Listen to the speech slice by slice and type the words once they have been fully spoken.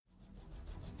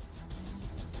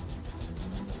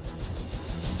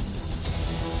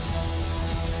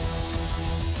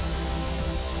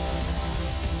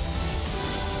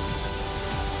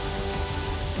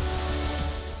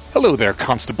Hello there,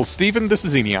 Constable Stephen. This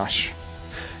is Eneasz.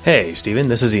 Hey, Stephen,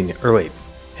 this is Eneasz. Or wait.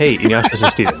 Hey, Eneasz, this is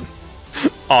Stephen.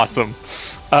 Awesome.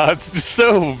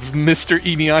 So, Mr.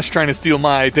 Eneasz trying to steal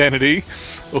my identity.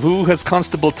 Who has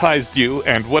constabletized you,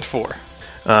 and what for?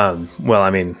 Well,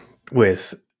 I mean,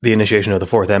 with the initiation of the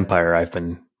Fourth Empire, I've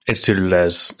been instituted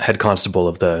as head constable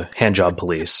of the handjob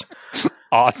police.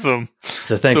 Awesome.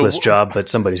 It's a thankless job, but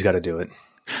somebody's got to do it.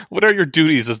 What are your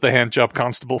duties as the handjob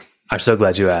constable? I'm so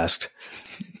glad you asked.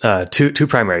 Two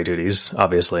primary duties,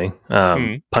 obviously.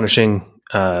 Punishing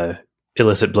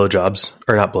illicit blowjobs,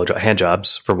 or not blowjobs,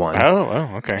 handjobs, for one.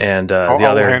 Oh, okay. And the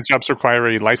other... All handjobs require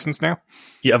a license now?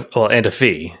 Yeah, well, and a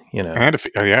fee, you know. And a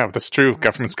fee. Oh, yeah, that's true.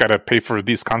 Government's got to pay for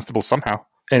these constables somehow.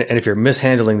 And if you're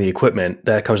mishandling the equipment,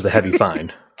 that comes with a heavy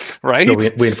fine. Right? So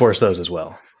we enforce those as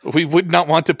well. We would not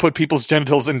want to put people's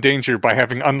genitals in danger by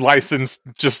having unlicensed,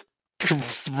 just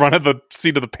run of the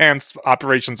seat of the pants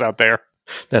operations out there.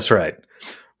 That's right.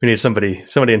 We need somebody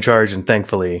in charge, and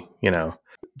thankfully, you know,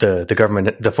 the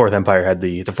government, the Fourth Empire, had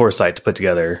the foresight to put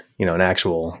together, you know, an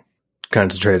actual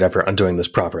concentrated effort on doing this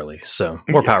properly. So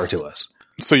more power to us.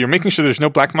 So you're making sure there's no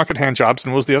black market hand jobs,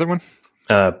 and what was the other one?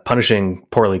 Punishing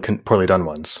poorly done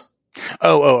ones.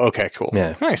 Oh, okay, cool.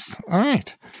 Yeah, nice. All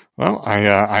right. Well,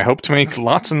 I hope to make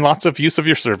lots and lots of use of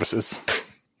your services.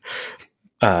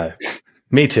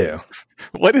 Me too.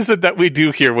 What is it that we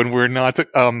do here when we're not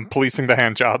policing the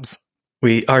hand jobs?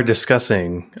 We are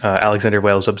discussing Alexander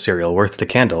Whale's web serial Worth the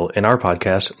Candle in our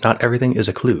podcast, Not Everything is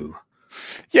a Clue.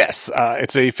 Yes,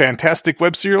 it's a fantastic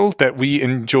web serial that we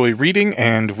enjoy reading,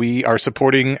 and we are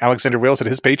supporting Alexander Wales at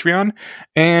his Patreon.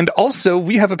 And also,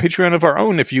 we have a Patreon of our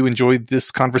own if you enjoyed this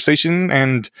conversation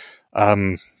and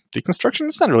deconstruction.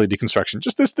 It's not really deconstruction,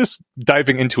 just this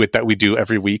diving into it that we do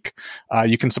every week.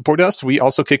 You can support us. We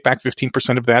also kick back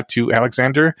 15% of that to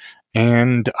Alexander,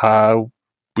 and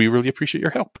we really appreciate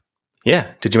your help.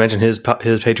 Yeah. Did you mention his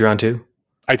Patreon too?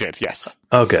 I did, yes.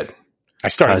 Oh, good. I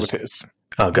started with his.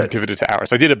 Oh, good. I pivoted to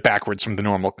ours. I did it backwards from the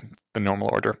normal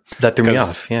order. That threw me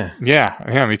off. Yeah.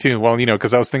 Yeah, me too. Well, you know,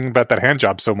 because I was thinking about that hand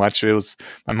job so much,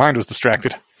 my mind was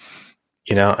distracted.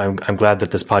 You know, I'm glad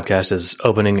that this podcast is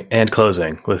opening and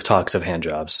closing with talks of hand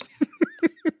jobs.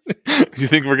 Do you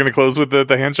think we're going to close with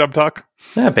the hand job talk?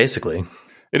 Yeah, basically.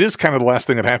 It is kind of the last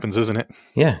thing that happens, isn't it?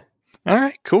 Yeah. All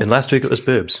right, cool. And last week it was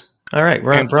boobs. All right,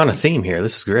 we're on a theme here.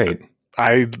 This is great.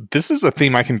 This is a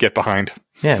theme I can get behind.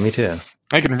 Yeah, me too.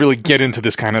 I can really get into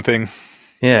this kind of thing.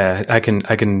 Yeah, I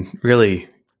can really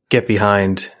get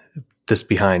behind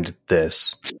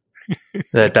this.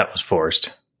 that was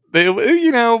forced.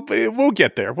 You know, we'll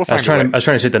get there. We'll find I was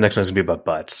trying to say the next one's gonna be about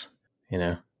butts. You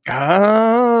know.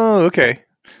 Oh, okay.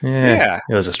 Yeah.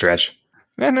 It was a stretch.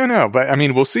 No. But I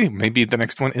mean, we'll see. Maybe the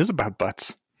next one is about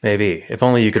butts. Maybe. If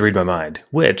only you could read my mind.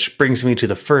 Which brings me to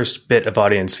the first bit of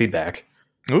audience feedback.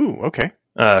 Ooh, okay.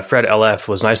 Fred LF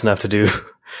was nice enough to do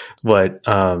what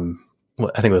I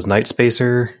think it was Night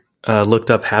Spacer looked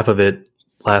up half of it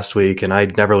last week, and I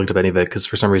never looked up any of it because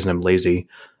for some reason I'm lazy.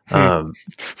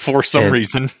 For some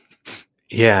reason.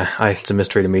 Yeah, it's a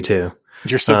mystery to me too.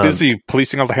 You're so busy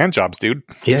policing all the hand jobs, dude.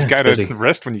 Yeah, you gotta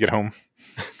rest when you get home.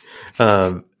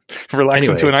 Relax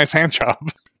anyway, into a nice hand job.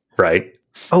 Right.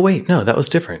 Oh wait, no, that was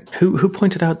different. Who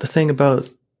pointed out the thing about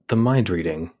the mind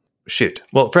reading? Shoot.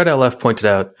 Well, Fred LF pointed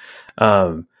out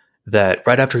that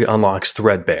right after he unlocks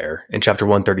Threadbare in chapter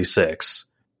 136,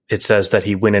 it says that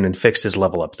he went in and fixed his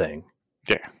level up thing.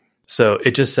 Yeah. So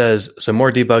it just says, some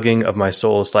more debugging of my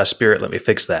soul/spirit. Let me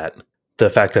fix that. The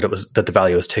fact that the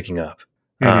value was ticking up.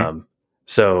 Mm-hmm.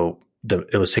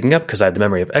 It was ticking up because I had the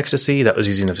memory of ecstasy. That was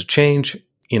easy enough to change,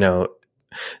 you know.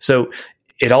 So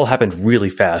it all happened really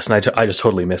fast, and I just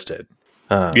totally missed it.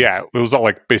 Yeah, it was all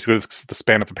like basically the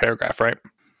span of a paragraph, right?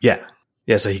 Yeah.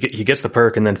 Yeah, so he gets the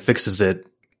perk and then fixes it.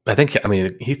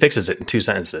 He fixes it in 2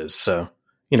 sentences. So,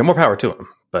 you know, more power to him.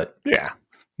 But yeah,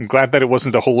 I'm glad that it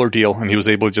wasn't a whole ordeal and he was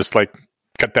able to just like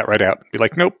cut that right out. Be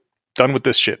like, nope, done with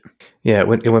this shit. Yeah, it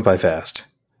went by fast.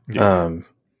 Yeah.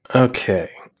 Okay.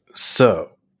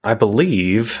 So I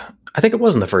think it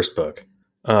was in the first book.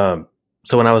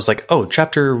 So when I was like, oh,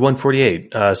 chapter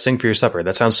 148, Sing for Your Supper.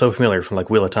 That sounds so familiar from like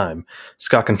Wheel of Time.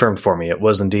 Scott confirmed for me. It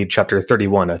was indeed chapter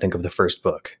 31, I think, of the first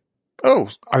book. Oh,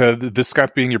 this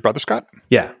Scott being your brother Scott?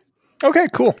 Yeah. Okay,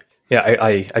 cool. Yeah,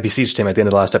 I besieged him at the end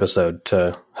of the last episode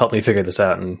to help me figure this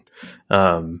out. And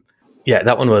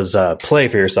that one was Play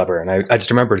for Your Supper. And I just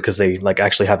remembered because they like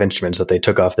actually have instruments that they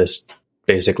took off this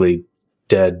basically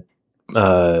dead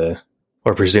or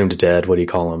presumed dead. What do you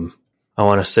call him? I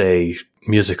want to say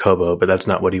music hobo, but that's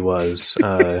not what he was.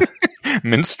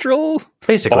 Minstrel?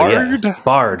 Basically, Bard? Yeah.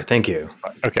 Bard, thank you.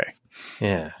 Okay.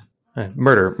 Yeah.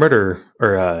 Murder,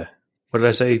 or what did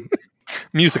I say?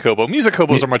 Music hobo. Music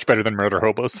hobos are much better than murder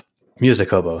hobos. Music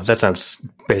hobo. That sounds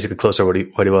basically closer to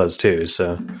what he was too.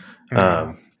 So,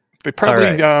 they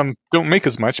probably don't make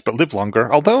as much, but live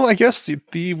longer. Although I guess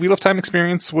the Wheel of Time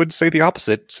experience would say the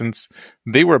opposite, since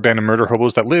they were abandoned murder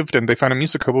hobos that lived, and they found a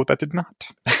music hobo that did not.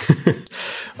 I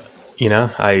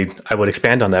would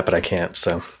expand on that, but I can't.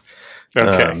 So,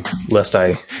 okay, lest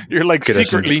I you're like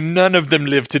secretly none of them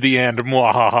live to the end.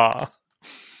 Mwahaha.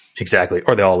 Exactly,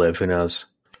 or they all live. Who knows?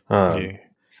 Yeah.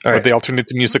 All right. They all turned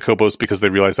into music hobos because they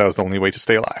realized that was the only way to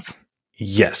stay alive.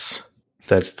 Yes,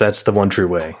 that's the one true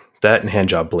way. That and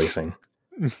handjob policing.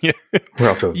 Yeah. We're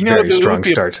off to a very strong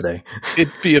start today.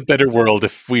 It'd be a better world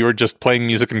if we were just playing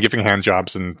music and giving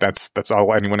handjobs, and that's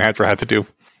all anyone had to do.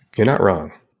 You're not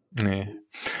wrong. Yeah.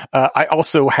 I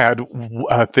also had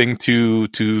a thing to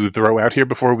throw out here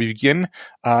before we begin.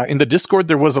 In the Discord,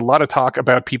 there was a lot of talk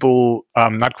about people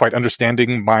not quite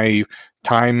understanding my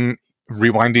time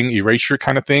rewinding erasure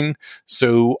kind of thing.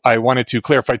 So I wanted to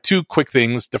clarify two quick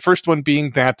things. The first one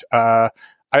being that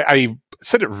I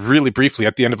said it really briefly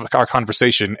at the end of our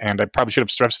conversation, and I probably should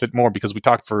have stressed it more because we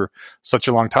talked for such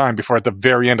a long time before at the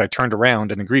very end I turned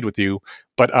around and agreed with you.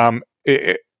 But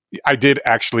I did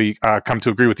actually come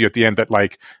to agree with you at the end that,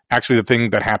 like, actually the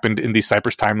thing that happened in the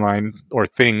Cypress timeline, or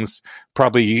things,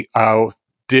 probably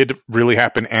did really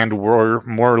happen and were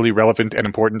morally relevant and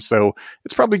important. So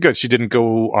it's probably good she didn't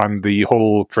go on the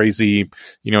whole crazy,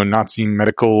 Nazi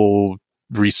medical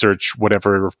research,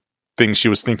 whatever thing she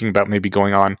was thinking about maybe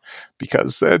going on,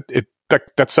 because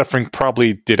that suffering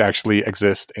probably did actually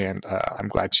exist, and I'm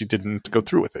glad she didn't go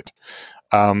through with it.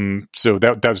 So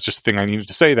that was just the thing I needed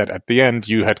to say, that at the end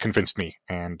you had convinced me,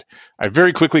 and I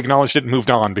very quickly acknowledged it and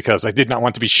moved on because I did not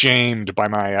want to be shamed by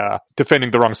my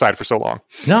defending the wrong side for so long.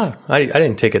 No, I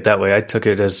didn't take it that way. I took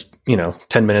it as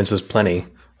 10 minutes was plenty.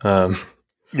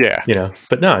 Yeah,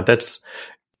 but no, that's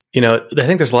I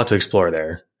think there's a lot to explore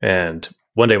there, and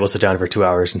one day we'll sit down for 2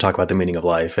 hours and talk about the meaning of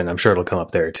life, and I'm sure it'll come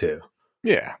up there too.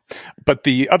 Yeah. But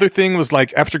the other thing was,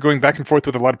 like, after going back and forth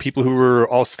with a lot of people who were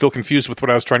all still confused with what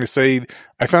I was trying to say,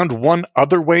 I found one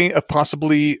other way of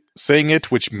possibly saying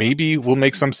it, which maybe will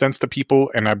make some sense to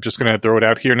people, and I'm just going to throw it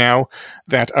out here now,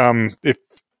 that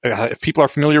if people are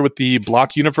familiar with the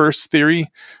block universe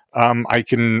theory,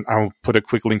 I'll put a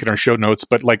quick link in our show notes,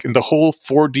 but like in the whole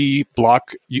 4D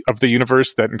block of the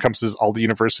universe that encompasses all the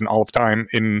universe and all of time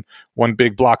in one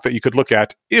big block that you could look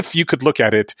at, if you could look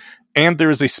at it and there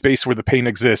is a space where the pain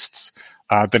exists,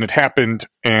 then it happened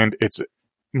and it's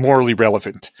morally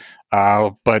relevant.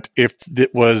 But if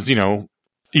it was,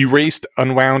 erased,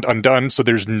 unwound, undone, so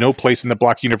there's no place in the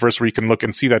block universe where you can look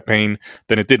and see that pain,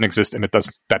 then it didn't exist, and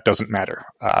that doesn't matter.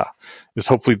 Is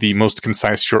hopefully the most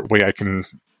concise, short way I can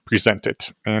present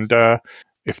it. And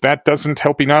if that doesn't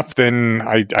help enough, then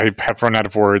I have run out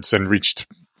of words and reached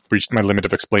my limit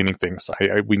of explaining things.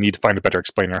 We need to find a better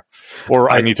explainer,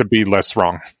 or I need to be less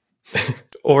wrong.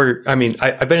 Or, I mean,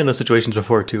 I've been in those situations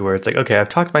before too, where it's like, okay, I've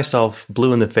talked myself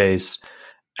blue in the face,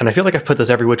 and I feel like I've put this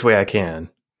every which way I can.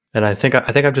 And I think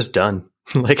I'm just done.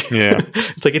 Yeah,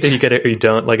 it's like either you get it or you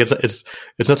don't. Like it's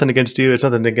nothing against you. It's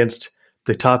nothing against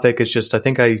the topic. It's just I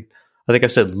think I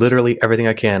said literally everything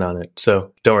I can on it.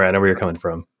 So don't worry, I know where you're coming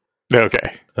from.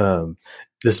 Okay.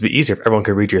 This would be easier if everyone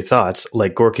could read your thoughts,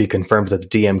 like Gorky confirmed that the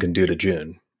DM can do to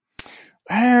June.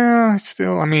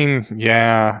 Still, I mean,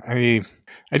 yeah, I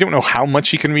don't know how much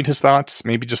he can read his thoughts.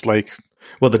 Maybe just like,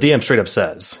 well, the DM straight up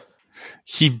says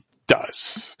he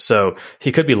does. So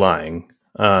he could be lying.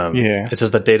 Yeah. It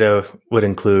says that data would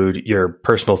include your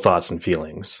personal thoughts and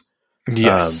feelings.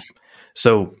 Yes.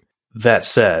 So that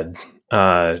said,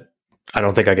 I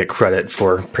don't think I get credit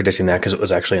for predicting that because it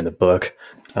was actually in the book.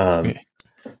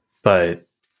 But,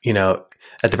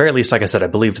 at the very least, like I said, I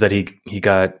believed that he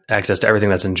got access to everything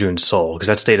that's in June's soul, because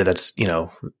that's data that's,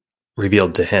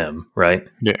 revealed to him, right?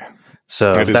 Yeah.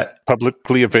 So that is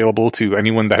publicly available to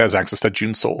anyone that has access to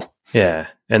June's soul. Yeah.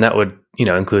 And that would,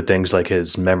 include things like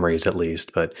his memories at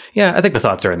least. But yeah, I think the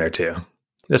thoughts are in there too.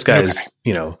 This guy is,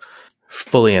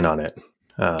 fully in on it.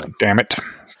 Damn it.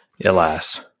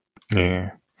 Alas.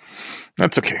 Yeah.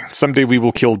 That's okay. Someday we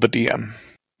will kill the DM.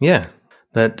 Yeah.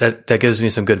 That gives me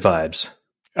some good vibes.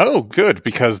 Oh, good,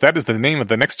 because that is the name of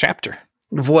the next chapter.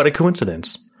 What a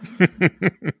coincidence.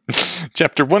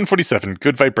 Chapter 147,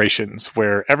 Good Vibrations,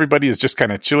 where everybody is just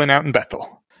kind of chilling out in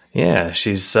Bethel. Yeah,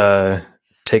 she's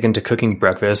taken to cooking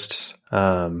breakfast.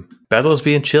 Bethel's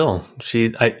being chill.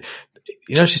 She's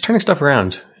turning stuff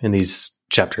around in these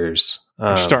chapters.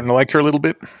 You're starting to like her a little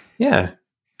bit? Yeah.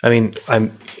 I mean,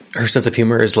 her sense of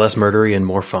humor is less murdery and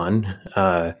more fun.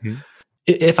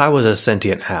 If I was a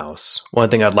sentient house, one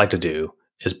thing I'd like to do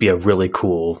is be a really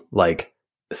cool, like,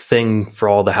 thing for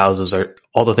all the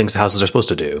things the houses are supposed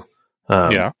to do.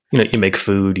 You make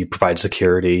food, you provide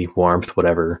security, warmth,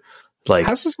 whatever. Like,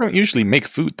 houses don't usually make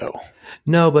food, though.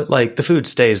 No, but like the food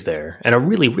stays there, and a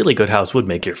really, really good house would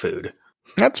make your food.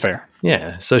 That's fair.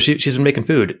 Yeah, so she's been making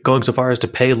food, going so far as to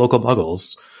pay local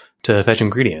muggles to fetch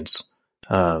ingredients.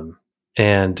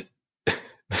 And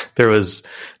there was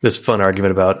this fun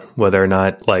argument about whether or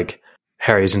not like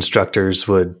Harry's instructors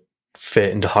would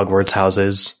fit into Hogwarts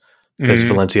houses, because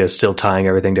Valencia is still tying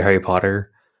everything to Harry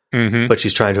Potter. Mm-hmm. But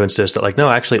she's trying to insist that, like, no,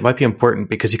 actually, it might be important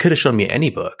because you could have shown me any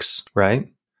books, right?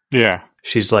 Yeah.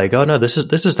 She's like, oh, no, this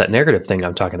is that narrative thing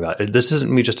I'm talking about. This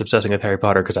isn't me just obsessing with Harry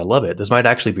Potter because I love it. This might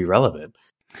actually be relevant.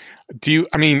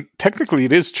 Technically,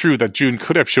 it is true that June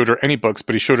could have showed her any books,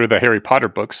 but he showed her the Harry Potter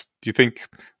books. Do you think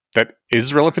that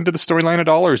is relevant to the storyline at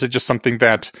all, or is it just something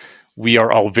that we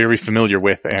are all very familiar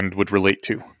with and would relate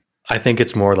to? I think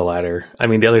it's more the latter. I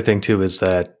mean, the other thing, too, is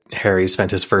that Harry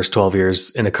spent his first 12 years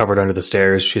in a cupboard under the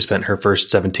stairs. She spent her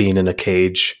first 17 in a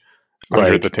cage.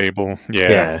 Under the table.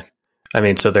 Yeah. I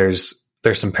mean, so there's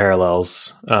some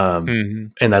parallels.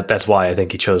 And that's why I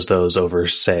think he chose those over,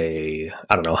 say,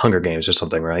 I don't know, Hunger Games or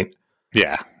something, right?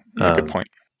 Yeah. Good point.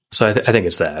 So I think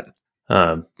it's that.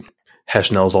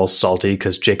 Heshnell's all salty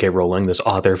because J.K. Rowling, this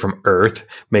author from Earth,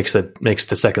 makes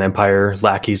the Second Empire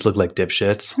lackeys look like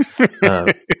dipshits.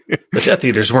 The Death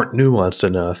Eaters weren't nuanced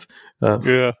enough.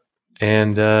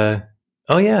 And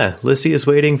Lissy is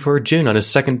waiting for June on his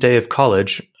second day of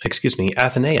college. Excuse me,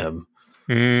 Athenaeum.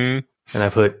 And I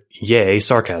put, yay,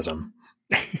 sarcasm.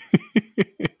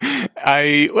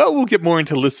 We'll get more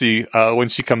into Lissy when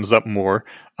she comes up more.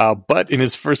 But in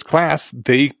his first class,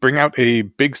 they bring out a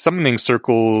big summoning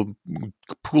circle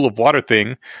pool of water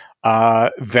thing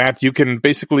that you can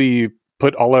basically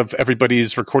put all of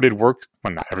everybody's recorded work,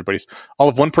 well, not everybody's, all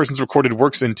of one person's recorded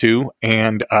works into,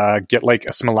 and get like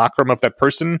a simulacrum of that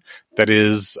person that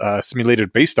is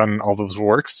simulated based on all those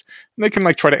works. And they can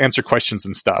like try to answer questions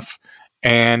and stuff.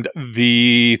 And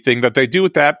the thing that they do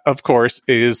with that, of course,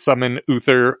 is summon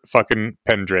Uther fucking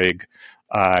Pendraig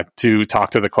to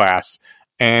talk to the class.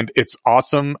 And it's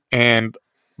awesome. And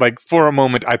like for a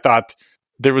moment, I thought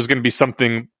there was going to be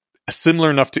something similar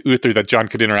enough to Uther that John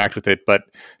could interact with it, but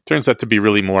turns out to be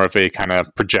really more of a kind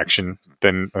of projection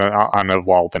than on a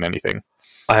wall than anything.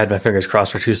 I had my fingers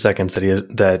crossed for 2 seconds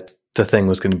that the thing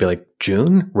was going to be like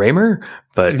June Raymer,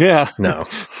 but no.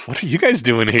 What are you guys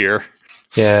doing here?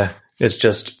 Yeah. It's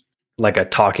just like a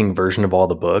talking version of all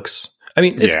the books. I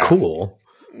mean, it's cool.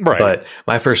 Right. But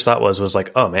my first thought was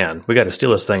like, oh man, we got to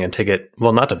steal this thing and take it.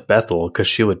 Well, not to Bethel, because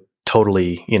she would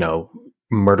totally,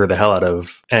 murder the hell out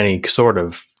of any sort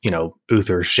of,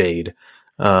 Uther shade.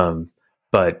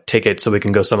 But take it so we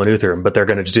can go summon Uther. But they're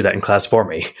going to just do that in class for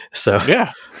me. So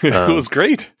yeah, it was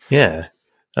great. Yeah.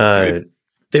 It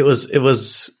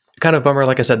was kind of a bummer,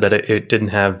 like I said, that it didn't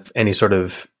have any sort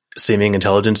of seeming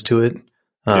intelligence to it.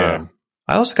 I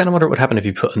also kind of wonder what happened if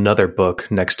you put another book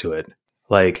next to it.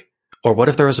 Like, or what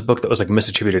if there was a book that was like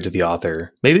misattributed to the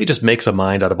author? Maybe it just makes a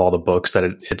mind out of all the books that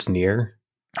it's near.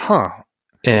 Huh.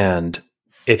 And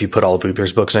if you put all of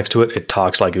Uther's books next to it, it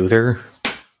talks like Uther.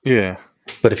 Yeah.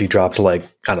 But if you dropped like,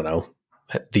 I don't know,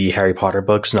 the Harry Potter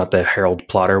books, not the Harold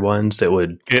Plotter ones, it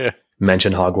would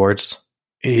mention Hogwarts.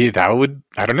 That would,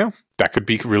 I don't know. That could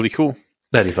be really cool.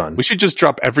 That'd be fun. We should just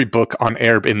drop every book on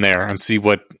Airb in there and see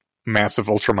what massive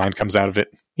Ultramind comes out of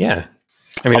it. Yeah.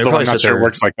 I mean, although I'm not sure it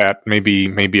works like that. Maybe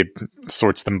it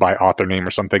sorts them by author name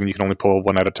or something. You can only pull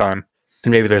one at a time.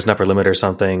 And maybe there's an upper limit or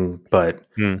something, but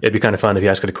it'd be kind of fun if you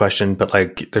ask it a question, but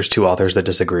like there's two authors that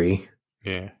disagree.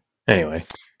 Yeah. Anyway.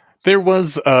 There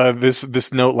was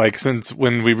this note, like, since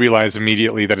when we realize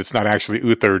immediately that it's not actually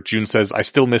Uther, June says, I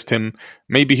still missed him.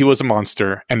 Maybe he was a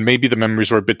monster, and maybe the memories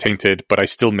were a bit tainted, but I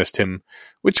still missed him,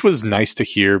 which was nice to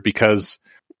hear because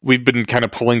we've been kind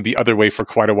of pulling the other way for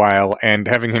quite a while, and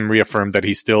having him reaffirm that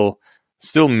he still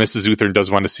misses Uther and does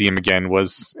want to see him again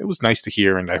was nice to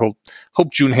hear, and I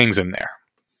hope June hangs in there.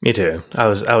 Me too. I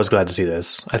was glad to see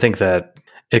this. I think that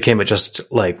it came at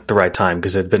just like the right time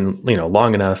because it had been,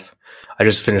 long enough. I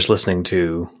just finished listening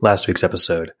to last week's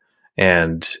episode,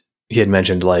 and he had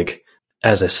mentioned like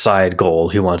as a side goal,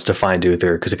 he wants to find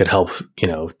Uther because it could help,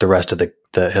 the rest of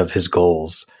of his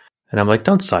goals. And I'm like,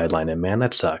 don't sideline him, man.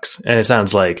 That sucks. And it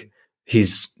sounds like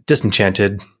he's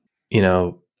disenchanted.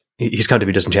 He's come to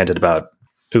be disenchanted about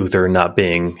Uther not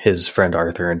being his friend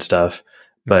Arthur and stuff,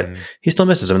 but he still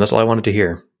misses him. And that's all I wanted to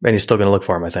hear. And he's still going to look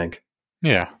for him, I think.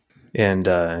 Yeah. And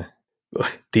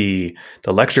the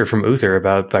lecture from Uther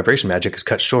about vibration magic is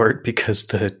cut short because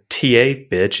the TA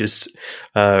bitch is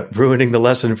ruining the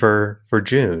lesson for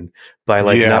June by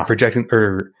not projecting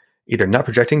or either not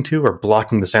projecting to or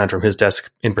blocking the sound from his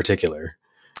desk in particular.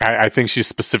 I think she's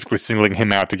specifically singling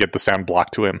him out to get the sound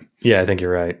blocked to him. Yeah, I think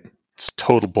you're right. It's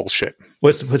total bullshit.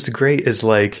 What's great is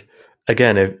like,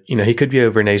 again, if, he could be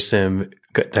over Nasim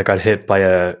that got hit by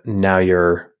a now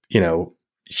you're,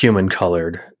 human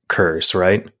colored curse,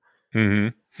 right? Mm-hmm.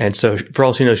 And so for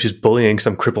all she knows, she's bullying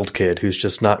some crippled kid who's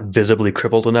just not visibly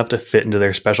crippled enough to fit into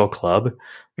their special club.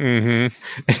 Mm-hmm.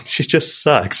 And she just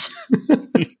sucks.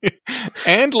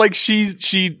 And like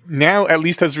she now at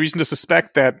least has reason to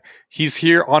suspect that he's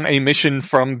here on a mission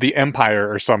from the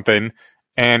Empire or something,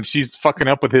 and she's fucking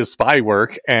up with his spy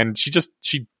work, and she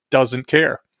doesn't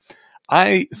care.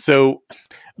 So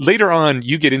later on,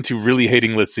 you get into really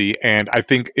hating Lissy, and I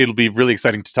think it'll be really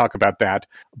exciting to talk about that.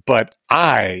 But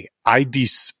I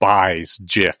despise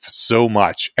Jif so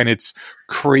much, and it's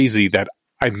crazy that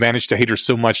I managed to hate her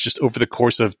so much just over the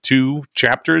course of 2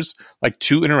 chapters, like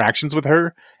 2 interactions with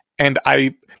her. And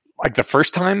like the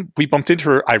first time we bumped into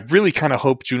her, I really kind of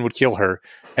hoped June would kill her.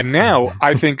 And now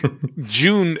I think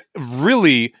June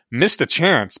really missed a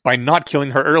chance by not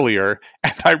killing her earlier.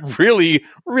 And I really,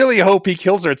 really hope he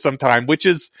kills her at some time, which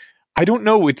is, I don't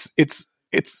know, it's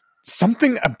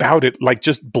something about it, like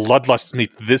just bloodlusts me,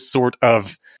 this sort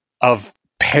of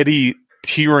petty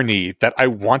tyranny that I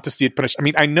want to see it punished. I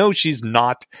mean, I know she's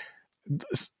not,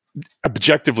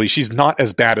 objectively, she's not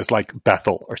as bad as like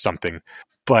Bethel or something,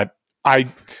 but I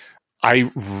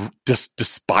just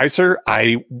despise her.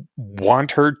 I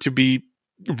want her to be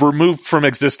removed from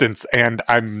existence, and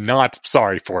I'm not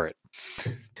sorry for it.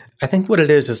 I think what it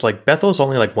is like Bethel's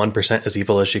only like 1% as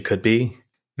evil as she could be,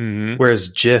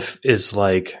 whereas Jif is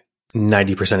like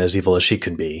 90% as evil as she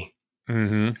could be,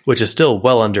 which is still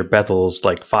well under Bethel's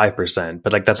like 5%,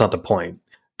 but like that's not the point.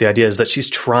 The idea is that she's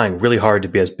trying really hard to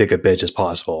be as big a bitch as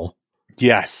possible.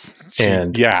 Yes.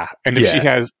 And if she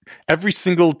has every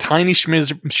single tiny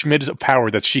schmid of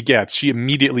power that she gets, she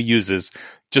immediately uses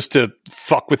just to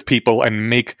fuck with people and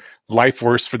make life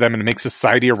worse for them and make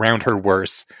society around her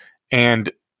worse.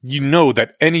 And you know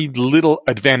that any little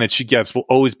advantage she gets will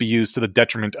always be used to the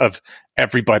detriment of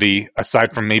everybody,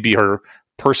 aside from maybe her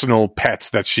personal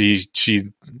pets that she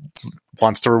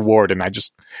wants to reward. And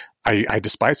I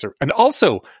despise her. And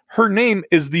also, her name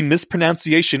is the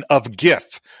mispronunciation of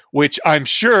GIF, which I'm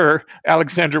sure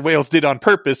Alexander Wales did on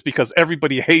purpose because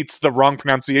everybody hates the wrong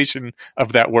pronunciation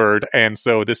of that word. And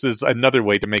so this is another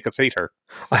way to make us hate her.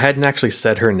 I hadn't actually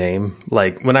said her name.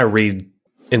 Like, when I read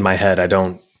in my head, I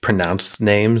don't pronounce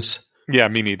names. Yeah,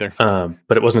 me neither.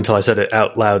 But it wasn't until I said it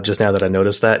out loud just now that I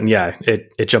noticed that. And yeah,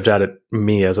 it jumped out at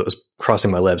me as it was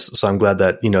crossing my lips. So I'm glad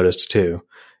that you noticed too.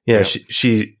 Yeah.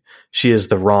 She is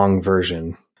the wrong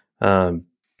version,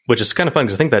 which is kind of fun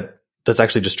because I think that's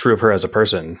actually just true of her as a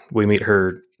person. We meet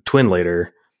her twin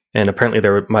later, and apparently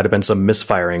there might have been some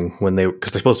misfiring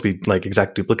because they're supposed to be like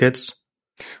exact duplicates.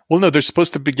 Well, no, they're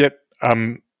supposed to be two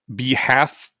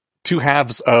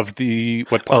halves of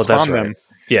what spawned them.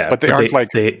 Yeah, but they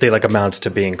aren't they like amount to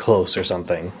being close or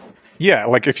something. Yeah,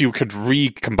 like if you could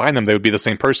recombine them, they would be the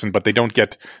same person, but they don't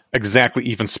get exactly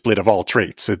even split of all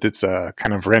traits. It's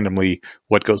kind of randomly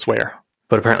what goes where.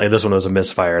 But apparently this one was a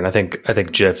misfire, and I think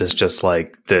Jif is just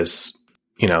like this,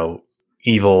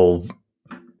 evil,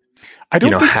 I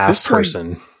don't think half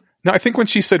person. No, I think when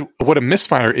she said what a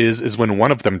misfire is when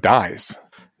one of them dies.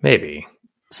 Maybe.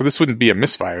 So this wouldn't be a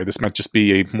misfire. This might just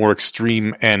be a more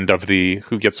extreme end of the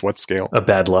who gets what scale. A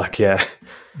bad luck, yeah.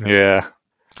 Yeah.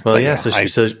 Well, yeah,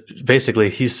 so basically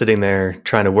he's sitting there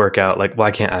trying to work out, like,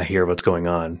 why can't I hear what's going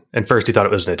on? And first he thought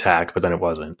it was an attack, but then it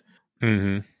wasn't.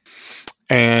 Mm-hmm.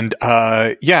 And,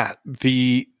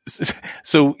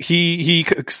 so he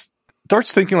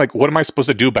starts thinking, like, what am I supposed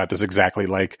to do about this exactly?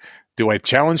 Like, do I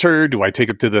challenge her? Do I take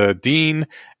it to the dean?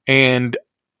 And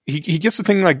he gets the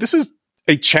thing, like, this is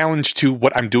a challenge to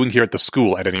what I'm doing here at the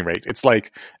school, at any rate. It's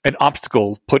like an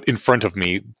obstacle put in front of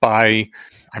me by,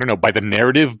 I don't know, by the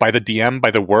narrative, by the DM, by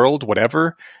the world,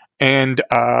 whatever. And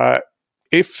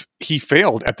if he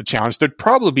failed at the challenge, there'd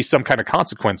probably be some kind of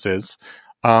consequences.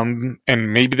 And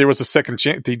maybe there was a second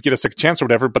chance, he'd get a second chance or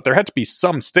whatever, but there had to be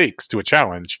some stakes to a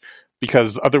challenge,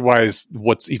 because otherwise,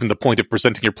 what's even the point of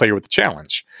presenting your player with a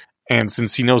challenge? And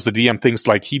since he knows the DM thinks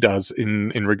like he does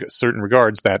in certain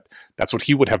regards, that's what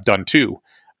he would have done too.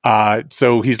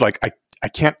 So he's like, I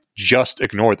can't just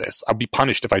ignore this. I'll be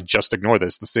punished if I just ignore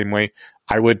this, the same way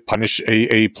I would punish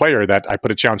a player that I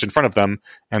put a challenge in front of them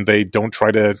and they don't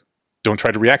try to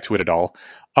react to it at all.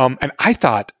 And I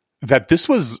thought that this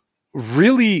was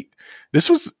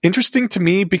interesting to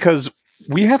me because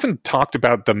we haven't talked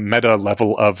about the meta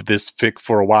level of this fic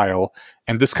for a while,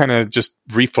 and this kind of just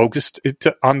refocused it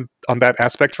on that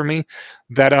aspect for me.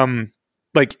 That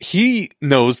like he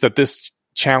knows that this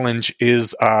challenge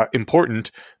is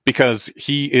important because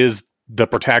he is the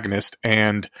protagonist,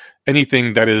 and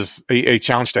anything that is a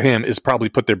challenge to him is probably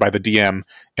put there by the DM,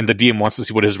 and the DM wants to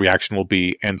see what his reaction will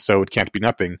be, and so it can't be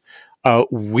nothing.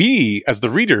 We, as the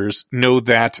readers, know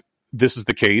that this is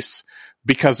the case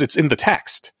because it's in the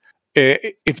text.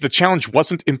 If the challenge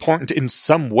wasn't important in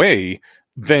some way,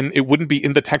 then it wouldn't be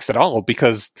in the text at all,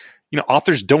 because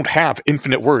authors don't have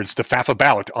infinite words to faff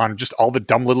about on just all the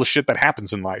dumb little shit that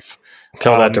happens in life.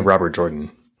 Tell that to Robert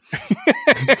Jordan.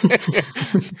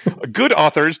 Good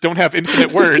authors don't have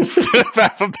infinite words to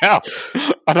faff about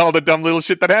on all the dumb little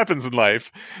shit that happens in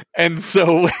life. And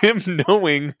so him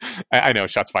knowing, I know,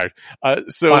 shots fired.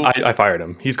 I fired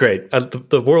him. He's great.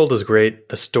 The world is great.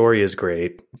 The story is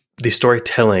great. The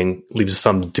storytelling leaves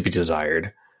some to be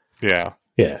desired. Yeah.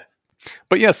 Yeah.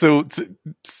 But yeah, so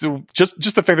just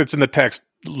the fact that it's in the text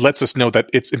lets us know that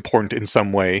it's important in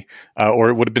some way, or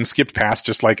it would have been skipped past,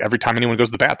 just like every time anyone goes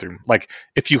to the bathroom. Like,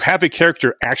 if you have a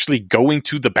character actually going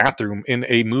to the bathroom in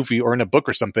a movie or in a book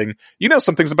or something,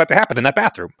 something's about to happen in that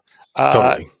bathroom.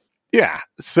 Totally. Yeah.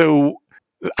 So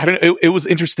I don't know. It was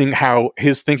interesting how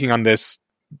his thinking on this,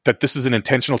 that this is an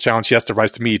intentional challenge he has to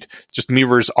rise to meet, just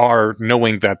mirrors our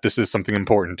knowing that this is something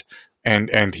important, and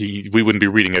we wouldn't be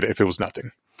reading it if it was nothing.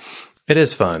 It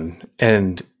is fun.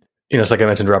 And, it's like I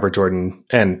mentioned Robert Jordan.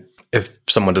 And if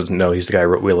someone doesn't know, he's the guy who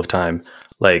wrote Wheel of Time.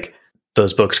 Like,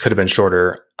 those books could have been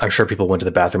shorter. I'm sure people went to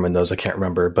the bathroom in those. I can't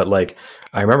remember. But, like,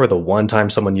 I remember the one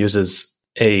time someone uses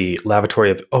a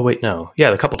lavatory of... Oh, wait, no. Yeah,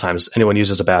 a couple times anyone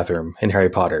uses a bathroom in Harry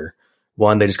Potter.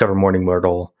 One, they discover Morning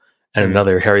Myrtle. And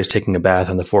another, Harry's taking a bath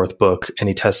in the fourth book, and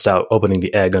he tests out opening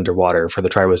the egg underwater for the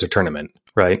Triwizard Tournament,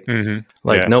 right? Mm-hmm.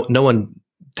 Like, no one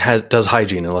does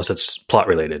hygiene unless it's plot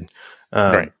related.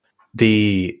 Right.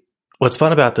 What's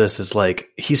fun about this is, like,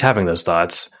 he's having those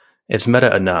thoughts. It's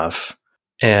meta enough,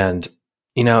 and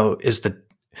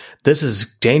this is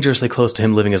dangerously close to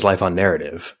him living his life on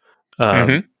narrative.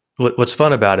 What's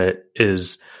fun about it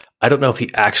is, I don't know if he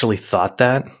actually thought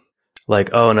that.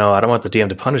 Like, oh no, I don't want the DM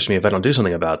to punish me if I don't do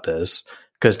something about this,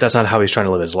 because that's not how he's trying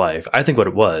to live his life. I think what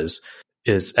it was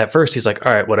is, at first he's like,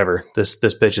 all right, whatever. This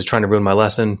bitch is trying to ruin my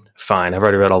lesson. Fine. I've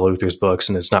already read all Luther's books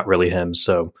and it's not really him,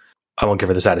 so I won't give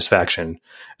her the satisfaction.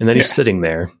 And then he's sitting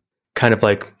there kind of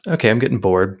like, okay, I'm getting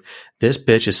bored. This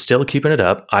bitch is still keeping it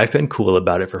up. I've been cool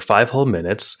about it for 5 whole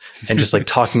minutes, and just like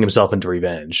talking himself into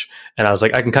revenge. And I was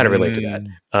like, I can kind of relate to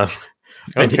that.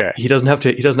 And Okay. he doesn't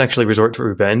actually resort to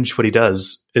revenge. What he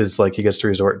does is, like, he gets to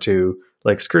resort to,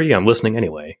 like, screw you, I'm listening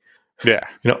anyway. Yeah.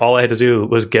 All I had to do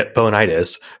was get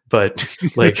bonitis, but,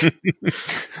 like...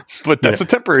 but that's a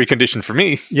temporary condition for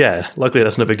me. Yeah, luckily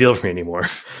that's no big deal for me anymore.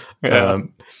 Yeah.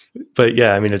 But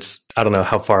yeah, I mean, I don't know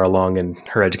how far along in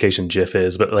her education Jif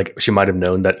is, but, like, she might have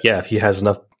known that, yeah, if he has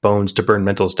enough bones to burn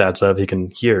mental stats of, he can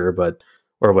hear,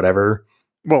 or whatever.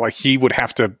 Well, like, he would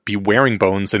have to be wearing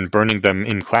bones and burning them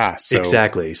in class. So.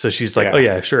 Exactly. So she's like, oh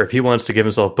yeah, sure. If he wants to give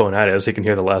himself bonitis, he can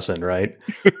hear the lesson, right?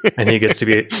 And he gets to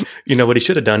be, what he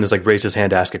should have done is, like, raise his hand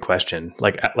to ask a question,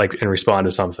 like and respond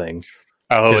to something.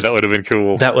 Oh, that would have been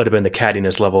cool. That would have been the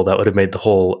cattiness level that would have made the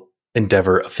whole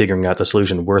endeavor of figuring out the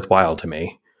solution worthwhile to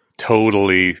me.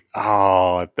 Totally.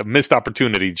 Oh, the missed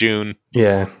opportunity, June.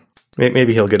 Yeah.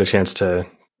 Maybe he'll get a chance to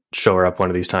show her up one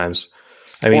of these times.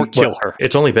 I mean, or kill her.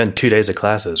 It's only been 2 days of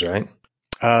classes, right?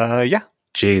 Yeah.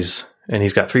 Jeez. And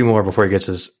he's got 3 more before he gets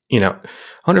his, I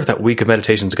wonder if that week of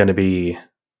meditation is going to be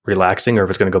relaxing, or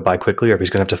if it's going to go by quickly, or if he's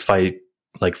going to have to fight,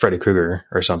 like, Freddy Krueger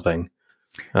or something.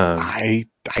 I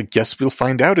guess we'll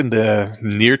find out in the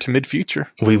near to mid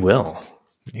future. We will.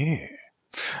 Yeah.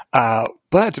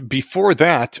 But before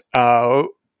that,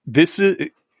 this is...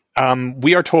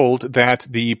 we are told that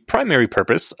the primary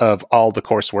purpose of all the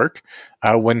coursework,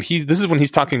 this is when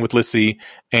he's talking with Lissy,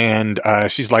 and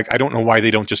she's like, I don't know why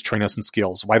they don't just train us in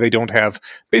skills, why they don't have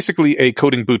basically a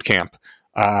coding boot camp,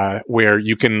 where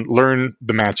you can learn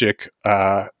the magic.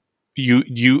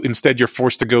 Instead, you're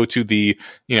forced to go to the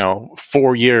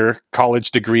 4-year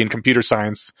college degree in computer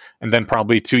science, and then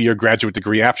probably 2-year graduate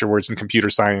degree afterwards in computer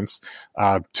science,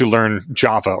 to learn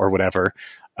Java or whatever.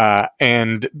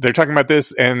 And they're talking about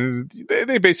this, and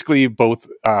they basically both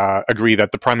agree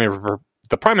that the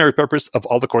primary purpose of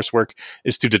all the coursework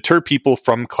is to deter people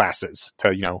from classes,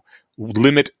 to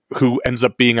limit who ends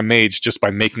up being a mage just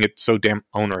by making it so damn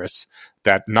onerous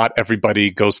that not everybody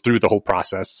goes through the whole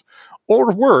process.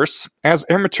 Or worse, as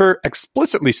Ermitor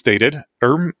explicitly stated,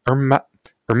 Ermitor?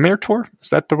 Is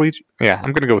that the way? Yeah,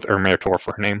 I'm going to go with Ermitor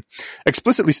for her name.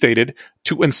 Explicitly stated,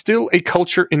 to instill a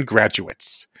culture in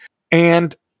graduates.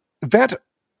 And that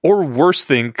or worse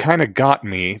thing kind of got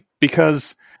me,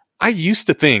 because I used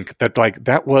to think that, like,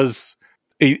 that was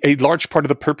a large part of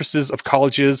the purposes of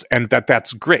colleges, and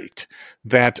that's great.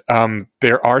 That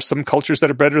there are some cultures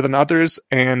that are better than others,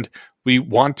 and we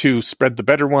want to spread the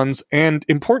better ones. And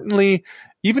importantly,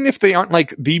 even if they aren't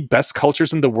like the best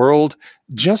cultures in the world,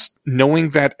 just knowing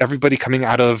that everybody coming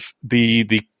out of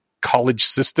the college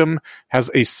system has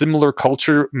a similar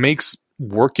culture makes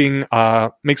work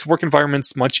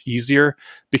environments much easier,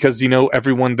 because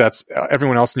everyone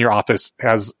else in your office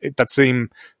has that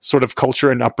same sort of culture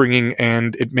and upbringing,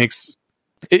 and it makes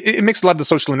a lot of the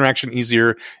social interaction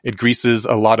easier. It greases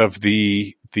a lot of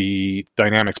the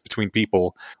dynamics between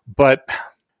people. But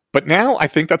now I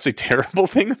think that's a terrible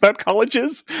thing about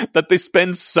colleges, that they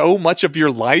spend so much of your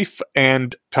life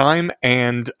and time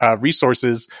and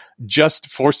resources just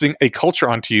forcing a culture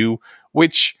onto you,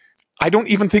 which I don't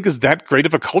even think is that great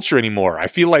of a culture anymore. I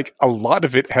feel like a lot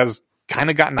of it has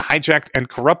kind of gotten hijacked and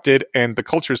corrupted, and the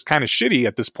culture is kind of shitty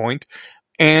at this point.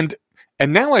 And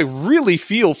now I really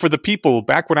feel for the people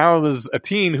back when I was a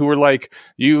teen who were like,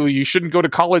 you shouldn't go to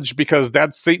college because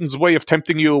that's Satan's way of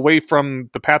tempting you away from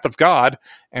the path of God.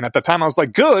 And at the time I was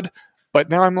like, good.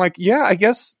 But now I'm like, yeah, I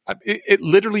guess it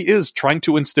literally is trying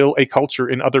to instill a culture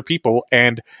in other people.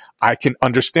 And I can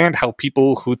understand how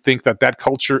people who think that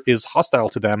culture is hostile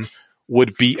to them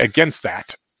would be against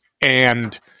that.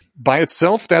 And by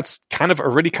itself, that's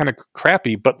already kind of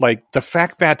crappy. But like the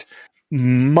fact that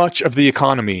much of the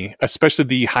economy, especially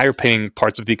the higher paying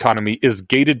parts of the economy, is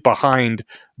gated behind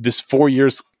this 4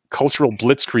 years cultural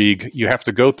blitzkrieg you have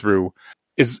to go through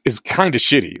is kind of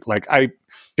shitty. Like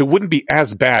it wouldn't be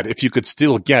as bad if you could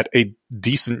still get a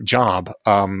decent job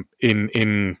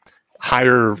in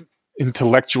higher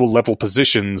intellectual level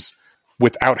positions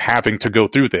without having to go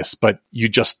through this, but you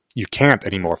can't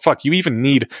anymore. Fuck, you even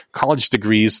need college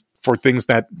degrees for things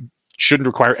that shouldn't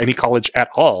require any college at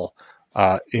all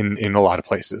in a lot of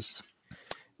places.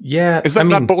 Yeah. Is that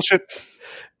not bullshit?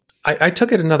 I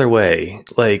took it another way.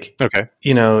 Like, okay,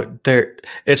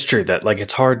 it's true that like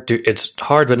it's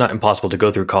hard but not impossible to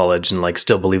go through college and like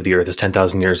still believe the earth is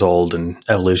 10,000 years old and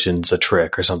evolution's a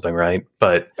trick or something, right?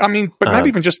 But not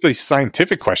even just the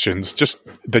scientific questions, just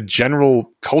the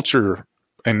general culture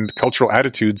and cultural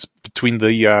attitudes between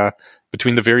the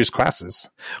various classes.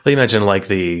 Well, you mentioned like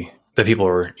the people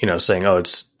were saying, oh,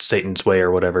 it's Satan's way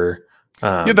or whatever.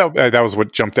 That was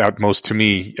what jumped out most to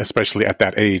me, especially at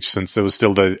that age, since there was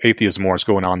still the atheism wars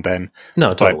going on then.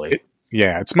 No, totally.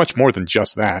 It's much more than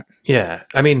just that. Yeah.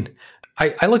 I mean,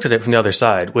 I looked at it from the other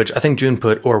side, which I think June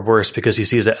put, or worse, because he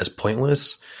sees it as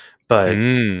pointless. But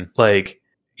like,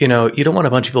 you don't want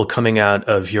a bunch of people coming out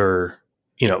of your,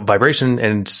 vibration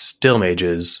and still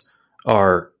mages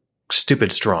are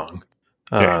stupid strong.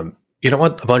 You don't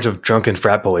want a bunch of drunken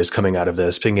frat boys coming out of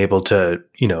this being able to,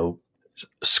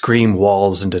 scream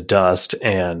walls into dust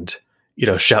and,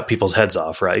 shout people's heads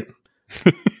off, right?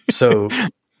 So,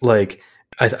 like,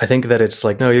 I think that it's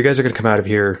like, no, you guys are going to come out of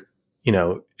here,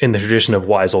 in the tradition of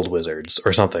wise old wizards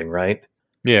or something, right?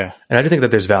 Yeah. And I do think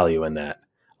that there's value in that.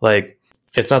 Like,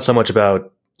 it's not so much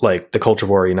about, like, the culture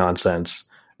war nonsense.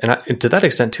 And to that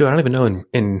extent, too, I don't even know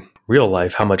in real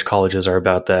life how much colleges are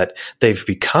about that. They've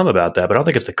become about that, but I don't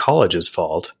think it's the college's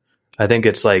fault. I think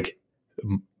it's, like,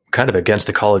 kind of against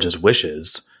the college's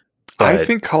wishes. I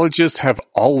think colleges have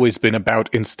always been about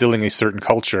instilling a certain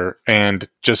culture, and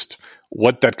just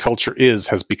what that culture is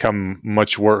has become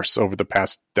much worse over the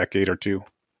past decade or two.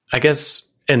 I guess,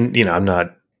 and I'm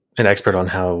not an expert on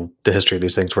how the history of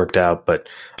these things worked out, but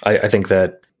I think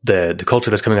that the culture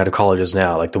that's coming out of colleges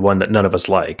now, like the one that none of us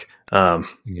like, where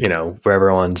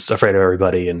everyone's afraid of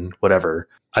everybody and whatever,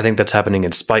 I think that's happening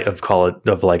in spite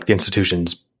of like the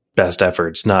institution's best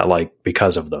efforts, not like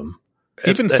because of them.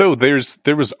 Even so, there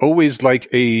was always like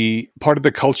a part of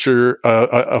the culture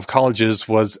of colleges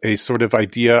was a sort of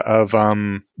idea of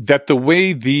that the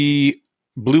way the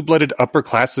blue-blooded upper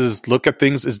classes look at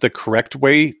things is the correct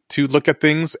way to look at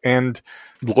things, and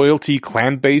loyalty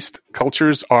clan-based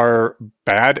cultures are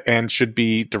bad and should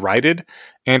be derided.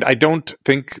 And I don't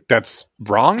think that's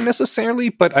wrong necessarily,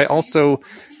 but I also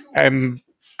am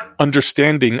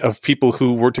understanding of people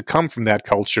who were to come from that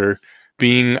culture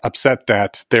being upset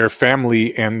that their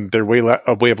family and their way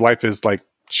of life is like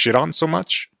shit on so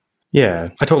much. Yeah,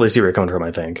 I totally see where you're coming from,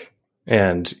 I think.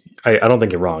 And I don't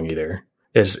think you're wrong either.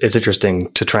 It's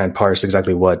interesting to try and parse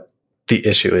exactly what the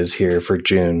issue is here for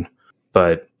June.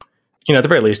 But, at the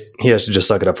very least, he has to just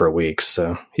suck it up for a week.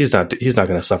 So he's not going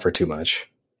to suffer too much.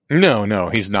 No,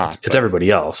 he's not. It's everybody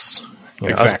else.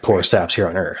 Exactly. Us poor saps here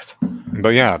on Earth. But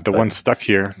yeah, the ones stuck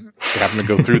here having to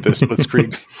go through this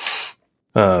blitzkrieg.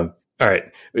 All right.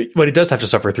 What he does have to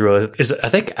suffer through is, I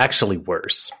think, actually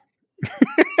worse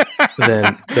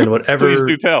than whatever. Please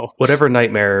do tell. Whatever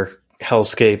nightmare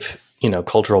hellscape,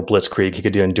 cultural blitzkrieg he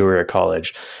could endure at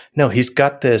college. No, he's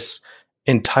got this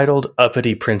entitled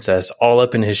uppity princess all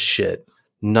up in his shit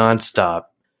nonstop.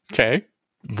 Okay.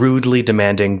 Rudely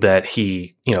demanding that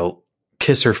he,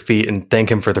 kiss her feet and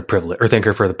thank him for the privilege, or thank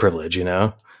her for the privilege,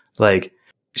 Like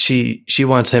she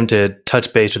wants him to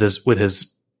touch base with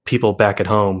his people back at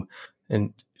home,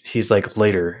 and he's like,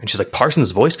 later, and she's like,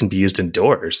 Parsons' voice can be used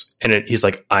indoors, and he's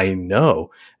like, I know,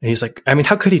 and he's like, I mean,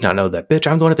 how could he not know that, bitch?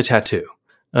 I'm the one at the tattoo.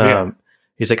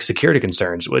 He's like, security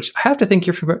concerns, which I have to think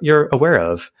you're aware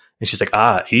of, and she's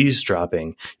like,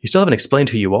 eavesdropping. You still haven't explained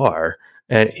who you are.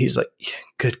 And he's like,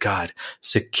 good God,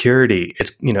 security.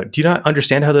 It's, do you not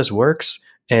understand how this works?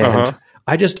 And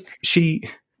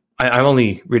I'm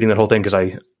only reading that whole thing because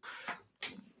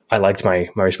I liked my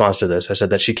response to this. I said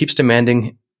that she keeps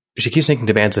making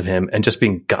demands of him and just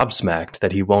being gobsmacked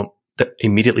that he won't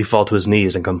immediately fall to his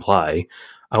knees and comply.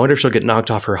 I wonder if she'll get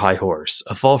knocked off her high horse.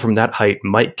 A fall from that height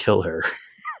might kill her.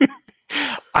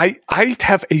 I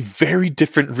have a very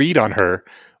different read on her.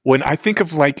 When I think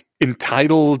of like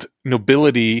entitled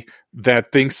nobility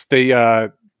that thinks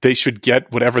they should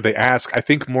get whatever they ask, I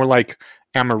think more like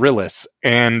Amaryllis.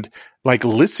 And like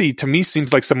Lissy to me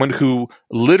seems like someone who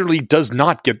literally does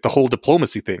not get the whole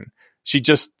diplomacy thing. She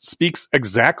just speaks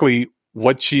exactly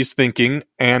what she's thinking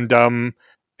and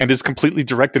is completely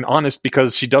direct and honest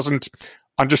because she doesn't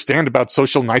understand about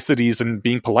social niceties and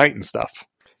being polite and stuff.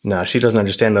 No, she doesn't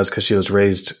understand those because she was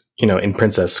raised, in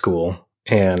princess school.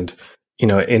 And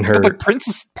in her, but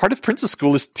part of princess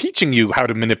school is teaching you how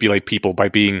to manipulate people by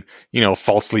being,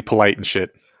 falsely polite and shit.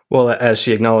 Well, as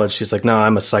she acknowledged, she's like, no,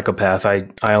 I'm a psychopath.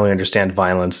 I only understand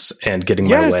violence and getting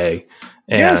my way.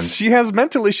 And, yes, she has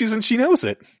mental issues and she knows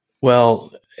it.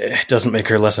 Well, it doesn't make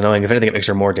her less annoying. If anything, it makes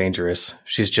her more dangerous.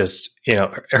 She's just,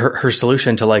 her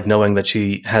solution to like knowing that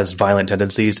she has violent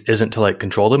tendencies isn't to like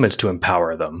control them. It's to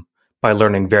empower them by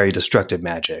learning very destructive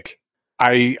magic.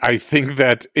 I think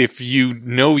that if you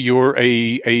know you're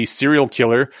a serial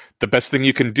killer, the best thing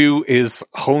you can do is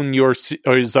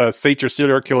sate your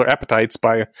serial killer appetites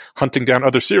by hunting down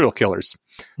other serial killers.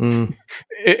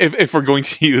 If we're going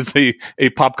to use a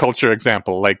pop culture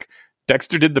example, like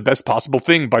Dexter did the best possible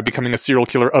thing by becoming a serial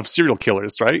killer of serial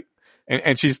killers, right?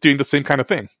 And she's doing the same kind of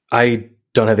thing. I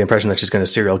don't have the impression that she's going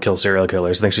to serial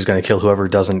killers. I think she's going to kill whoever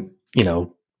doesn't,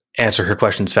 answer her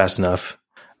questions fast enough.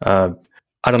 I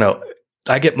don't know.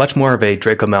 I get much more of a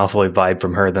Draco Malfoy vibe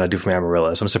from her than I do from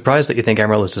Amaryllis. I'm surprised that you think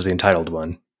Amaryllis is the entitled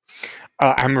one.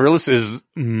 Amaryllis is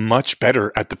much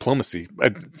better at diplomacy.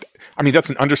 I mean, that's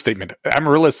an understatement.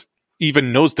 Amaryllis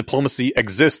even knows diplomacy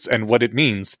exists and what it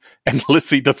means, and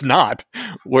Lissy does not.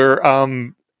 Where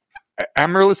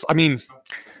Amaryllis, I mean,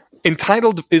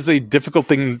 entitled is a difficult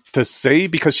thing to say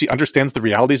because she understands the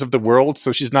realities of the world,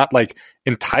 so she's not like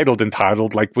entitled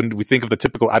like when we think of the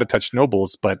typical out of touch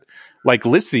nobles. But like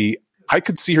Lissy, I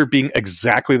could see her being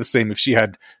exactly the same if she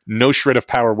had no shred of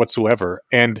power whatsoever.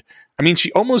 And I mean,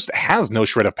 she almost has no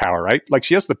shred of power, right? Like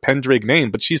she has the Pendraig name,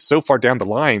 but she's so far down the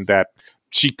line that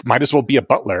she might as well be a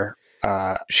butler.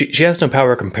 She has no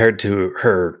power compared to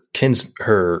her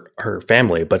her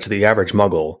family, but to the average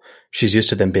Muggle, she's used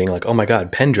to them being like, "Oh my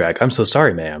God, Pendraig, I'm so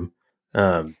sorry, ma'am."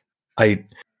 The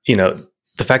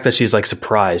fact that she's like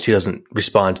surprised he doesn't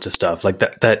respond to stuff like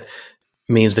that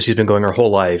means that she's been going her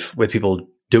whole life with people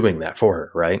doing that for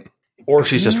her, right? Or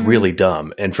she's just really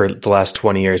dumb. And for the last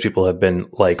 20 years, people have been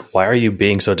like, why are you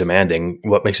being so demanding?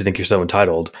 What makes you think you're so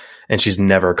entitled? And she's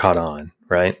never caught on,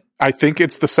 right? I think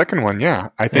it's the second one, yeah.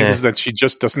 I think is that she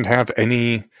just doesn't have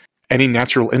any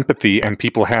natural empathy, and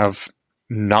people have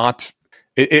not...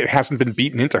 It hasn't been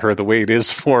beaten into her the way it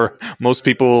is for most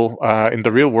people in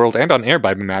the real world and on air,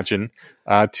 I imagine,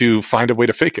 to find a way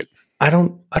to fake it. I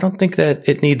don't think that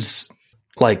it needs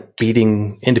like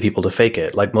beating into people to fake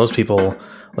it. Like most people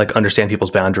like understand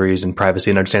people's boundaries and privacy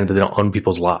and understand that they don't own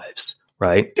people's lives,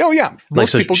 right? Oh yeah,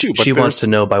 most people do. But she wants to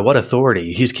know by what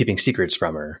authority he's keeping secrets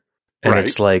from her, and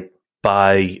it's like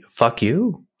by fuck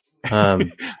you.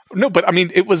 No, but I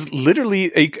mean, it was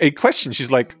literally a question.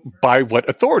 She's like, by what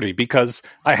authority? Because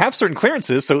I have certain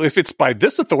clearances, so if it's by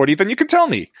this authority, then you can tell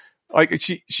me. Like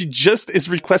she just is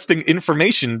requesting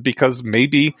information because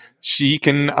maybe she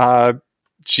can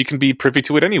be privy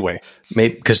to it anyway.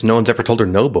 Maybe because no one's ever told her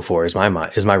no before. Is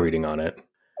my reading on it?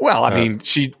 Well, I mean,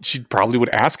 she probably would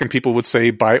ask, and people would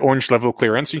say by orange level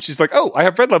clearance, and she's like, "Oh, I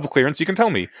have red level clearance. You can tell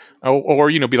me."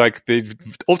 Or be like the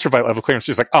ultraviolet level clearance.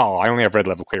 She's like, "Oh, I only have red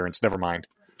level clearance. Never mind."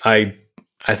 I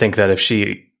think that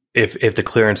if the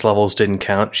clearance levels didn't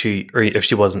count, if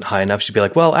she wasn't high enough, she'd be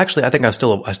like, "Well, actually, I think I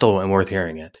still am worth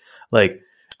hearing it." Like,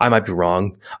 I might be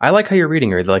wrong. I like how you're reading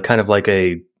her, like kind of like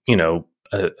a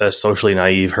socially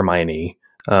naive Hermione.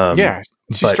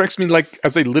 She strikes me like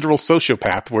as a literal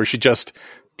sociopath, where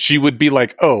she would be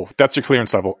like, oh, that's your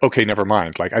clearance level. Okay, never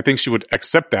mind. Like, I think she would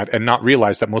accept that and not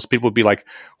realize that most people would be like,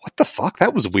 what the fuck?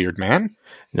 That was weird, man.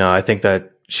 No, I think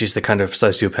that she's the kind of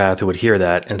sociopath who would hear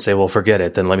that and say, well, forget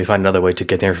it. Then let me find another way to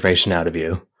get the information out of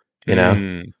you. You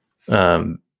know?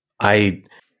 I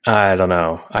don't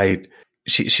know.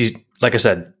 She like I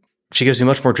said, she gives me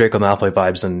much more Draco Malfoy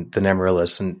vibes than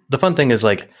Amaryllis. And the fun thing is,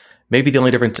 like, maybe the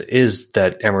only difference is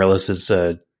that Amaryllis is,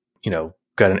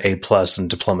 got an A+ in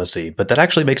diplomacy, but that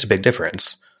actually makes a big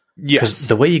difference. Yes. Because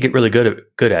the way you get really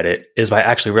good at it is by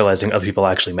actually realizing other people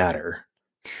actually matter.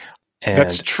 And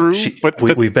that's true. But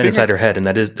we've been inside her head, and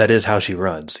that is how she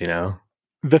runs, you know?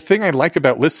 The thing I like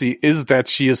about Lissy is that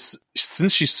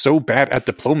since she's so bad at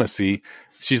diplomacy,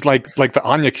 she's like the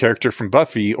Anya character from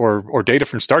Buffy or Data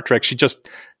from Star Trek.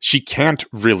 She can't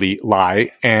really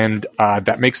lie, and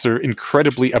that makes her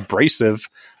incredibly abrasive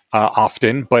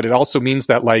often. But it also means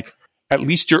that, like, at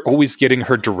least you're always getting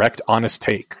her direct, honest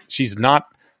take. She's not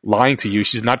lying to you.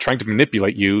 She's not trying to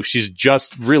manipulate you. She's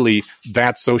just really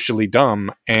that socially dumb.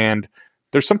 And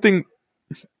there's something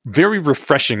very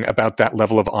refreshing about that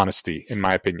level of honesty, in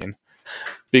my opinion.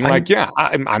 Being like, yeah,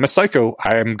 I'm a psycho.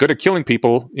 I'm good at killing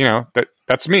people. You know,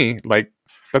 that's me. Like,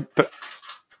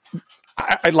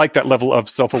 I like that level of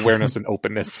self-awareness and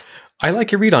openness. I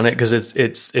like your read on it because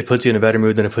it puts you in a better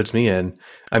mood than it puts me in.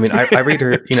 I mean, I read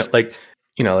her,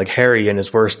 like Harry in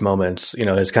his worst moments,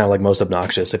 is kind of like most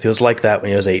obnoxious. If he was like that when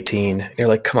he was 18, you're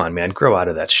like, come on, man, grow out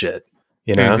of that shit.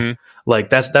 You know, like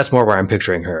that's more where I'm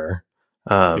picturing her.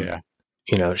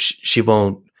 She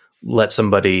won't let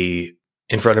somebody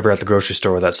in front of her at the grocery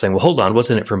store without saying, well, hold on,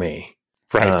 what's in it for me?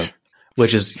 Right.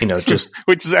 Which is, just...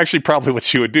 Which is actually probably what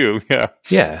she would do, yeah.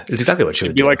 Yeah, it's exactly what she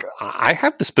would do. Be like, I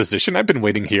have this position, I've been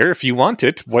waiting here. If you want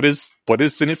it, what is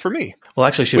in it for me? Well,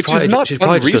 actually, she'd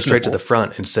probably just go straight to the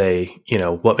front and say,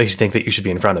 what makes you think that you should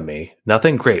be in front of me?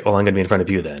 Nothing? Great. Well, I'm going to be in front of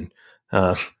you then.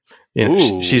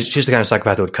 She's the kind of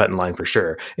psychopath that would cut in line for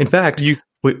sure. In fact,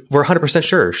 we're 100%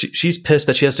 sure. She's pissed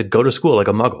that she has to go to school like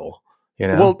a muggle.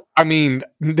 Well, I mean,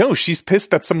 no, she's pissed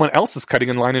that someone else is cutting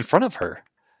in line in front of her.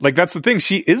 Like, that's the thing.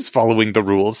 She is following the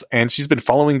rules, and she's been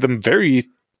following them very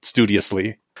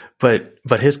studiously. But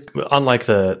his, unlike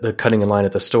the cutting in line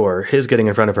at the store, his getting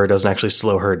in front of her doesn't actually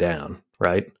slow her down,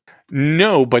 right?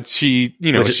 No, but she,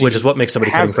 which is what makes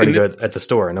somebody cutting in front of you at the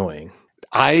store annoying.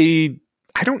 I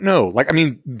don't know. Like, I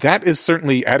mean, that is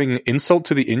certainly adding insult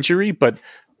to the injury, but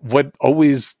what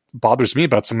always bothers me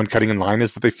about someone cutting in line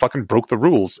is that they fucking broke the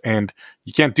rules, and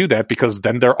you can't do that because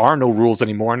then there are no rules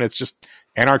anymore, and it's just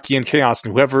anarchy and chaos,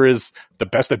 and whoever is the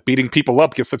best at beating people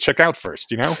up gets to check out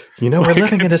first, we're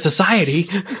living in a society.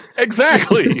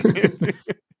 Exactly.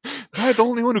 I'm the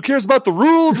only one who cares about the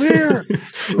rules here.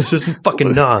 This isn't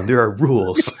fucking none. There are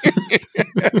rules.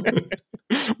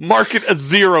 Mark it a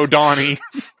 0, Donnie.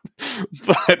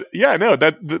 But yeah, no,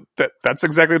 that's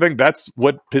exactly the thing. That's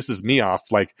what pisses me off.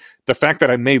 Like, the fact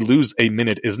that I may lose a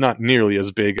minute is not nearly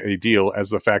as big a deal as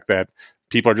the fact that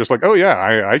people are just like, oh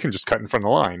yeah, I can just cut in front of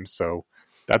the line. So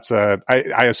that's I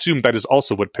assume that is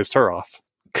also what pissed her off.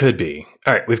 Could be.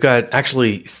 All right, we've got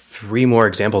actually 3 more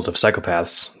examples of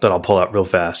psychopaths that I'll pull out real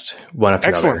fast, one after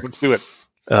Excellent. another. Let's do it.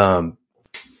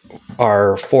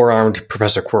 Our 4-armed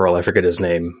Professor Quirrell, I forget his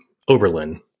name,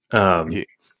 Oberlin.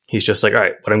 He's just like, all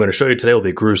right, what I'm going to show you today will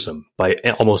be gruesome by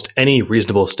almost any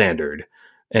reasonable standard.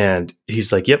 And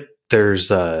he's like, yep, there's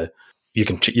you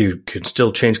can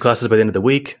still change classes by the end of the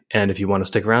week, and if you want to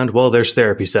stick around, well, there's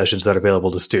therapy sessions that are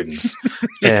available to students.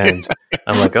 And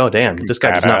I'm like, oh damn, this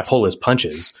guy does not pull his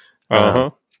punches.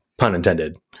 Pun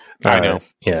intended. I know.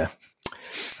 Yeah.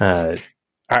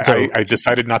 I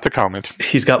decided not to comment.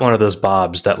 He's got one of those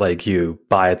bobs that like you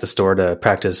buy at the store to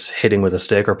practice hitting with a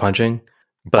stick or punching.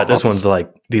 But this one's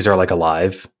like, these are like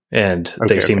alive, and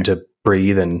they seem to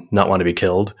breathe and not want to be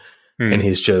killed. And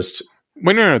he's just...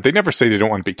 Well, no, they never say they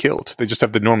don't want to be killed. They just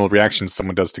have the normal reactions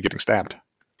someone does to getting stabbed.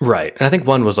 Right. And I think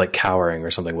one was like cowering or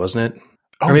something, wasn't it?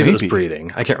 Oh, or maybe it was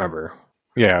breathing. I can't remember.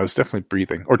 Yeah, it was definitely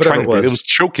breathing. Or trying to breathe. It was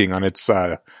choking on its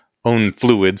own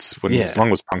fluids when its lung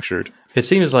was punctured. It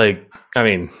seems like, I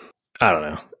mean, I don't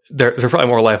know. They're probably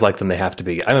more lifelike than they have to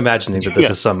be. I'm imagining that this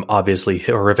is some obviously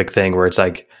horrific thing where it's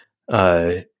like,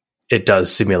 it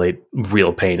does simulate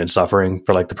real pain and suffering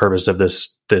for like the purpose of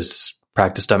this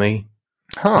practice dummy.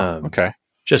 Okay.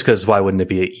 Just because why wouldn't it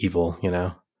be evil,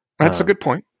 That's a good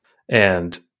point.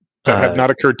 And that had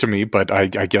not occurred to me, but I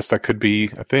guess that could be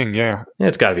a thing, yeah.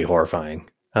 It's got to be horrifying.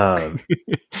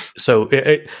 So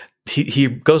he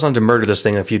goes on to murder this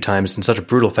thing a few times in such a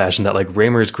brutal fashion that like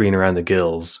Raymer's green around the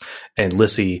gills, and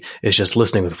Lissy is just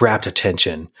listening with rapt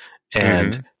attention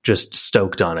and just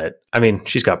stoked on it. I mean,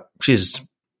 she's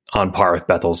on par with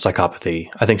Bethel's psychopathy.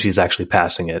 I think she's actually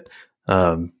passing it.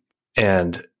 And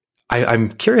I'm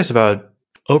curious about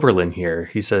Oberlin here.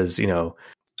 He says,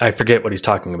 I forget what he's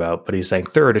talking about, but he's saying,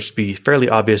 third, it should be fairly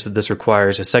obvious that this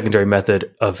requires a secondary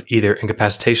method of either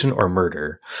incapacitation or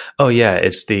murder. Oh yeah,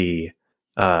 it's the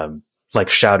like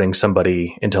shouting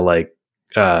somebody into like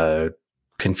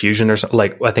confusion or something,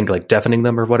 like I think like deafening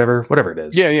them or whatever it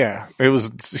is. Yeah. It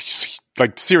was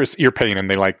like serious ear pain,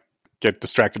 and they like get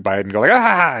distracted by it and go like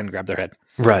ah and grab their head.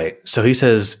 Right. So he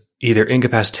says either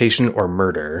incapacitation or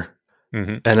murder,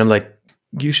 and I'm like,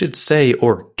 you should say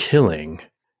or killing.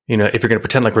 If you're going to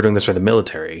pretend like we're doing this for the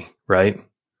military, right?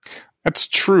 That's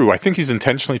true. I think he's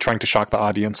intentionally trying to shock the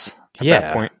audience at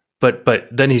that point. But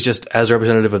then he's just as a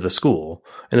representative of the school,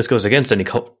 and this goes against any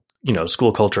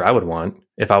school culture I would want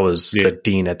if I was the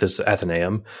dean at this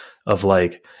Athenaeum. Of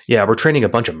like, yeah, we're training a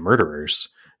bunch of murderers.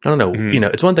 No.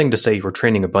 It's one thing to say we're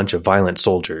training a bunch of violent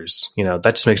soldiers.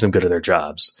 That just makes them good at their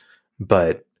jobs.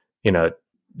 But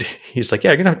he's like,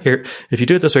 yeah, if you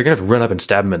do it this way, you're gonna have to run up and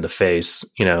stab him in the face.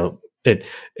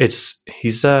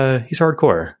 He's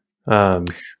hardcore.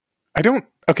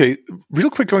 Okay, real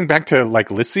quick, going back to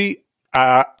like Lissy,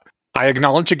 I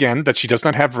acknowledge again that she does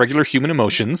not have regular human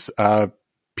emotions.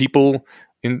 People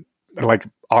in like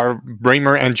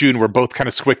Raymer and June were both kind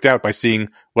of squicked out by seeing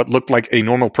what looked like a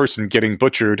normal person getting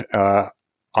butchered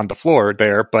on the floor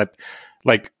there. But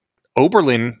like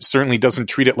Oberlin certainly doesn't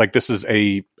treat it like this is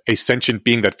a sentient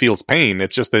being that feels pain.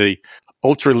 It's just a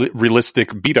ultra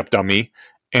realistic beat up dummy.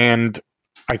 And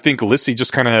I think Lissy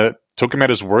just kind of took him at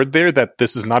his word there that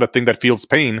this is not a thing that feels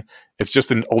pain. It's just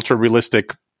an ultra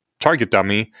realistic target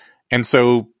dummy. And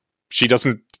so she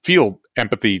doesn't feel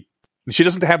empathy. She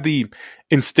doesn't have the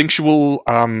instinctual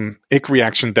ick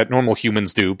reaction that normal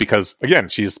humans do because, again,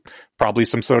 she's probably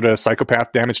some sort of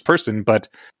psychopath damaged person, but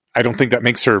I don't think that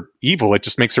makes her evil. It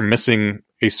just makes her missing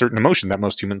a certain emotion that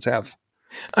most humans have.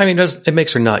 I mean, it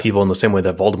makes her not evil in the same way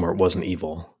that Voldemort wasn't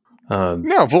evil.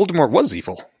 No, Voldemort was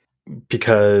evil.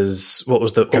 Because what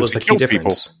was the key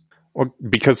difference? People. Well,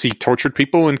 because he tortured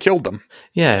people and killed them.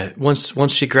 Yeah,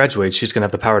 once she graduates, she's going to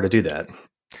have the power to do that.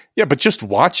 Yeah, but just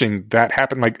watching that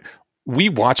happen, like, we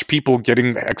watch people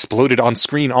getting exploded on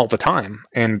screen all the time,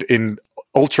 and in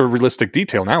ultra realistic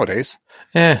detail nowadays.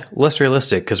 Less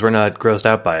realistic because we're not grossed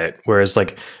out by it. Whereas,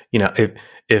 like,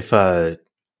 if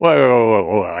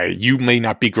Whoa, you may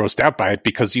not be grossed out by it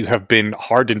because you have been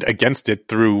hardened against it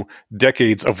through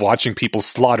decades of watching people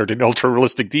slaughtered in ultra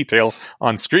realistic detail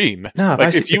on screen. No,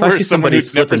 if I see somebody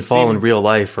slip and fall in real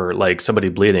life, or like somebody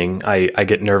bleeding, I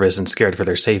get nervous and scared for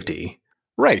their safety.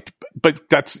 Right,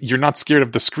 but you're not scared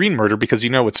of the screen murder because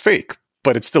you know it's fake,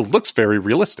 but it still looks very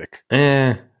realistic.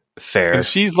 Fair. And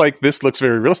she's like, this looks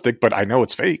very realistic, but I know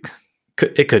it's fake.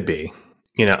 It could be.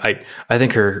 I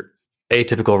think her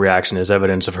atypical reaction is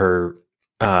evidence of her,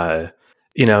 it's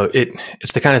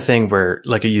the kind of thing where,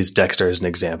 like, I use Dexter as an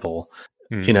example.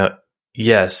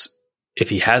 Yes, if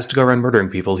he has to go around murdering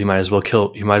people, he might as well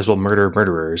murder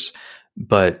murderers.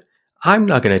 But I'm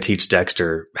not going to teach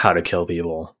Dexter how to kill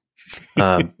people.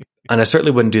 And I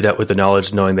certainly wouldn't do that with the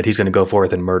knowledge, knowing that he's going to go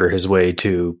forth and murder his way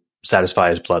to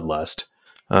satisfy his bloodlust.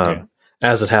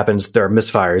 As it happens, there are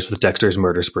misfires with Dexter's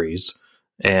murder sprees,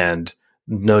 and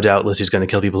no doubt Lissy's going to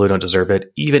kill people who don't deserve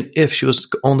it, even if she was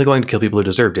only going to kill people who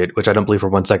deserved it, which I don't believe for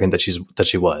 1 second that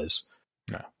she was.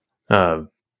 No.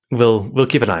 We'll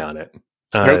keep an eye on it.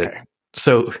 Okay.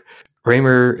 So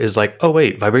Raymer is like, oh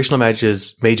wait, vibrational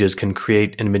mages can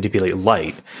create and manipulate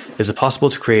light. Is it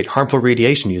possible to create harmful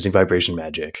radiation using vibration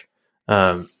magic?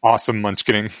 Awesome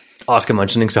munchkining. Oscar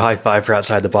munchkining, so high five for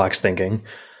outside the box thinking.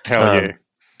 Hell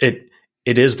yeah.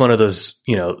 It is one of those,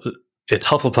 it's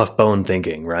Hufflepuff bone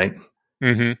thinking, right?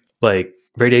 Mm-hmm. Like,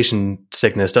 radiation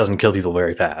sickness doesn't kill people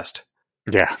very fast.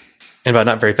 Yeah. And by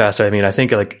not very fast, I mean, I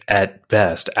think, like, at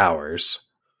best, hours.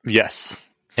 Yes.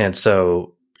 And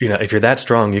so, if you're that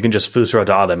strong, you can just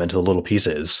Fusra them into the little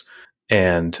pieces.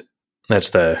 And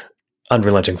that's the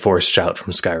unrelenting force shout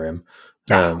from Skyrim.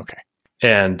 Okay.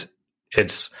 And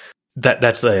that's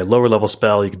a lower level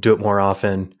spell. You can do it more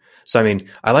often. So, I mean,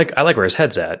 I like where his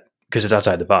head's at, because it's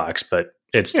outside the box, but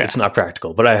it's not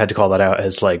practical. But I had to call that out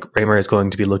as, like, Raymer is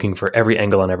going to be looking for every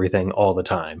angle on everything all the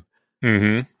time.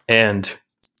 Mm-hmm. And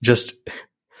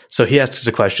so he asks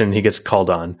a question, he gets called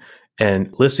on,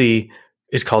 and Lissy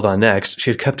is called on next. She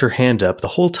had kept her hand up the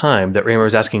whole time that Raymer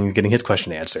was asking and getting his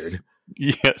question answered.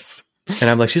 Yes. And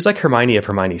I'm like, she's like Hermione if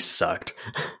Hermione sucked.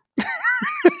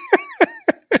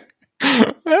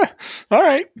 All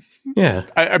right. Yeah.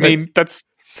 I mean, that's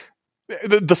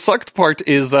the sucked part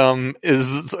is a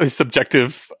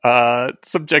subjective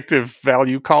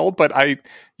value call, but I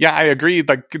agree.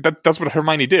 Like that's what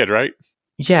Hermione did, right?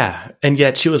 Yeah, and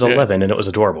yet she was 11 and it was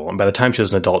adorable. And by the time she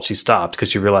was an adult, she stopped because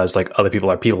she realized like other people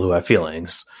are people who have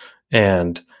feelings,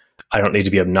 and I don't need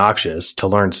to be obnoxious to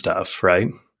learn stuff, right?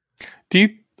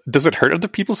 Does it hurt other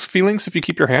people's feelings if you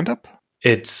keep your hand up?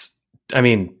 I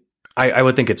mean, I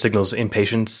would think it signals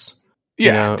impatience.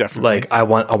 Yeah, definitely. Like I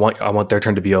want their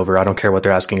turn to be over. I don't care what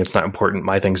they're asking. It's not important.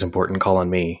 My thing's important. Call on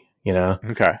me.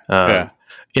 Okay. I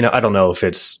don't know if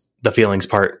it's the feelings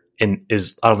part. I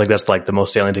don't think that's like the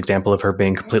most salient example of her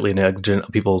being completely negligent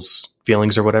of people's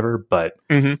feelings or whatever. But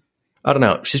I don't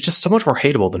know. She's just so much more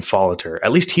hateable than Follater.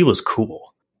 At least he was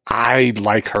cool. I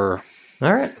like her.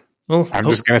 All right. Well, I'm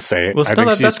just gonna say it. Well, I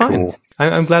think she's cool.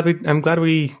 I'm glad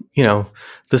we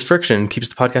this friction keeps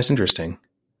the podcast interesting.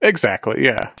 Exactly.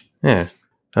 Yeah. Yeah.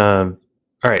 All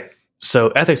right. So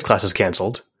ethics class is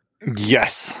canceled.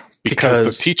 Yes, because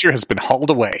the teacher has been hauled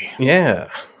away. Yeah.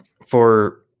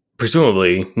 For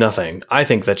presumably nothing. I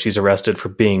think that she's arrested for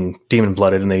being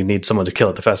demon-blooded and they need someone to kill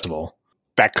at the festival.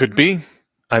 That could be.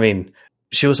 I mean,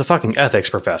 she was a fucking ethics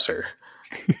professor.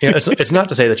 It's not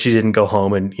to say that she didn't go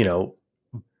home and,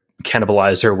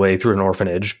 cannibalize her way through an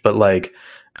orphanage, but like,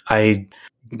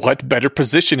 what better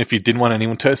position if you didn't want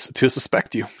anyone to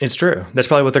suspect you? It's true. That's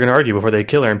probably what they're going to argue before they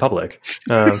kill her in public.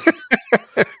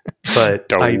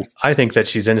 But I think that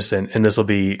she's innocent, and this will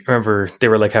be. Remember, they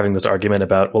were like having this argument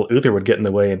about, well, Uther would get in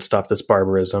the way and stop this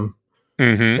barbarism.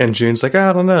 Mm-hmm. And June's like,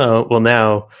 I don't know. Well,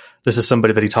 now this is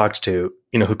somebody that he talked to,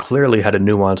 who clearly had a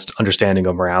nuanced understanding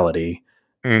of morality,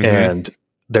 and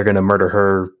they're going to murder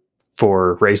her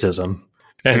for racism.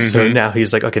 And so now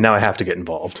he's like, okay, now I have to get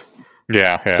involved.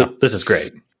 Yeah. So this is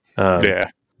great.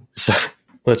 So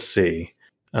let's see.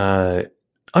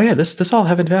 This all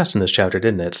happened fast in this chapter,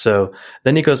 didn't it? So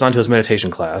then he goes on to his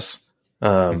meditation class,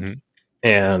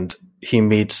 and he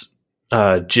meets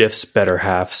Jif's better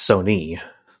half, Sony.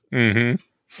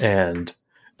 And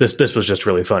this was just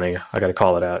really funny. I got to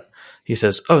call it out. He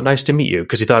says, "Oh, nice to meet you,"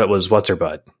 because he thought it was what's her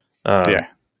butt. And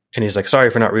he's like, "Sorry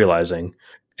for not realizing."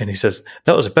 And he says,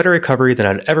 "That was a better recovery than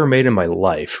I'd ever made in my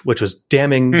life," which was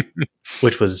damning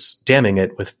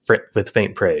it with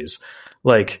faint praise.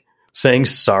 Like, saying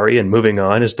sorry and moving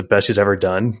on is the best he's ever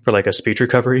done for like a speech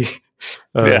recovery.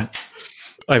 I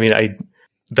mean,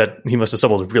 that he must have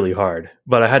stumbled really hard,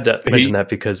 but I had to mention that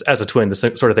because as a twin, this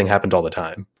sort of thing happened all the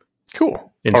time.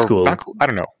 Cool. In school. Cool. I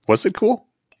don't know. Was it cool?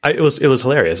 It was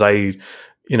hilarious. It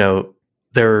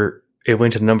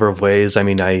went a number of ways. I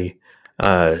mean,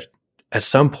 at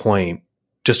some point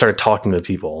just started talking to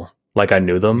people like I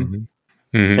knew them.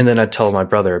 And then I'd tell my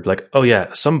brother, I'd be like, oh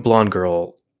yeah, some blonde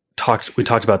girl we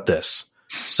talked about this.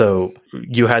 So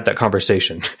you had that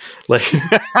conversation. Like,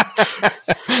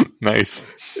 nice.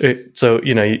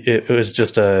 It was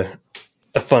just a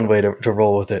fun way to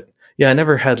roll with it. Yeah. I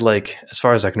never had like, as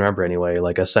far as I can remember anyway,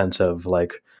 like a sense of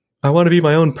like, I want to be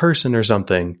my own person or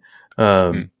something.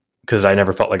 Cause I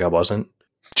never felt like I wasn't.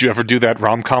 Did you ever do that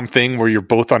rom-com thing where you're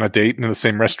both on a date in the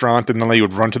same restaurant and then you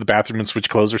would run to the bathroom and switch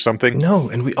clothes or something? No.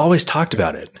 And we always talked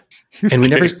about it. And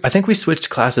I think we switched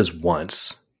classes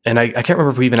once. And I can't remember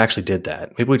if we even actually did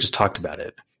that. Maybe we just talked about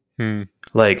it.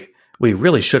 Like, we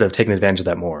really should have taken advantage of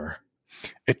that more.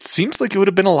 It seems like it would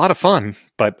have been a lot of fun,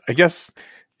 but I guess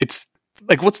it's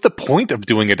like, what's the point of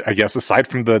doing it, I guess, aside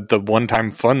from the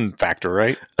one-time fun factor,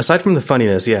 right? Aside from the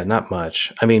funniness, yeah, not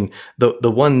much. I mean,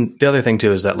 the other thing,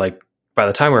 too, is that, like, by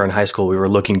the time we were in high school, we were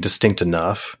looking distinct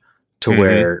enough to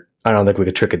where I don't think we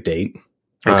could trick a date.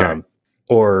 Okay.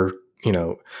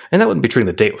 And that wouldn't be treating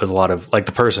the date with a lot of, like,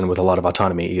 the person with a lot of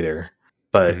autonomy either.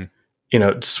 But,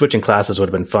 switching classes would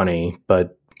have been funny,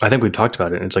 but I think we've talked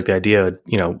about it. And it's like the idea,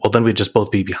 well, then we'd just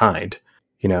both be behind,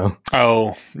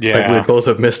 Oh, yeah. Like we'd both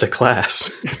have missed a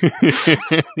class.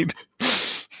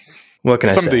 What can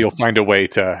I say? Someday you'll find a way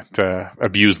to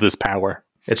abuse this power.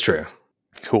 It's true.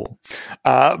 Cool.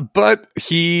 But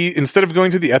he, instead of going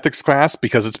to the ethics class,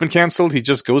 because it's been canceled, he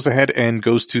just goes ahead and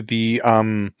goes to the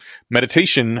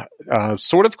meditation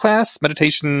sort of class.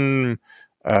 Meditation.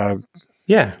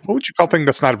 Yeah. What would you call thing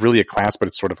that's not really a class, but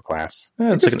it's sort of a class?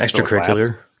 It's like an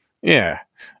extracurricular. Yeah.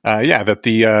 That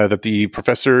the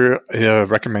professor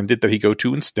recommended that he go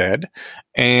to instead.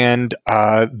 And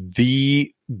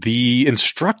the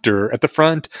instructor at the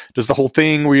front does the whole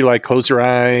thing where you like close your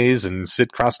eyes and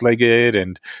sit cross-legged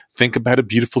and think about a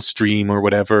beautiful stream or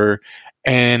whatever.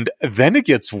 And then it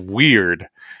gets weird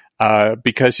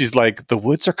because she's like, the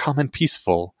woods are calm and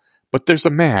peaceful, but there's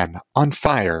a man on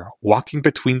fire walking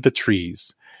between the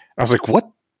trees. I was like,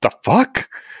 what the fuck?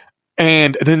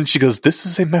 And then she goes, this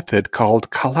is a method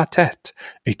called kalatet,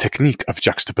 a technique of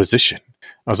juxtaposition.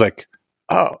 I was like,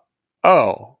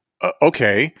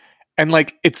 okay. And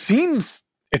like, it seems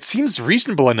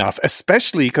reasonable enough,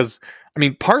 especially because, I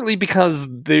mean, partly because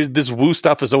this woo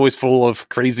stuff is always full of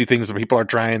crazy things that people are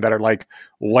trying that are like,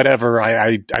 whatever,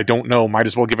 I don't know, might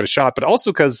as well give it a shot. But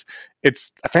also because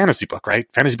it's a fantasy book, right?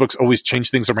 Fantasy books always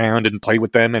change things around and play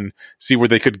with them and see where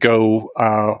they could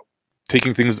go,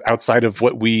 taking things outside of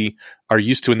what we are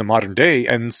used to in the modern day.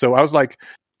 And so I was like,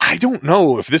 I don't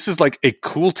know if this is like a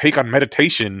cool take on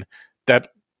meditation that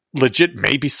legit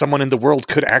maybe someone in the world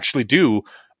could actually do,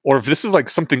 or if this is like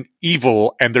something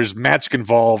evil and there's magic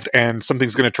involved and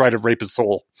something's going to try to rape his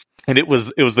soul. And it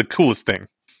was the coolest thing.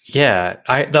 Yeah,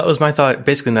 that was my thought,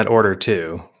 basically in that order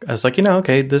too. I was like,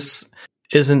 okay, this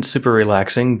isn't super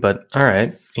relaxing, but all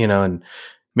right, and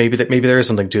maybe there is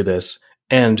something to this.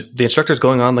 And the instructor's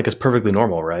going on like it's perfectly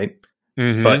normal, right?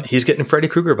 Mm-hmm. But he's getting Freddy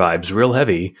Krueger vibes real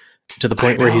heavy to the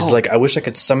point where he's like, I wish I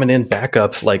could summon in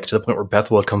backup, like to the point where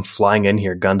Bethel would come flying in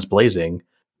here, guns blazing.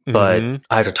 But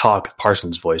I have to talk with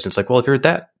Parsons' voice. It's like, well, if you're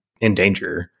that in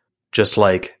danger, just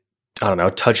like, I don't know,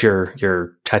 touch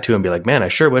your tattoo and be like, man, I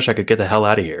sure wish I could get the hell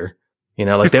out of here.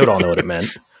 Like they would all know what it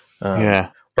meant.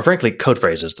 Yeah. Or frankly, code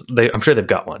phrases. I'm sure they've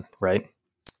got one, right?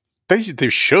 They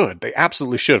should. They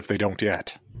absolutely should if they don't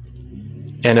yet.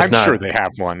 And if I'm sure they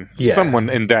have one. Yeah. Someone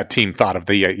in that team thought of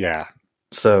yeah.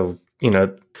 So,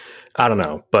 I don't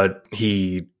know. But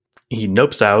he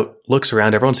nopes out, looks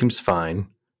around, everyone seems fine.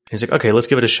 He's like, okay, let's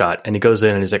give it a shot. And he goes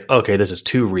in and he's like, okay, this is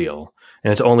too real.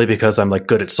 And it's only because I'm like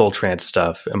good at soul trance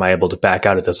stuff am I able to back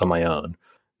out of this on my own.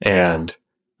 And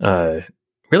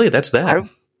really, that's that.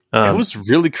 It was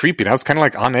really creepy. I was kind of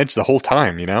like on edge the whole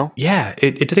time, Yeah,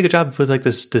 it did a good job with like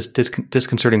this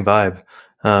disconcerting vibe.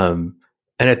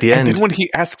 And at the end, and then when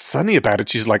he asks Sunny about it,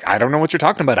 she's like, I don't know what you're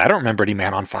talking about. I don't remember any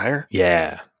Man on Fire.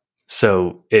 Yeah.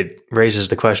 So it raises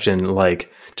the question,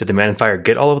 like, did the Man on Fire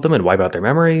get all of them and wipe out their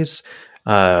memories?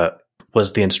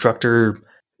 Was the instructor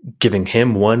giving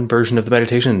him one version of the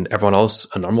meditation and everyone else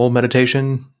a normal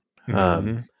meditation?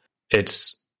 Mm-hmm.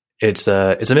 It's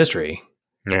a mystery.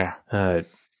 Yeah.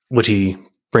 Which he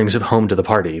brings it home to the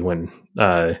party when,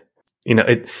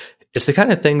 it's the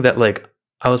kind of thing that like,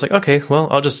 I was like, okay, well,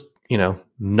 I'll just,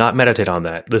 not meditate on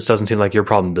that. This doesn't seem like your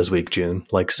problem this week, June.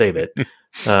 Like, save it.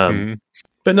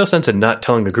 But no sense in not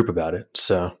telling the group about it.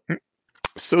 So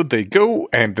they go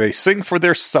and they sing for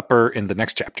their supper in the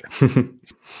next chapter.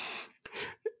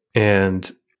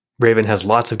 And Raven has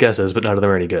lots of guesses, but none of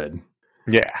them are any good.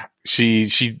 Yeah.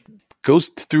 She goes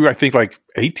through, I think, like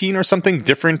 18 or something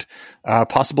different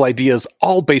possible ideas,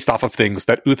 all based off of things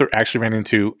that Uther actually ran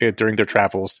into during their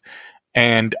travels.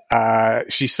 And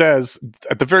she says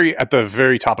at the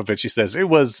very top of it, she says it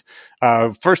was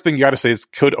first thing you got to say is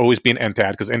could always be an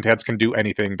Entad because Entads can do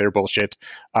anything. They're bullshit.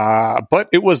 But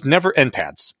it was never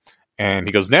Entads. And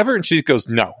he goes, never. And she goes,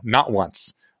 no, not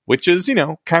once, which is,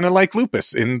 kind of like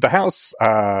Lupus in the House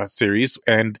series.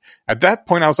 And at that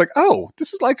point I was like, oh,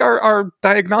 this is like our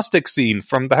diagnostic scene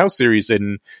from the House series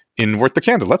in Worth the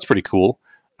Candle. That's pretty cool.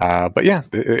 But yeah,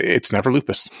 it's never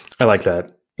Lupus. I like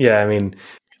that. Yeah. I mean,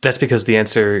 that's because the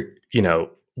answer,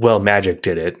 well, magic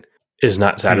did it, is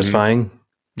not satisfying. Mm-hmm.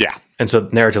 Yeah. And so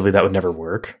narratively, that would never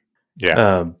work.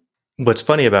 Yeah. What's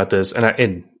funny about this,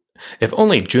 and if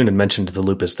only June had mentioned the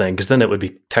Lupus thing, because then it would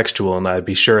be textual and I'd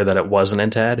be sure that it was an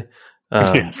Entad.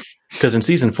 Yes. Because in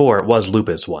season 4, it was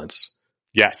Lupus once.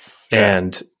 Yes. Yeah.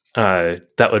 And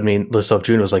that would mean, so if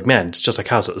June was like, man, it's just like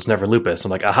House, it was never Lupus.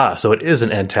 I'm like, aha, so it is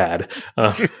an Entad.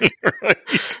 Right.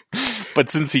 But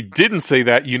since he didn't say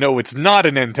that, it's not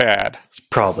an Entad.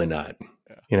 Probably not.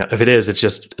 Yeah. If it is, it's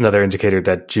just another indicator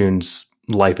that June's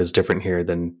life is different here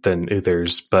than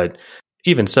Uther's. But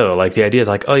even so, like the idea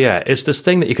like, oh yeah, it's this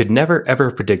thing that you could never ever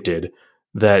have predicted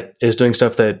that is doing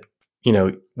stuff that,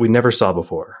 we never saw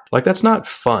before. Like that's not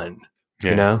fun.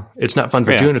 Yeah. It's not fun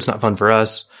for June. It's not fun for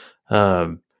us.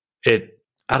 I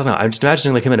don't know. I'm just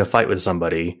imagining like him in a fight with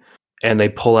somebody and they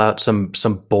pull out some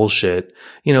bullshit,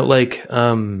 like,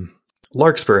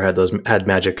 Larkspur had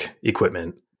magic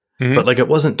equipment, but like it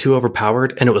wasn't too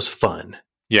overpowered and it was fun.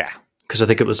 Yeah. Because I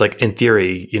think it was like, in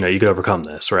theory, you could overcome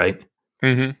this, right?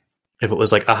 Mm-hmm. If it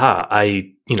was like, aha,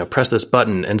 I, press this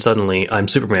button and suddenly I'm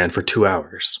Superman for 2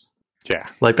 hours. Yeah.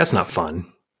 Like, that's not fun.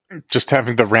 Just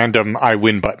having the random I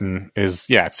win button is,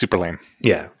 it's super lame.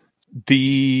 Yeah.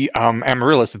 The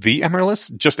Amaryllis, says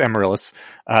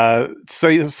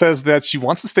that she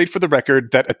wants to state for the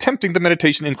record that attempting the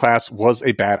meditation in class was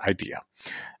a bad idea.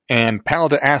 And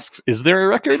Palada asks, is there a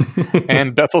record?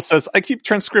 And Bethel says, I keep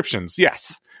transcriptions.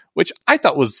 Yes. which I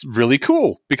thought was really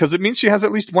cool because it means she has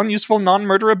at least one useful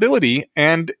non-murder ability,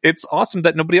 and it's awesome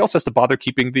that nobody else has to bother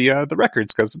keeping the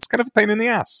records because it's kind of a pain in the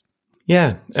ass.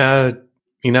 Yeah,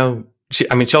 she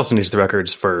also needs the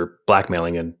records for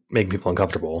blackmailing and making people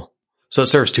uncomfortable, so it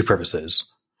serves two purposes.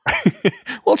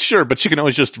 Well, sure, but she can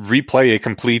always just replay a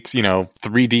complete,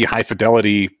 3D high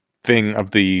fidelity thing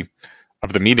of the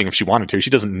meeting if she wanted to. She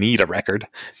doesn't need a record.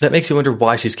 That makes you wonder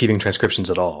why she's keeping transcriptions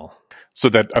at all. So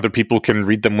that other people can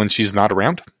read them when she's not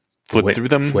around? Flip through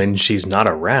them? When she's not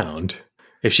around?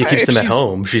 If she keeps them at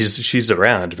home, she's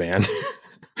around, man.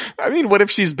 I mean, what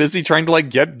if she's busy trying to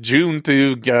get June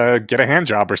to get a hand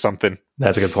job or something?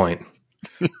 That's a good point.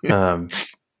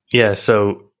 Yeah,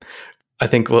 so I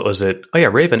think, what was it? Oh yeah,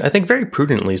 Raven, I think very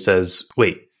prudently says,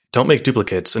 wait, don't make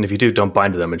duplicates, and if you do, don't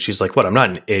bind to them. And she's like, what, I'm not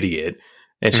an idiot.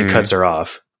 And she cuts her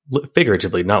off,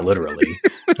 figuratively, not literally,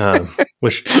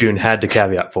 which June had to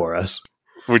caveat for us.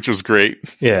 Which was great.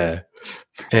 Yeah.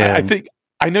 And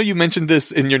I know you mentioned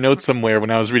this in your notes somewhere when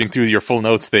I was reading through your full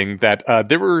notes thing, that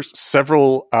there were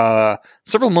several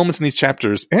moments in these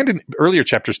chapters, and in earlier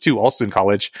chapters too, also in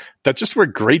college, that just were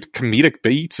great comedic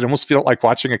beats. It almost felt like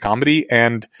watching a comedy,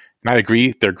 and I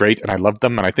agree, they're great, and I love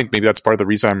them, and I think maybe that's part of the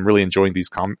reason I'm really enjoying these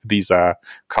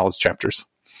college chapters.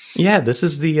 Yeah, this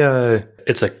is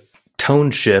it's a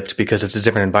tone shift because it's a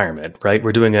different environment, right?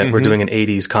 We're doing an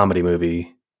 80s comedy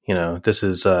movie. This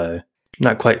is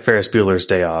not quite Ferris Bueller's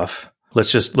Day Off.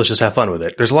 Let's just have fun with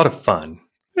it. There's a lot of fun.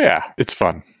 Yeah, it's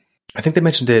fun. I think they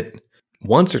mentioned it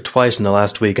once or twice in the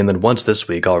last week, and then once this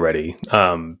week already.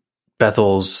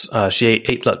 Bethel's she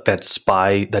ate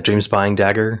that dream spying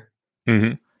dagger,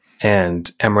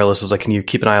 and Amaryllis was like, "Can you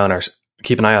keep an eye on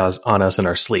us in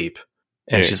our sleep?"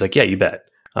 And she's like, "Yeah, you bet."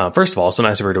 First of all, so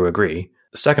nice of her to agree.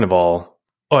 Second of all,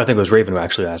 I think it was Raven who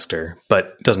actually asked her,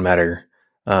 but it doesn't matter.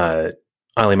 I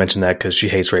only mentioned that because she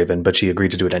hates Raven, but she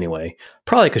agreed to do it anyway.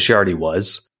 Probably because she already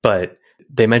was. But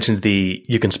they mentioned the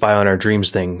 "you can spy on our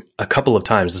dreams" thing a couple of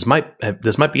times. This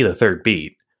might be the third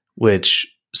beat, which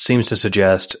seems to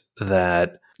suggest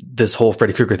that this whole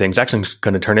Freddy Krueger thing is actually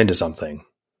going to turn into something.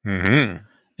 Mm-hmm.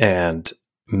 And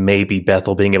maybe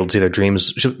Bethel being able to see their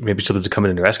dreams, maybe she'll be able to come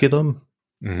in and rescue them.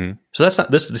 Mm-hmm. So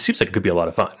this seems like it could be a lot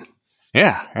of fun.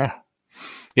 Yeah.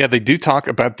 They do talk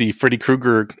about the Freddy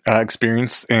Krueger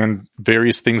experience and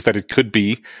various things that it could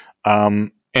be.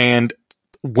 And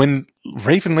when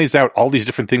Raven lays out all these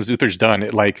different things Uther's done,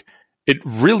 it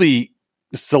really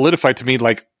solidified to me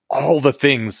all the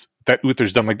things that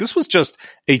Uther's done. This was just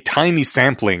a tiny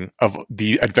sampling of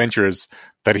the adventures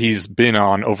that he's been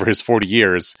on over his 40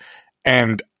 years.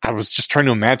 And I was just trying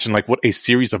to imagine what a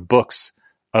series of books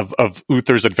of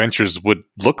Uther's adventures would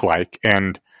look like.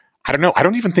 And I don't know. I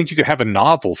don't even think you could have a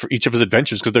novel for each of his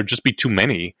adventures because there'd just be too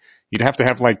many. You'd have to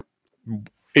have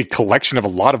a collection of a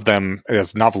lot of them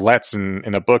as novelettes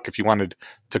in a book if you wanted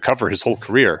to cover his whole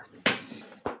career.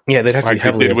 Yeah, they'd have to be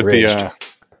heavily abridged.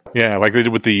 Like they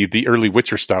did with the early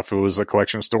Witcher stuff. It was a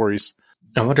collection of stories.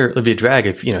 I wonder if it'd be a drag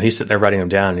if, he's sitting there writing them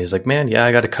down and he's like, man, yeah,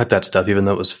 I got to cut that stuff even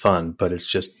though it was fun, but it's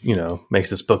just, makes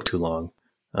this book too long.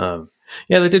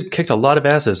 They kicked a lot of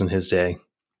asses in his day.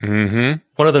 Mm-hmm.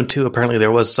 One of them too, apparently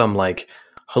there was some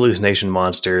hallucination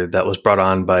monster that was brought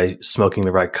on by smoking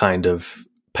the right kind of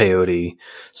peyote.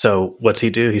 So what's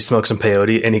he do? He smokes some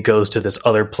peyote and he goes to this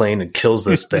other plane and kills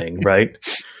this thing, right?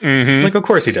 Mm-hmm. Of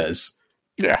course he does.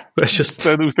 Yeah. That's just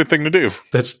the thing to do.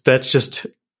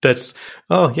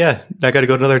 Oh yeah, I got to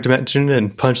go to another dimension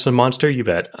and punch some monster. You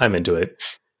bet. I'm into it.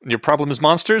 Your problem is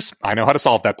monsters? I know how to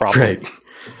solve that problem. Right.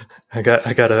 I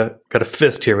got a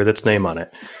fist here with its name on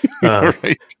it.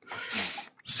 Right.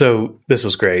 So this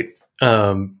was great.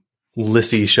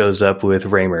 Lissy shows up with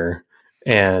Raymer,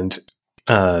 and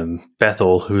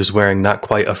Bethel, who's wearing not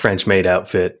quite a French maid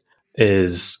outfit,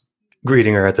 is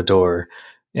greeting her at the door,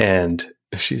 and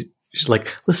she's like,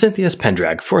 "Lysinthius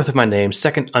Pendrag, fourth of my name,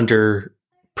 second under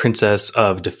Princess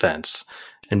of Defense."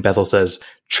 And Bethel says,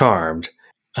 "Charmed.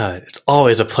 It's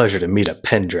always a pleasure to meet a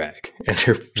Pendrag." And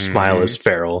her smile is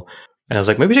feral. And I was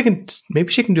like, maybe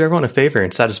she can do everyone a favor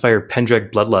and satisfy her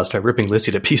Pendrag bloodlust by ripping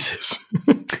Lissy to pieces.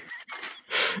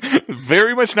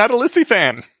 Very much not a Lissy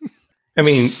fan. I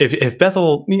mean, if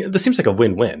Bethel, this seems like a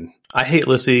win-win. I hate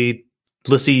Lissy.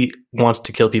 Lissy wants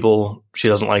to kill people. She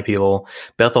doesn't like people.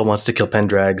 Bethel wants to kill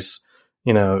Pendrags.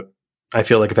 I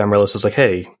feel like if Amaryllis was like,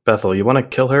 "Hey, Bethel, you want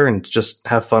to kill her and just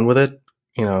have fun with it?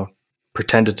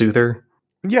 Pretend it's Uther."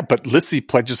 Yeah, but Lissy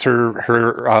pledges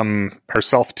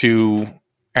herself to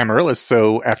Amaryllis,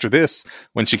 so after this,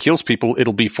 when she kills people,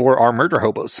 it'll be for our murder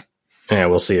hobos. Yeah,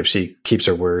 we'll see if she keeps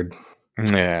her word.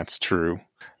 Yeah, it's true.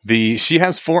 She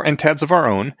has 4 entads of our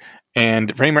own,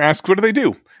 and Raymer asks, "What do they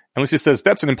do?" And Lissy says,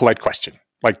 "That's an impolite question.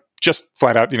 Like, just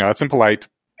flat out, that's impolite.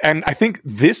 And I think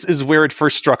this is where it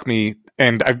first struck me,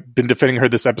 and I've been defending her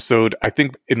this episode, I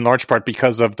think in large part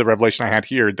because of the revelation I had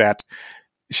here, that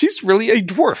she's really a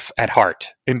dwarf at heart,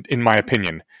 in my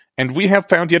opinion. And we have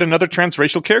found yet another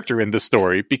transracial character in this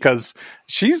story, because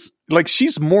she's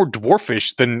more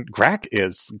dwarfish than Grak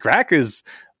is. Grak has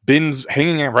been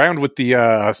hanging around with the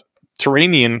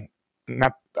Terranian,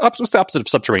 what's the opposite of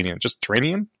subterranean? Just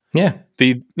Terranian? Yeah.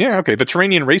 The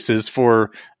Terranian races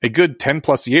for a good 10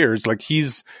 plus years. Like,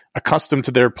 he's accustomed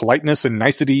to their politeness and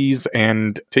niceties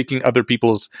and taking other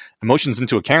people's emotions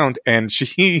into account. And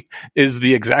she is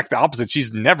the exact opposite.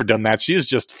 She's never done that. She is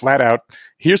just flat out,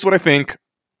 here's what I think.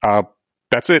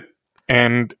 That's it.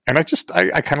 And I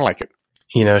kind of like it.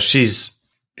 She's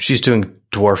doing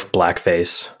dwarf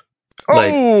blackface. Oh,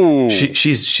 like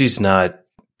she's not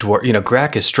dwarf.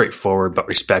 Grak is straightforward but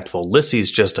respectful. Lissy's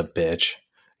just a bitch.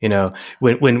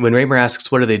 When Raymer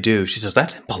asks, what do they do? She says,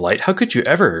 that's impolite. How could you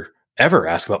ever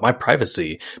ask about my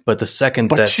privacy? But the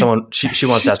second that she wants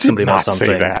to ask somebody about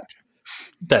something,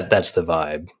 that's the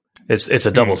vibe. It's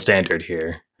a double standard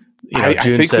here.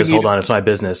 June says, hold on, it's my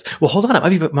business. Well, hold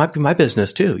on, it might be my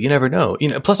business too. You never know.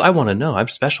 Plus I want to know. I'm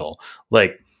special.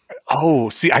 Like, oh,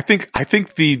 see, I think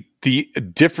the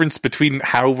difference between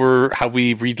how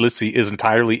we read Lissy is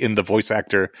entirely in the voice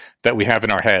actor that we have in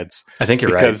our heads. I think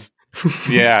you're right.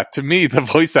 Yeah, to me, the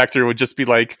voice actor would just be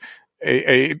like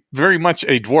a very much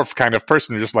a dwarf kind of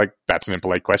person, just like, that's an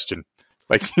impolite question.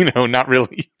 Like, not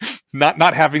really,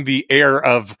 not having the air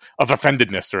of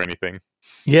offendedness or anything.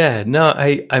 Yeah, no,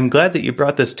 I'm glad that you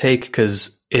brought this take,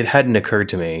 because it hadn't occurred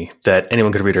to me that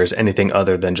anyone could read her as anything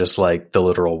other than just like the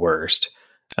literal worst.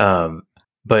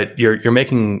 But you're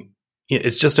making,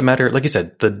 it's just a matter, like you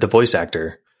said, the voice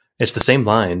actor, it's the same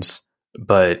lines.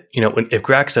 But, if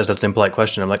Grak says that's an impolite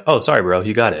question, I'm like, oh, sorry, bro,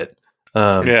 you got it.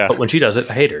 But when she does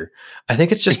it, I hate her. I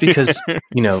think it's just because,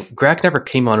 Grak never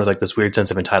came on with like this weird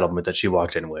sense of entitlement that she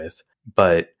walked in with.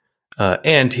 But,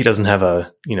 and he doesn't have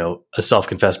a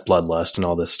self-confessed bloodlust and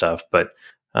all this stuff. But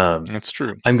that's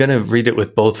true. I'm going to read it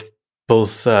with both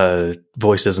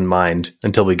voices in mind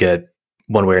until we get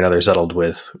one way or another settled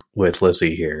with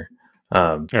Lissy here.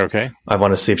 Okay. I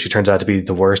want to see if she turns out to be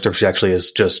the worst or if she actually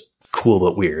is just cool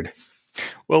but weird.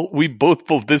 Well, we both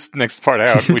pulled this next part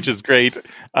out, which is great.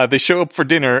 They show up for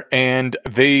dinner, and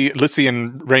Lissy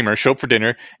and Raymer show up for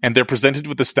dinner, and they're presented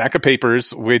with a stack of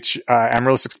papers, which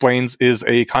Amaryllis explains is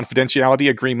a confidentiality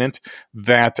agreement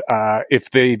that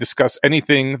if they discuss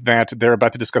anything that they're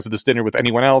about to discuss at this dinner with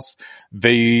anyone else,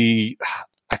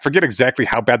 I forget exactly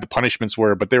how bad the punishments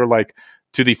were, but they were like,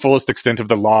 to the fullest extent of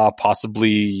the law,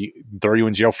 possibly throw you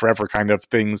in jail forever kind of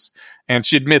things. And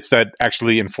she admits that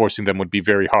actually enforcing them would be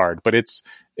very hard. But it's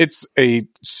a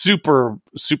super,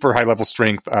 super high level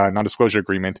strength non-disclosure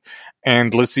agreement.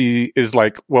 And Lissy is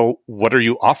like, well, what are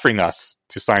you offering us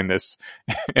to sign this?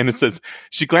 And it says,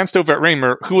 she glanced over at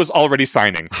Raymer, who was already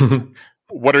signing.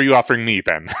 What are you offering me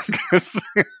then? Because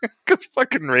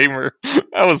fucking Raymer,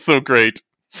 that was so great.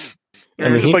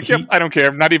 And just like, yep, I don't care.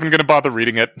 I'm not even going to bother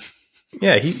reading it.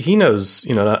 Yeah, he knows,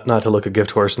 not to look a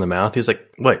gift horse in the mouth. He's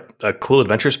like, what, a cool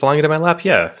adventure's falling into my lap?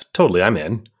 Yeah, totally, I'm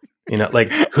in.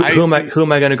 Like, who am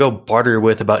I going to go barter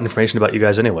with about information about you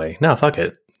guys anyway? No, fuck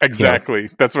it. Exactly.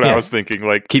 That's what I was thinking.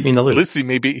 Like, keep me in the loop. Lissy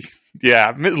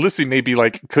maybe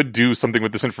like could do something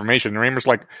with this information. And Raymer's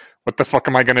like, what the fuck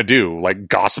am I going to do? Like,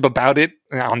 gossip about it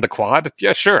on the quad?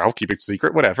 Yeah, sure, I'll keep it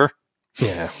secret, whatever.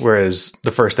 Yeah, whereas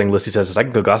the first thing Lissy says is, I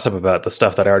can go gossip about the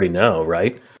stuff that I already know,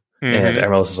 right? Mm-hmm. And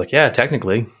Amaryllis is like, yeah,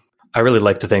 technically. I really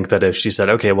like to think that if she said,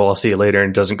 okay, well, I'll see you later,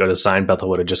 and doesn't go to sign, Bethel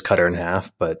would have just cut her in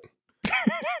half, but...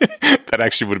 That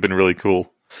actually would have been really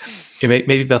cool.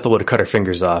 Maybe Bethel would have cut her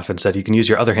fingers off and said, you can use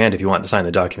your other hand if you want to sign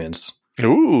the documents.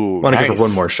 Ooh, I want to give her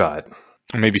one more shot.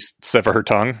 Maybe sever her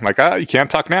tongue. Like, you can't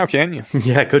talk now, can you?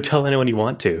 Yeah, go tell anyone you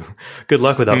want to. Good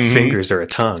luck without fingers or a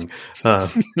tongue.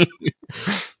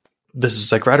 This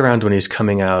is like right around when he's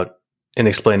coming out and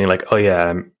explaining, like, oh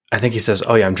yeah, I think he says,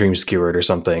 oh yeah, I'm dream skewered or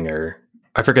something, or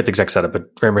I forget the exact setup, but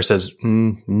Raymer says,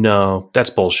 no, that's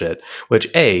bullshit. Which,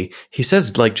 he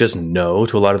says like just no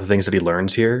to a lot of the things that he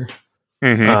learns here.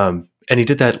 Mm-hmm. And he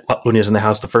did that when he was in the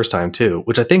house the first time too,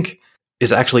 which I think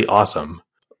is actually awesome.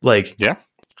 Like, yeah,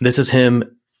 this is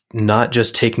him not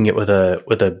just taking it with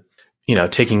a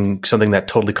taking something that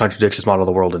totally contradicts his model of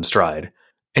the world in stride.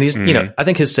 And he's, I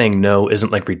think his saying no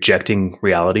isn't like rejecting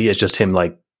reality. It's just him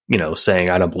like, saying,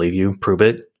 I don't believe you, prove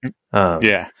it.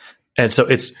 Yeah. And so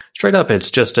it's straight up, it's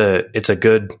a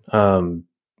good,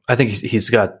 I think he's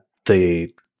got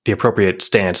the appropriate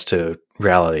stance to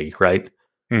reality. Right.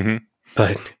 Mm-hmm.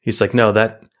 But he's like, no,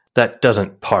 that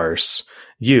doesn't parse.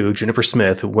 You, Juniper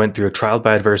Smith, who went through a trial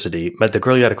by adversity, met the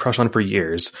girl you had a crush on for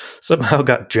years, somehow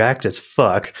got jacked as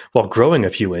fuck while growing a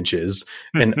few inches,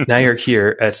 and now you're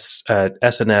here at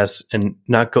SNS and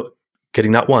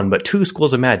getting not one but two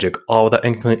schools of magic, all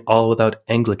without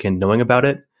Anglican knowing about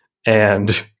it. And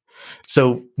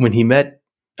so when he met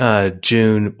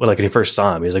June, when he first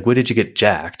saw him, he was like, "When did you get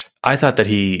jacked?" I thought that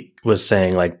he was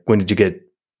saying like, "When did you get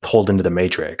pulled into the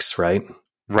Matrix?" Right?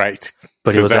 Right.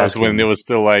 But he was that asking, was when it was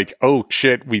still like, "Oh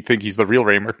shit, we think he's the real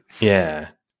Raymer." Yeah.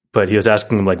 But he was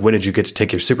asking him like, "When did you get to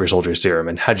take your super soldier serum,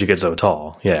 and how'd you get so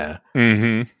tall?" Yeah.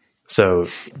 Mm-hmm. So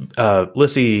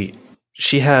Lissy,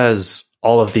 she has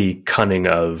all of the cunning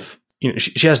of,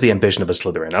 she has the ambition of a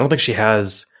Slytherin. I don't think she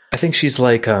has. I think she's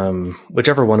like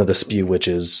whichever one of the Spew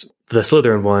Witches, the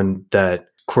Slytherin one that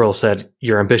Quirrell said,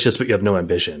 "You're ambitious, but you have no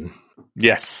ambition."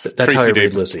 Yes, That's Tracy how I read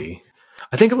Davis. Lissy.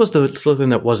 I think it was the Slytherin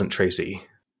that wasn't Tracy.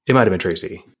 It might have been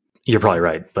Tracy. You're probably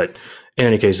right, but in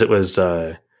any case, it was.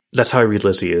 That's how I read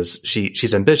Lissy. Is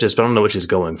she's ambitious, but I don't know what she's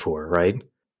going for, right?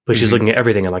 But she's looking at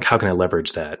everything and like, how can I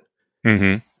leverage that?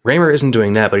 Mm-hmm. Raymer isn't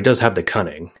doing that, but he does have the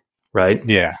cunning, right?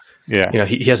 Yeah, yeah.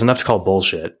 He has enough to call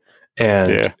bullshit.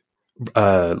 And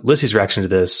Lissy's reaction to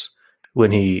this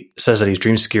when he says that he's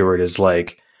dream skewered is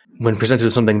like, when presented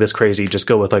with something this crazy, just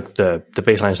go with like the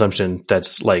baseline assumption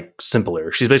that's like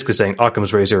simpler. She's basically saying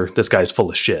Occam's razor, this guy's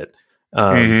full of shit.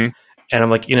 And I'm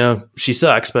like, she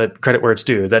sucks, but credit where it's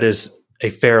due. That is a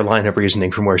fair line of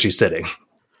reasoning from where she's sitting.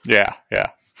 Yeah.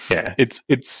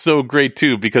 It's so great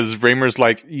too, because Raymer's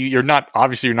like, you're not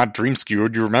dream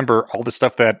skewered. You remember all the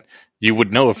stuff that you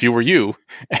would know if you were you.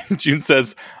 And June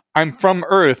says, "I'm from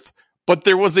Earth, but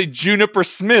there was a Juniper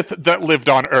Smith that lived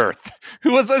on Earth,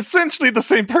 who was essentially the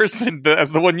same person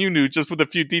as the one you knew, just with a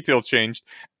few details changed."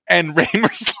 And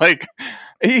Raymer's like,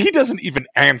 he doesn't even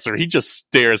answer. He just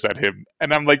stares at him.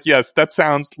 And I'm like, yes, that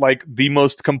sounds like the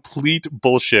most complete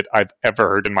bullshit I've ever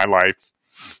heard in my life.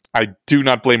 I do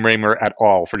not blame Raymer at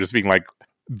all for just being like,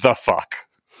 the fuck.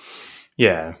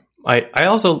 Yeah. I'm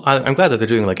glad that they're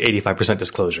doing like 85%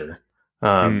 disclosure.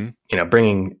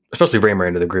 Bringing especially Raymer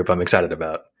into the group, I'm excited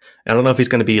about. I don't know if he's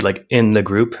going to be like in the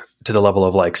group to the level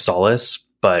of like Solace,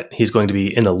 but he's going to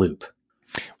be in the loop.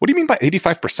 What do you mean by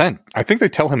 85%? I think they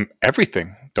tell him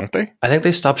everything, don't they? I think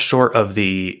they stop short of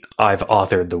the "I've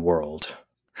authored the world."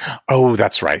 Oh,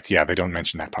 that's right. Yeah, they don't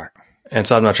mention that part. And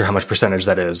so I'm not sure how much percentage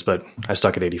that is, but I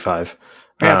stuck at 85.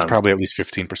 Yeah, it's probably at least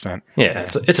 15%. Yeah,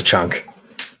 it's a chunk.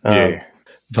 Yeah.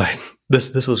 But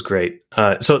this was great.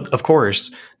 So, of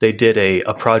course, they did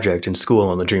a project in school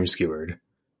on the Dream Skewered.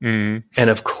 And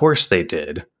of course they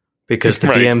did. Because the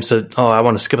DM said, "Oh, I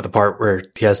want to skip the part where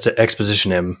he has to exposition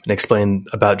him and explain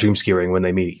about dream skewering when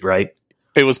they meet," right?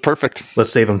 It was perfect.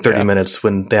 Let's save him 30 minutes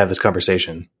when they have this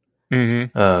conversation.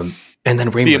 And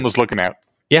then Raymer... DM was looking out.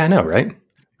 Yeah, I know, right?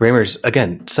 Raymer's,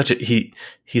 again,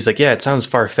 he's like, "Yeah, it sounds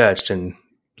far-fetched." And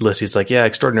Lissy's like, "Yeah,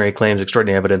 extraordinary claims,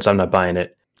 extraordinary evidence, I'm not buying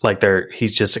it." Like,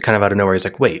 he's just kind of out of nowhere. He's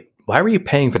like, "Wait, why were you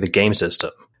paying for the game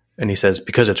system?" And he says,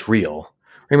 "Because it's real."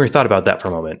 Raymer thought about that for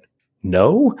a moment.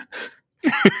 No?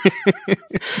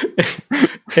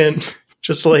 And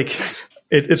just like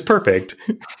it's perfect.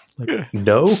 Like,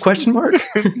 no question mark.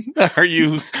 Are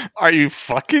you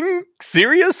fucking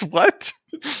serious? What?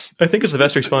 I think it's the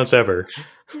best response ever.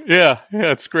 Yeah,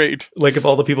 it's great. Like, of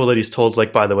all the people that he's told,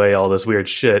 like, by the way, all this weird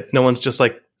shit, no one's just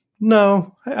like,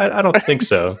 "No, I don't think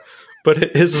so."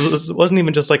 But his wasn't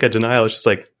even just like a denial. It's just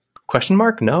like, question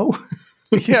mark? No.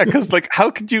 Yeah, because like, how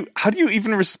do you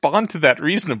even respond to that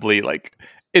reasonably? Like,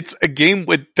 it's a game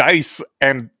with dice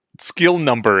and skill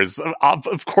numbers.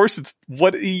 Of course, it's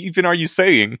what even are you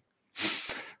saying?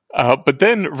 But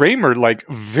then Raymer, like,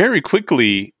 very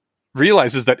quickly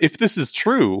realizes that if this is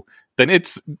true, then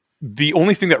it's the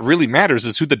only thing that really matters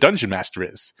is who the dungeon master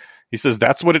is. He says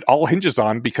that's what it all hinges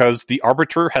on, because the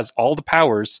arbiter has all the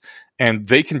powers and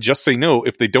they can just say no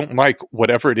if they don't like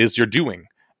whatever it is you're doing.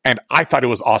 And I thought it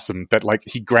was awesome that like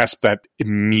he grasped that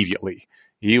immediately.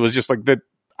 He was just like, that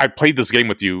I played this game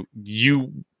with you.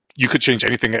 You could change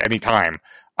anything at any time.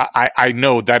 I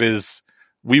know that is,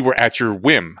 we were at your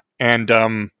whim. And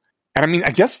I mean, I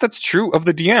guess that's true of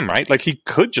the DM, right? Like, he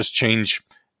could just change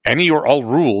any or all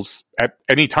rules at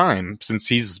any time, since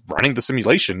he's running the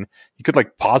simulation. He could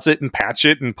like pause it and patch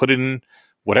it and put in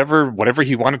whatever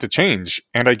he wanted to change.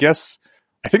 And I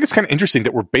think it's kind of interesting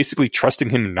that we're basically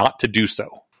trusting him not to do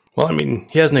so. Well, I mean,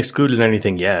 he hasn't excluded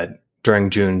anything yet during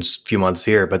June's few months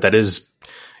here, but that is,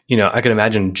 I can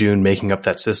imagine June making up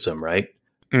that system, right?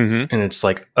 And it's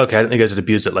like, okay, I don't think you guys would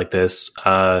abuse it like this.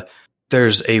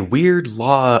 There's a weird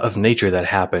law of nature that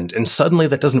happened, and suddenly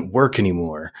that doesn't work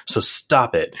anymore. So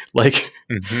stop it. Like,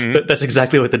 that's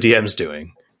exactly what the DM's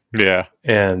doing. Yeah.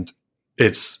 And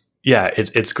it's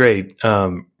great.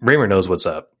 Raymer knows what's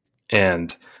up,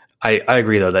 and I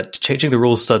agree though that changing the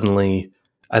rules suddenly,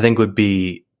 I think would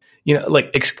be,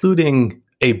 like excluding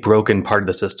a broken part of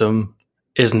the system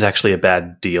isn't actually a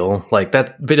bad deal. Like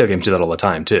that, video games do that all the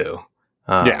time too.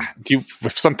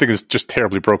 If something is just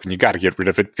terribly broken, you got to get rid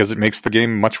of it because it makes the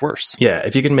game much worse. Yeah,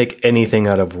 if you can make anything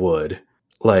out of wood,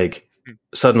 like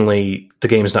suddenly the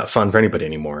game is not fun for anybody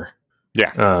anymore.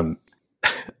 Yeah.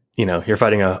 You're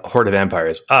fighting a horde of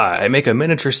vampires. I make a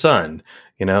miniature sun,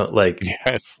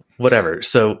 Yes. whatever.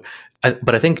 So,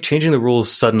 but I think changing the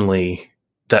rules suddenly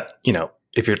that,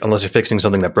 unless you're fixing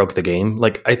something that broke the game,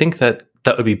 like I think that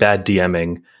would be bad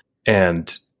DMing,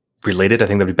 and related, I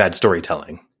think that'd be bad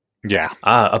storytelling. Yeah.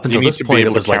 Up until this point,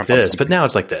 it was like this, but now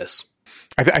it's like this.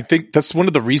 I think that's one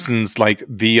of the reasons, like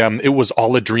the "it was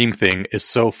all a dream" thing is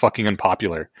so fucking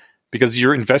unpopular, because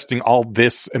you're investing all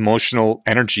this emotional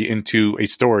energy into a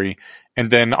story,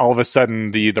 and then all of a sudden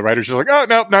the writers are like, "Oh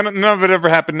no, none of it ever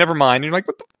happened. Never mind." And you're like,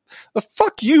 "What the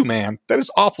fuck, you man? That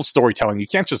is awful storytelling. You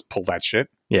can't just pull that shit."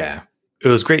 Yeah, it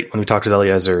was great when we talked with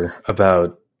Eliezer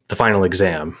about the final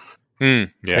exam. Yeah.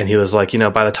 And he was like,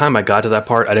 by the time I got to that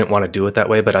part, I didn't want to do it that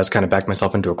way, but I was kind of backed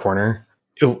myself into a corner.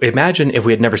 Imagine if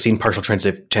we had never seen partial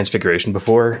transfiguration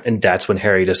before, and that's when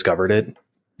Harry discovered it.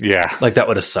 Yeah. Like that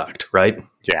would have sucked, right?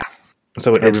 Yeah.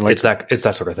 So it's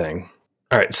that sort of thing.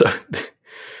 All right. So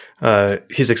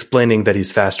he's explaining that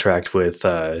he's fast tracked with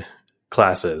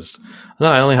classes.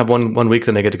 No, I only have one week,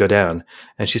 then I get to go down.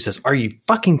 And she says, "Are you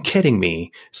fucking kidding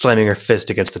me?" Slamming her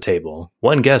fist against the table.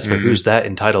 One guess for who's that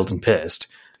entitled and pissed.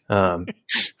 I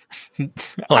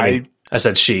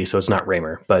said she, so it's not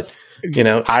Raymer, but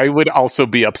I would also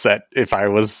be upset if I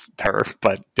was her,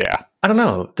 but yeah. I don't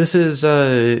know. This is,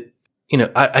 I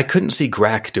couldn't see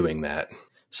Grack doing that.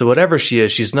 So whatever she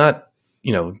is, she's not,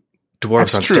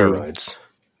 dwarves on steroids.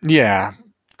 Yeah.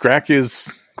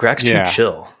 Grack's too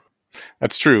chill.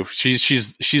 That's true.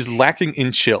 She's lacking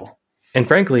in chill. And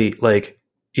frankly,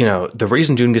 the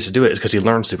reason June gets to do it is because he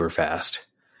learns super fast.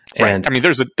 Right. And I mean,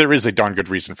 there is a darn good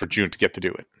reason for June to get to do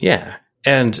it. Yeah.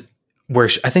 And where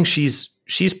I think she's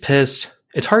pissed.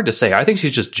 It's hard to say. I think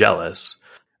she's just jealous.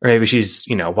 Or maybe she's,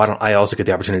 why don't I also get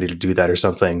the opportunity to do that or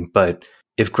something? But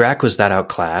if Grack was that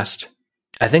outclassed,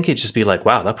 I think he'd just be like,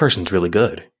 wow, that person's really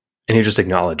good. And he'd just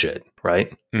acknowledge it, right?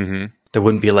 Mm-hmm. There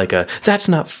wouldn't be like that's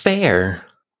not fair.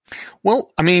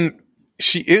 Well, I mean,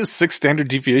 she is 6 standard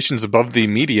deviations above the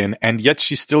median, and yet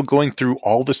she's still going through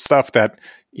all the stuff that,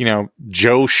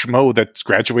 Joe Schmo that's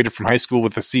graduated from high school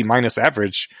with a C-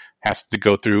 average has to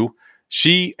go through.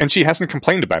 She hasn't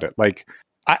complained about it. Like,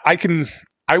 I can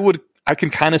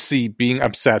kind of see being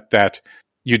upset that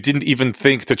you didn't even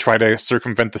think to try to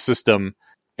circumvent the system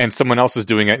and someone else is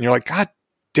doing it, and you're like, God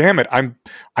damn it,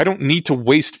 I don't need to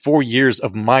waste 4 years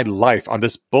of my life on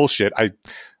this bullshit.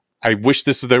 I wish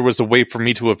there was a way for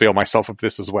me to avail myself of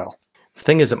this as well. The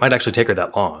thing is, it might actually take her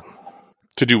that long.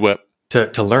 To do what?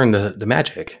 To learn the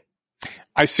magic.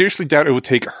 I seriously doubt it would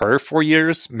take her 4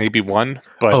 years, maybe 1.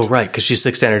 But oh, right, because she's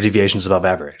 6 standard deviations above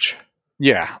average.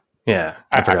 Yeah. Yeah,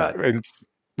 I forgot.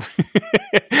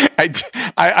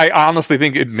 I honestly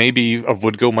think it maybe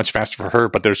would go much faster for her,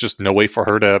 but there's just no way for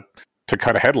her to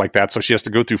cut ahead like that. So she has to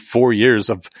go through 4 years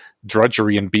of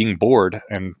drudgery and being bored.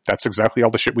 And that's exactly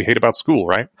all the shit we hate about school,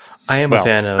 right? I am a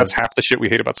fan of... That's half the shit we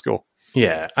hate about school.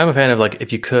 Yeah, I'm a fan of,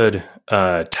 if you could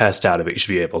test out of it, you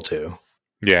should be able to.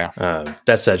 Yeah.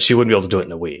 That said, she wouldn't be able to do it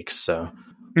in a week, so...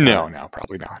 No,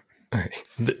 probably not. All right.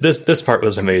 This part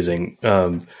was amazing.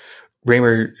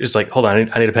 Raymer is like, hold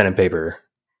on, I need a pen and paper.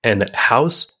 And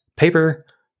house, paper,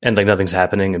 and nothing's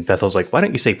happening. And Bethel's like, why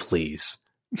don't you say please?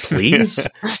 Please?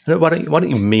 Why don't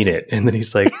you mean it? And then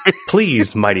he's like,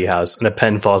 please, mighty house. And a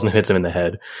pen falls and hits him in the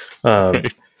head.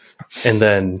 And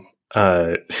then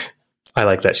I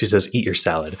like that. She says, eat your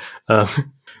salad.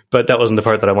 But that wasn't the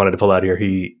part that I wanted to pull out here.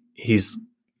 He's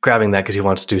grabbing that because he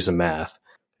wants to do some math.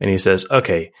 And he says,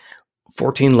 okay,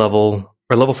 14 level,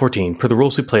 or level 14, per the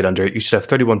rules we played under, you should have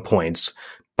 31 points.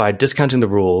 By discounting the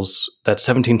rules, that's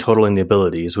 17 total in the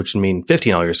abilities, which would mean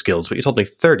 15 all your skills, but you told me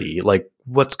 30.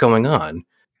 What's going on?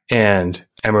 And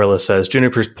Amarilla says,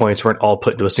 Juniper's points weren't all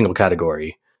put into a single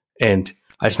category. And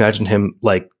I just imagine him,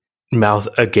 mouth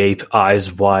agape,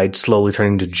 eyes wide, slowly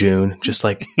turning to June, just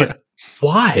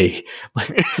why?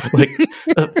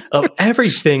 Of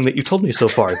everything that you told me so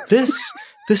far, this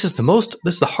is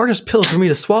the hardest pill for me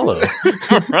to swallow.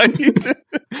 Right?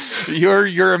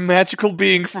 You're a magical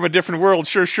being from a different world,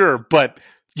 sure, but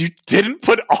you didn't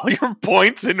put all your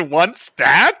points in one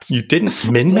stat? You didn't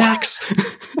min-max?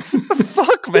 What the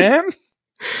fuck, man?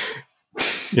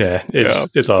 Yeah,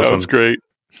 it's awesome. That was great.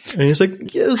 And he's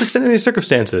like, yeah, it was extenuating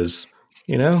circumstances.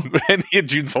 You know? And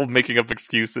June's all making up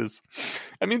excuses.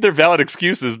 I mean, they're valid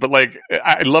excuses, but like,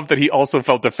 I love that he also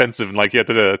felt defensive and like he had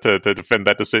to defend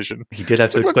that decision. He did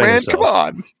have to explain man, himself. Come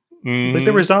on. Mm-hmm. Like,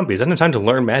 there were zombies. I didn't have time to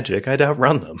learn magic. I had to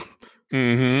outrun them.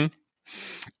 Mm-hmm.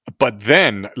 But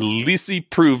then Lisey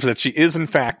proves that she is, in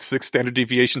fact, 6 standard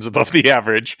deviations above the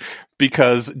average,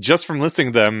 because just from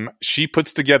listing them, she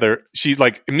puts together, she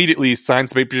like immediately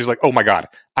signs the paper. She's like, oh my God,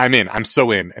 I'm in. I'm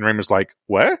so in. And Raymer's like,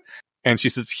 what? And she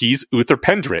says, he's Uther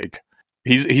Pendraig.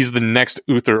 He's the next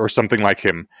Uther or something like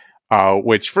him.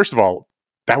 Which, first of all,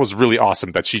 that was really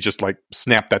awesome that she just like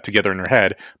snapped that together in her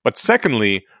head. But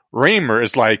secondly, Raymer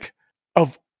is like,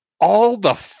 of all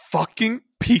the fucking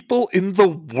people in the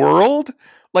world,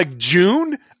 like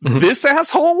June, this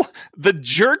asshole, the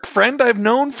jerk friend I've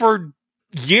known for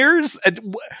years.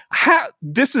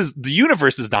 The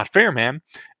universe is not fair, man.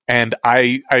 And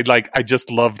I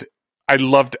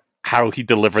loved how he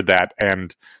delivered that,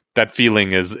 and that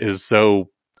feeling is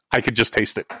so, I could just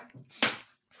taste it.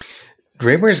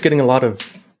 Raymer is getting a lot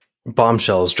of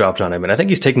bombshells dropped on him, and I think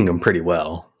he's taking them pretty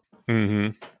well.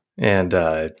 Mm-hmm.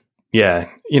 And yeah,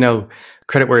 you know,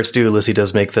 credit where it's due, Lisey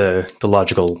does make the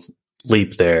logical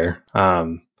leap there,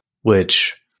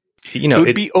 which, you know,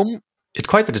 it's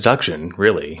quite the deduction,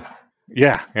 really.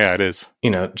 Yeah, it is. You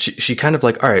know, she kind of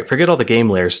like, all right, forget all the game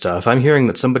layer stuff. I'm hearing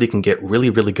that somebody can get really,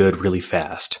 really good really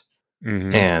fast.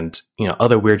 Mm-hmm. And, you know,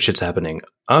 other weird shit's happening.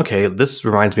 Okay, this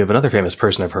reminds me of another famous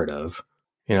person I've heard of.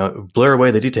 You know, blur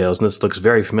away the details, and this looks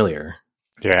very familiar.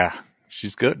 Yeah,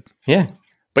 she's good. Yeah.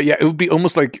 But yeah, it would be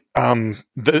almost like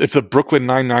if the Brooklyn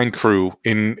Nine-Nine crew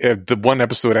in the one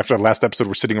episode after the last episode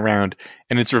were sitting around,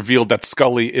 and it's revealed that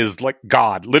Scully is like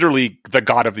God, literally the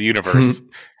God of the universe.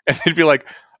 And they'd be like,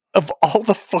 of all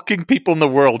the fucking people in the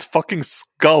world, fucking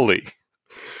Scully.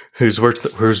 Who's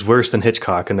worse than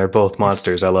Hitchcock, and they're both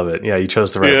monsters. I love it. Yeah, you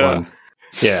chose the right one.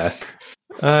 Yeah.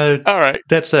 All right.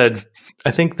 That said,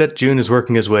 I think that June is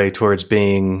working his way towards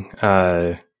being...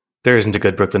 there isn't a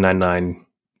good Brooklyn Nine-Nine.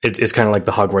 It's kind of like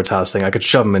the Hogwarts house thing. I could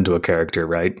shove him into a character,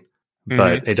 right? Mm-hmm.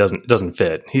 But it doesn't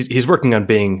fit. He's working on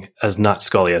being as not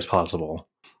Scully as possible.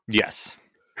 Yes.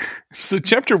 So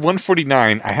chapter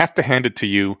 149, I have to hand it to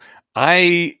you.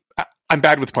 I'm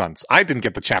bad with puns. I didn't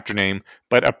get the chapter name,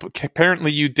 but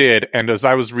apparently you did. And as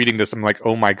I was reading this, I'm like,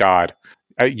 oh my God.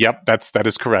 Yep, that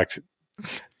is correct.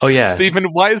 Oh yeah, Stephen,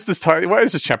 why is this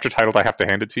chapter titled I have to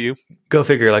hand it to you? Go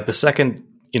figure. Like the second,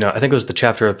 you know, I think it was the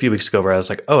chapter a few weeks ago where I was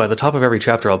like, oh, at the top of every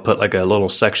chapter, I'll put like a little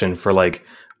section for like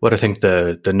what I think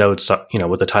the notes, you know,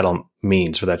 what the title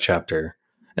means for that chapter.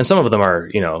 And some of them are,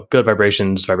 you know, good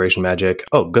vibrations, vibration magic.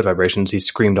 Oh, good vibrations. He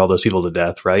screamed all those people to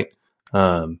death, right?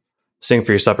 Sing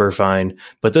for your supper, fine.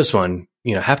 But this one,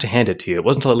 you know, have to hand it to you. It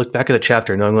wasn't until I looked back at the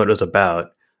chapter knowing what it was about.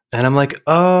 And I'm like,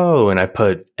 oh, and I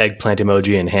put eggplant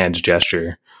emoji and hand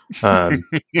gesture.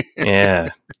 Yeah.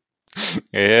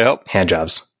 Yep. Hand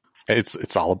jobs.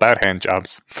 It's all about hand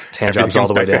jobs. It's hand jobs all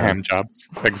the way down. Hand jobs.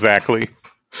 Exactly.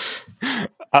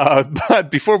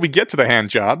 But before we get to the hand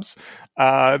jobs,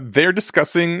 they're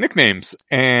discussing nicknames,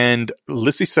 and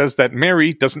Lisey says that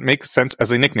Mary doesn't make sense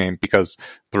as a nickname because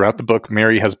throughout the book,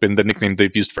 Mary has been the nickname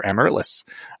they've used for Amaryllis.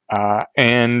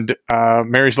 And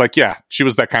Mary's like, yeah, she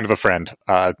was that kind of a friend.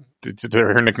 Her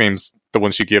nicknames, the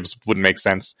ones she gives, wouldn't make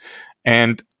sense.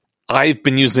 And I've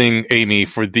been using Amy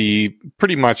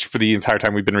pretty much for the entire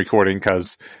time we've been recording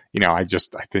because, you know, I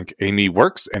think Amy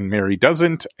works and Mary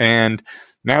doesn't. And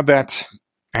now that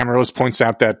Amaryllis points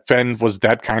out that Fen was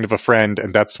that kind of a friend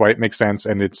and that's why it makes sense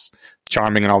and it's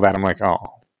charming and all that, I'm like,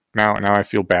 oh, now I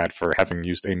feel bad for having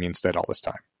used Amy instead all this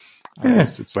time.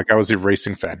 It's like I was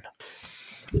erasing Fen.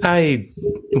 I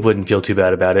wouldn't feel too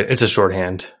bad about it. It's a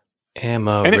shorthand.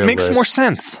 Amaryllis. And it makes more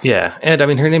sense. Yeah. And I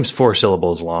mean, her name's 4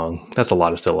 syllables long. That's a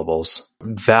lot of syllables.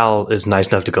 Val is nice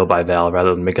enough to go by Val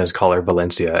rather than making us call her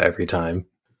Valencia every time.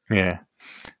 Yeah.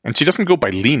 And she doesn't go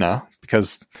by Lena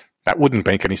because that wouldn't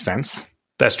make any sense.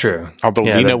 That's true. Although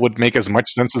Lena would make as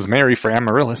much sense as Mary for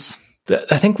Amaryllis.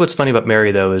 I think what's funny about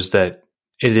Mary, though, is that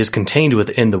it is contained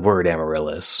within the word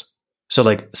Amaryllis. So,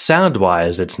 like,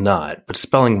 sound-wise, it's not, but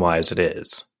spelling-wise, it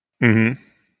is. Mm-hmm.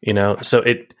 You know, so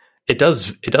it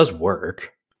does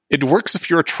work. It works if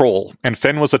you're a troll, and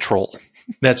Fen was a troll.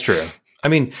 That's true. I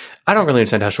mean, I don't really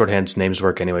understand how shorthand names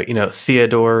work anyway. You know,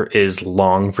 Theodore is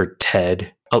long for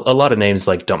Ted. A lot of names,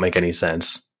 like, don't make any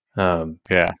sense.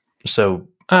 Yeah. So,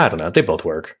 I don't know. They both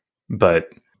work. But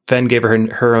Fen gave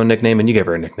her own nickname, and you gave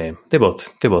her a nickname. They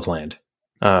both land.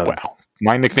 Well,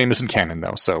 my nickname isn't canon,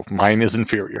 though, so mine is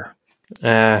inferior.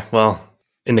 Well,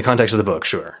 in the context of the book,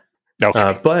 sure.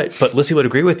 Okay. But Lisey would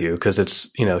agree with you because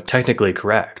it's, you know, technically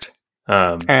correct.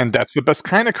 And that's the best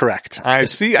kind of correct. I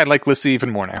like Lisey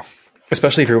even more now.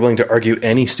 Especially if you're willing to argue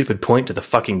any stupid point to the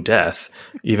fucking death,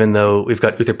 even though we've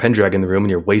got Uther Pendrag in the room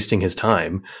and you're wasting his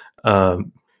time. I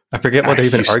forget what they're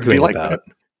even arguing about.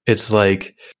 It's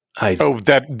like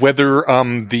that whether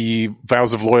the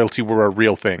vows of loyalty were a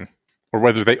real thing, or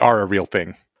whether they are a real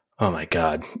thing. Oh my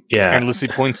god, yeah. And Lissy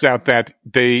points out that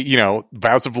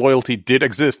vows of loyalty did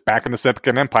exist back in the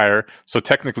Second Empire, so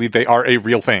technically they are a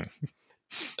real thing.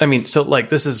 I mean, so like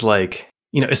this is like,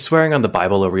 is swearing on the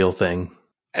Bible a real thing?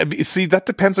 See, that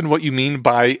depends on what you mean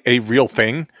by a real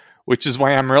thing, which is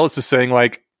why Amaryllis is saying,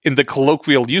 like, in the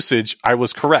colloquial usage, I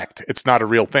was correct. It's not a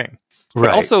real thing. Right.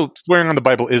 But also, swearing on the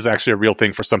Bible is actually a real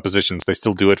thing for some positions. They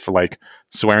still do it for, like,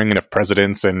 swearing in of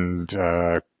presidents and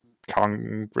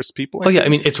Congress people. Yeah, I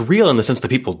mean, it's real in the sense that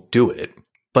people do it,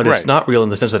 but it's not real in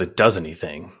the sense that it does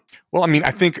anything. Well, I mean,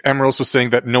 I think Amaryllis was saying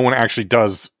that no one actually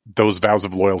does those vows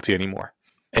of loyalty anymore.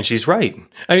 And she's right.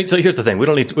 I mean, so here's the thing: we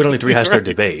don't need to rehash their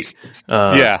debate.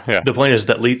 Yeah. The point is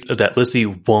that Lissy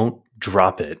won't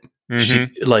drop it.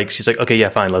 Mm-hmm. She's like, okay, yeah,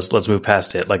 fine, let's move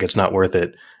past it. Like, it's not worth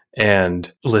it. And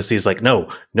Lissy's like, no,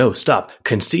 stop.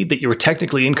 Concede that you were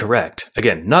technically incorrect.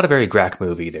 Again, not a very Grack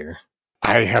move either.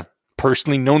 I have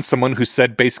personally known someone who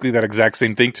said basically that exact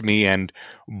same thing to me, and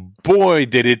boy,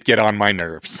 did it get on my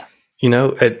nerves. And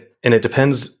it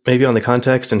depends maybe on the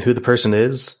context and who the person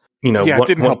is. It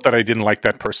didn't help that I didn't like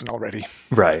that person already.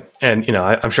 Right. And,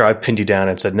 I'm sure I've pinned you down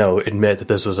and said, no, admit that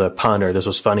this was a pun or this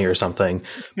was funny or something,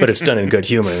 but it's done in good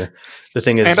humor. The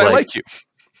thing is, and I like you.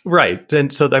 Right.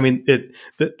 And so, I mean,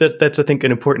 that's, I think,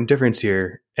 an important difference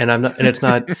here. And it's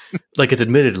not like it's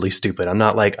admittedly stupid. I'm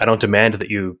not like, I don't demand that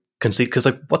you concede, because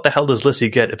like, what the hell does Lissy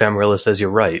get if Amaryllis says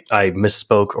you're right? I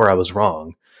misspoke or I was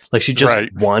wrong. Like, she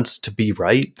just wants to be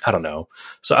right. I don't know.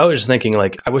 So I was just thinking,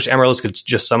 like, I wish Amaryllis could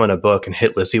just summon a book and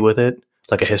hit Lissy with it,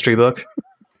 like a history book.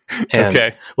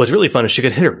 And what's really fun is she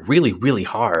could hit her really, really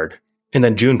hard, and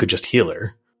then June could just heal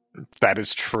her. That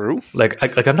is true.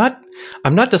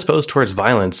 I'm not disposed towards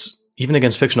violence, even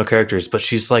against fictional characters, but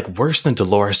she's like worse than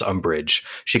Dolores Umbridge.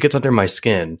 She gets under my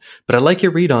skin. But I like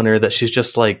your read on her that she's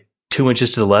just like 2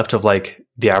 inches to the left of like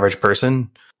the average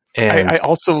person. And I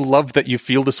also love that you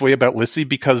feel this way about Lissy,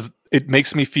 because it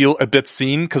makes me feel a bit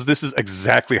seen, because this is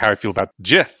exactly how I feel about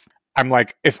Jif. I'm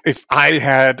like, if I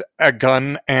had a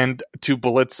gun and 2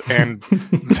 bullets and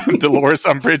Dolores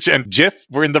Umbridge and Jif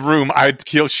were in the room, I'd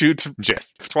shoot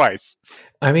Jif twice.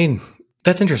 I mean,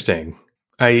 that's interesting.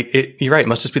 You're right. It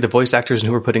must just be the voice actors and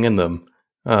who are putting in them.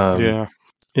 I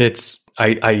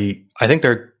think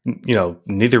they're,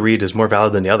 neither read is more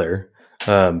valid than the other.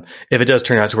 If it does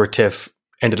turn out to where Tiff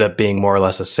ended up being more or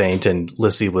less a saint, and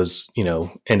Lissy was,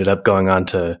 ended up going on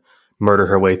to murder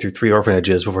her way through 3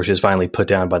 orphanages before she was finally put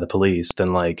down by the police,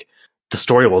 then like the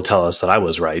story will tell us that I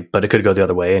was right, but it could go the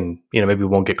other way, and maybe we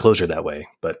won't get closure that way.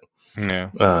 But in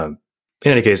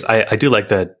any case, I do like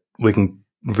that we can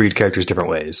read characters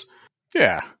different ways.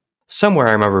 Yeah. Somewhere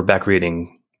I remember back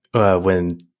reading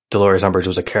when Dolores Umbridge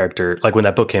was a character, like when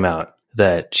that book came out,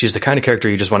 that she's the kind of character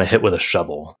you just want to hit with a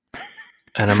shovel.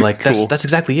 And I'm like, cool. That's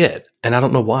exactly it. And I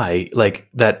don't know why, like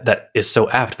that is so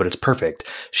apt, but it's perfect.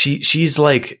 She's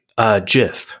like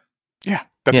Jif. Yeah,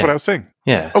 that's what I was saying.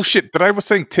 Yeah. Oh shit, but I was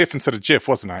saying Tiff instead of Jif,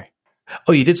 wasn't I?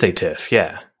 Oh, you did say Tiff,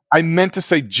 yeah. I meant to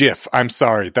say Jif. I'm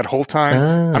sorry. That whole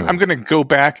time, I'm going to go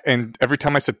back, and every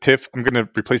time I said Tiff, I'm going to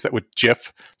replace that with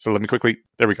Jif. So let me quickly.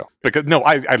 There we go. Because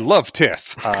I love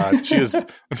Tiff.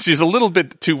 She's a little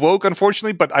bit too woke,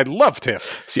 unfortunately, but I love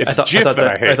Tiff. See, I thought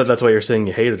that's why you're saying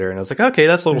you hated her, and I was like, okay,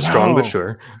 that's a little strong, but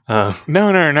sure. No.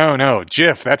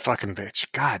 Jif, that fucking bitch.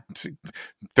 God,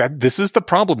 this is the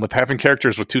problem with having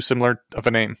characters with too similar of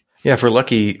a name. Yeah, if we're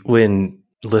lucky, when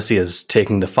Lissy is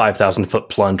taking the 5,000-foot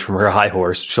plunge from her high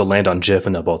horse, she'll land on Jif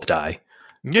and they'll both die.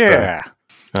 Yeah.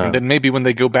 And then maybe when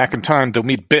they go back in time, they'll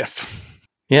meet Biff.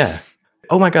 Yeah.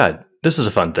 Oh my god, this is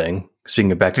a fun thing.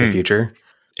 Speaking of Back to the Future,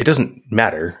 it doesn't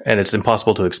matter, and it's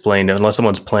impossible to explain unless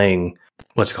someone's playing,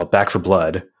 what's it called, Back 4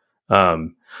 Blood.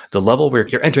 The level where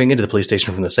you're entering into the police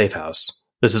station from the safe house.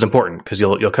 This is important, because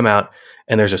you'll come out,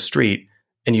 and there's a street,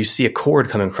 and you see a cord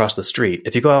coming across the street.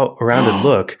 If you go out around and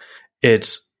look,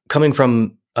 it's coming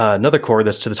from another cord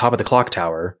that's to the top of the clock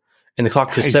tower, and the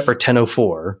clock is set for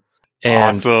 10:04.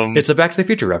 And awesome. It's a Back to the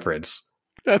Future reference.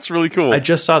 That's really cool. I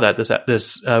just saw that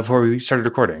this before we started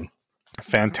recording.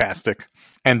 Fantastic.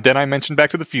 And then I mentioned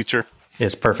Back to the Future.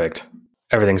 It's perfect.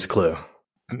 Everything's a clue.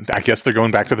 I guess they're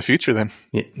going back to the future then.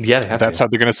 Yeah, they have That's how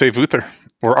they're going to save Uther.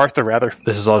 Or Arthur, rather.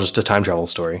 This is all just a time travel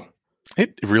story.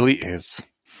 It really is.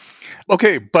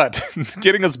 Okay, but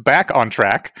getting us back on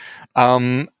track,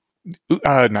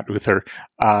 not Uther,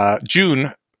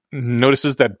 June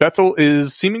notices that Bethel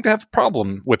is seeming to have a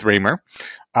problem with Raymer,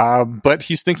 but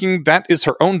he's thinking that is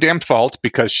her own damned fault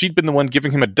because she'd been the one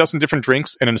giving him a dozen different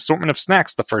drinks and an assortment of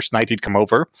snacks the first night he'd come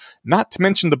over, not to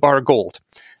mention the bar of gold.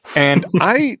 And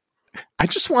I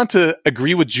just want to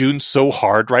agree with June so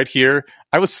hard right here.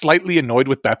 I was slightly annoyed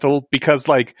with Bethel because,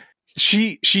 like,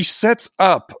 she sets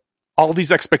up all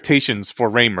these expectations for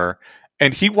Raymer,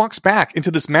 and he walks back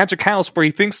into this magic house where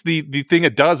he thinks the thing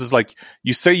it does is, like,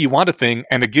 you say you want a thing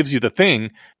and it gives you the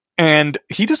thing, and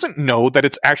he doesn't know that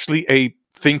it's actually a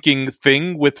thinking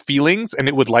thing with feelings, and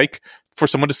it would like for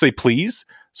someone to say please.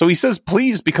 So he says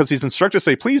please because he's instructed to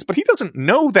say please, but he doesn't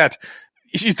know that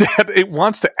it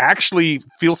wants to actually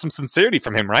feel some sincerity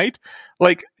from him, right?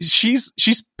 Like, she's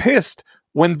pissed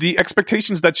when the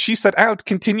expectations that she set out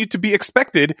continue to be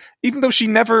expected, even though she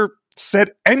never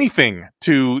said anything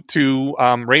to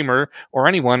Raymer or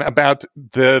anyone about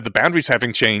the boundaries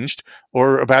having changed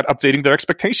or about updating their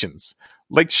expectations.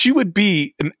 Like, she would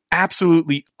be an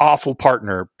absolutely awful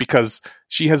partner because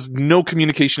she has no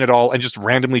communication at all and just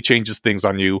randomly changes things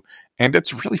on you, and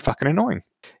it's really fucking annoying.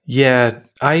 Yeah,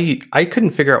 I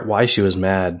couldn't figure out why she was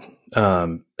mad,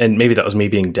 and maybe that was me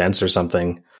being dense or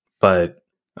something. But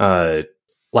like,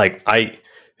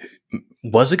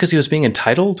 was it because he was being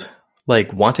entitled,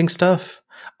 like wanting stuff?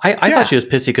 I thought she was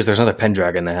pissy because there's another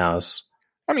Pendragon in the house.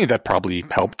 I mean, that probably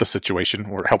helped the situation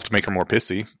or helped make her more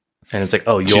pissy. And it's like,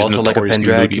 oh, you She's also like a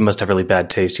Pendragon? moody. You must have really bad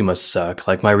taste. You must suck.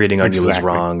 Like, my reading on you was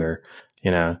wrong, or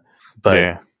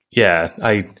But yeah,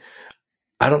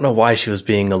 I don't know why she was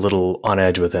being a little on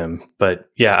edge with him, but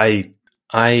yeah, I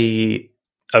agree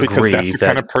because that's the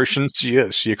kind of person she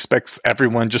is. She expects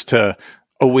everyone just to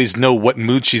always know what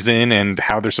mood she's in and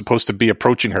how they're supposed to be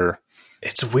approaching her.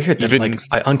 It's weird that like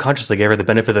I unconsciously gave her the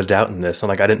benefit of the doubt in this. And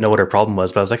like, I didn't know what her problem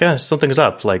was, but I was like, something's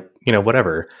up. Like,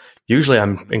 whatever. Usually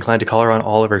I'm inclined to call her on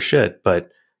all of her shit,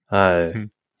 but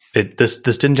this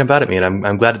didn't jump out at me, and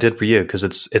I'm glad it did for you because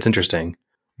it's interesting.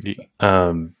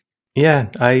 Yeah.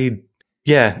 You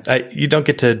don't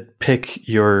get to pick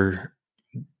your.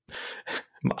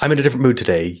 I'm in a different mood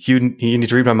today. You need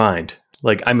to read my mind.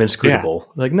 Like, I'm inscrutable.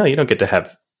 Yeah. Like, no, you don't get to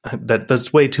have that.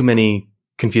 That's way too many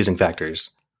confusing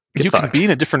factors. You can be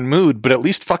in a different mood, but at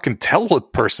least fucking tell a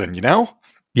person,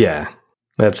 Yeah,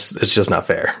 it's just not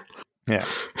fair. Yeah.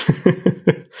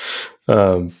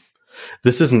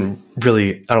 This isn't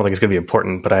really. I don't think it's going to be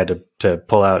important, but I had to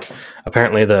pull out.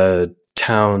 Apparently, the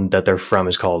town that they're from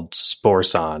is called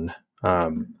Sporsan.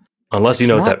 Unless you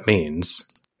know what that means.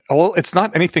 Well, it's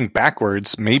not anything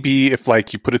backwards. Maybe if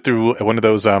like you put it through one of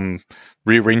those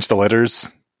rearrange the letters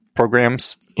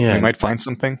programs, you might find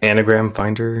something. Anagram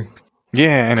finder.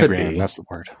 Yeah, anagram. That's the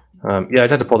word. I'd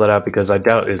have to pull that out because I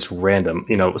doubt it's random.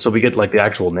 So we get like the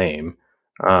actual name.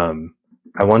 I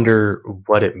wonder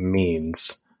what it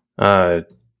means. Because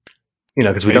we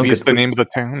maybe don't get the name of the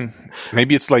town.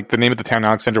 Maybe it's like the name of the town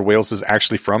Alexander Wales is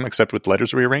actually from, except with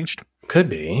letters rearranged. Could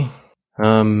be.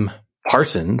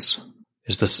 Parsons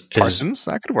is this. Parsons,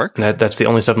 that could work. That's the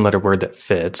only 7-letter word that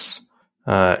fits.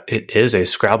 It is a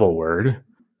Scrabble word.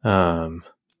 Parson.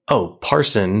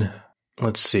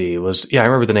 Let's see. I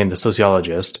remember the name. The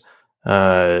sociologist.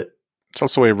 It's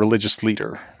also a religious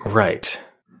leader. Right.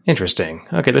 Interesting.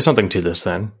 Okay, there's something to this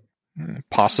then.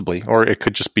 Possibly, or it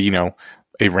could just be a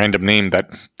random name that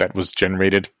was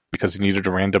generated because he needed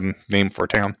a random name for a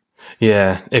town.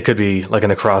 Yeah, it could be like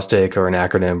an acrostic or an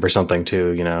acronym for something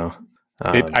too,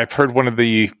 I've heard one of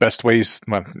the best ways,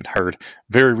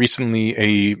 very recently,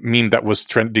 a meme that was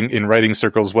trending in writing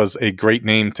circles was a great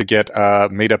name to get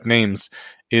made up names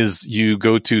is you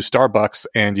go to Starbucks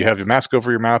and you have your mask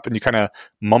over your mouth and you kind of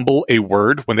mumble a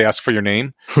word when they ask for your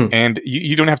name. And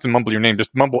you don't have to mumble your name,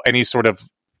 just mumble any sort of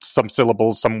some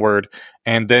syllables, some word,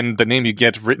 and then the name you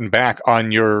get written back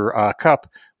on your cup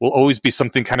will always be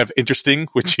something kind of interesting,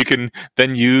 which you can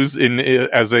then use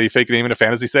as a fake name in a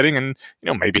fantasy setting. And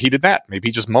maybe he did that. Maybe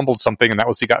he just mumbled something, and that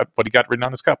was what he got written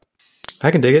on his cup.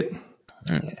 I can dig it.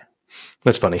 Yeah.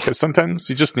 That's funny. Because sometimes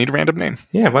you just need a random name.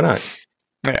 Yeah, why not?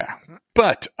 Yeah,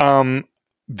 but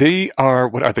they are.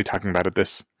 What are they talking about at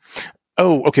this?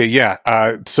 Oh, okay,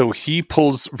 yeah. So he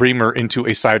pulls Raymer into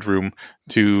a side room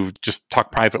to just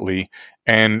talk privately,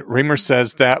 and Raymer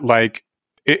says that, like,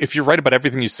 if you're right about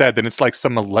everything you said, then it's like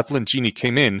some malevolent genie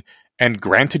came in and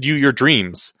granted you your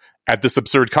dreams at this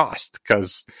absurd cost.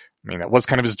 Because, that was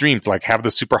kind of his dream to, like, have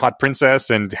the super hot princess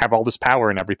and have all this power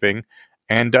and everything.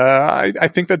 And I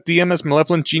think that DM's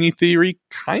malevolent genie theory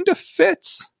kind of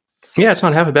fits. Yeah, it's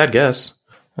not half a bad guess.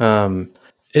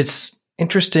 It's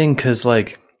interesting because,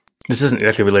 like, this isn't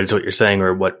exactly related to what you're saying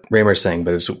or what Raymer's saying,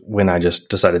 but it's when I just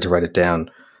decided to write it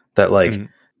down that, like,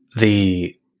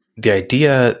 the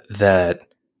idea that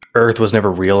Earth was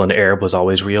never real and Arab was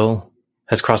always real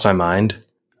has crossed my mind,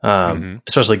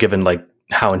 especially given like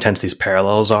how intense these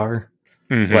parallels are.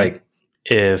 Like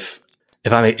if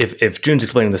June's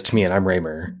explaining this to me and I'm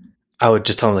Raymer, I would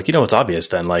just tell him like, it's obvious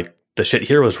then, like the shit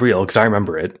here was real because I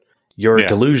remember it. Your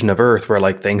delusion of Earth where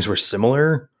like things were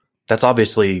similar, that's what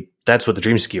the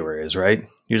dream skewer is, right?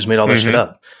 You just made all that shit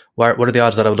up. What are the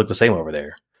odds that I would look the same over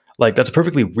there? Like that's a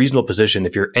perfectly reasonable position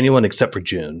if you're anyone except for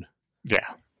June. Yeah.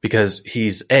 Because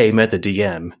he's met the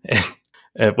DM,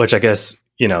 which I guess,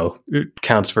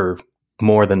 counts for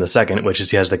more than the second, which is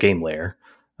he has the game layer.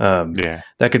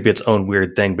 That could be its own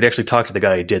weird thing, but he actually talked to the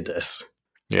guy who did this.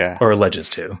 Yeah. Or alleges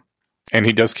to. And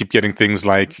he does keep getting things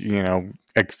like,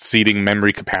 exceeding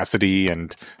memory capacity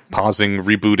and pausing,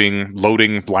 rebooting,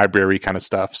 loading library kind of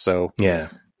stuff. So yeah,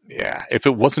 if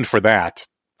it wasn't for that,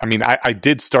 I mean, I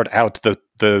did start out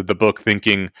the book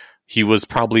thinking he was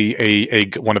probably a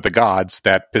one of the gods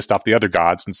that pissed off the other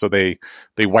gods, and so they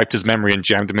wiped his memory and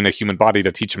jammed him in a human body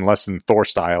to teach him a lesson, Thor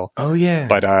style. Oh yeah,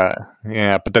 but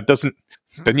that doesn't.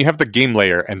 Then you have the game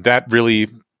layer, and that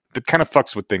kind of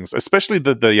fucks with things, especially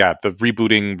the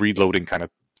rebooting, reloading kind of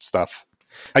stuff.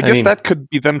 I guess that could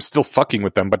be them still fucking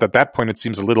with them, but at that point, it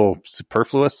seems a little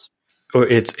superfluous. Or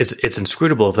it's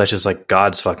inscrutable if that's just like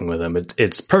gods fucking with him.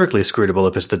 It's perfectly inscrutable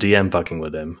if it's the DM fucking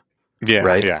with him. Yeah,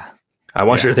 right. Yeah. I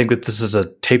want you to think that this is a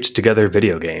taped together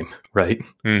video game, right?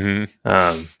 When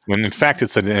in fact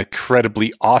it's an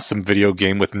incredibly awesome video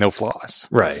game with no flaws.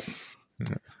 Right.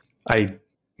 I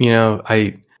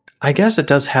guess it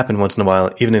does happen once in a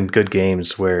while, even in good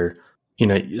games where,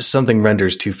 something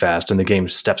renders too fast and the game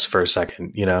steps for a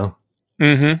second,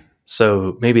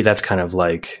 So maybe that's kind of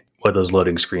like what those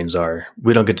loading screens are.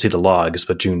 We don't get to see the logs,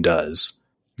 but June does.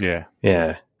 Yeah.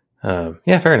 Yeah.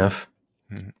 Fair enough.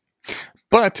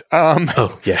 But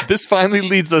this finally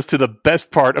leads us to the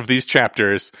best part of these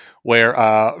chapters, where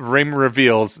Raymer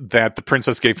reveals that the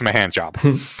princess gave him a hand job.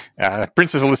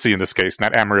 Princess Alyssa in this case,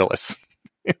 not Amaryllis.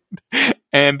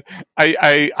 And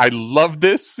I love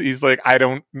this. He's like, I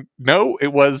don't know.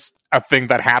 It was a thing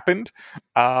that happened.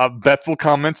 Bethel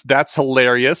comments, that's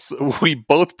hilarious. We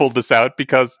both pulled this out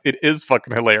because it is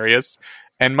fucking hilarious.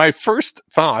 And my first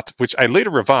thought, which I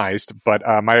later revised, but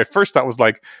my first thought was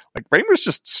like Raymer's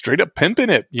just straight up pimping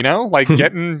it, like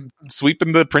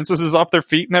sweeping the princesses off their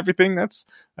feet and everything. That's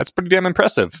pretty damn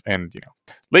impressive. And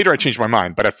later I changed my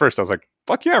mind, but at first I was like,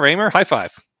 fuck yeah, Raymer, high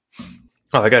five.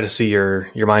 Oh, I got to see your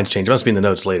mind change. It must be in the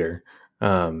notes later.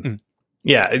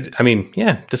 Yeah, I mean,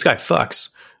 this guy fucks.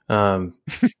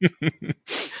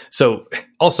 So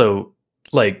also,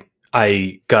 like,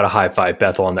 I got a high five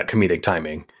Bethel on that comedic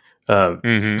timing.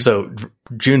 So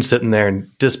June's sitting there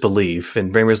in disbelief,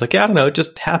 and Raymer's like, yeah, I don't know, it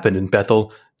just happened. And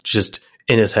Bethel just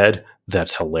in his head,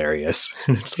 that's hilarious.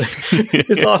 And it's like,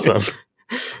 it's awesome.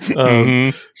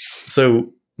 But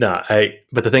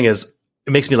the thing is,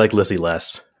 it makes me like Lissy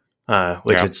less,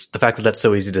 it's the fact that that's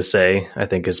so easy to say, I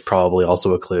think is probably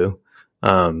also a clue.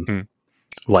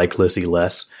 Like Lissy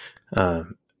less. Not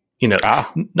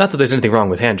that there's anything wrong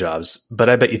with hand jobs, but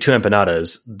I bet you 2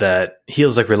 empanadas that he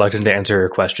was like reluctant to answer her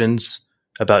questions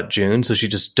about June, so she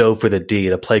just dove for the D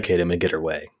to placate him and get her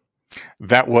way.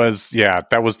 That was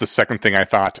the second thing I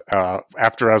thought.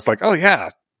 After I was like, oh yeah,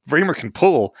 Raymer can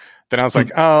pull. Then I was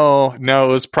like, oh no,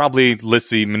 it was probably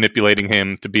Lissy manipulating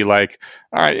him to be like,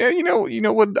 all right, yeah, you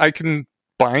know what, I can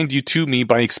bind you to me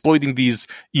by exploiting these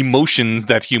emotions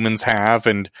that humans have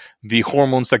and the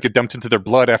hormones that get dumped into their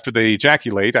blood after they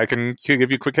ejaculate. I can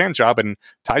give you a quick hand job and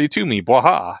tie you to me.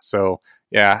 Bwaha. So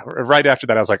yeah, right after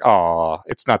that, I was like, oh,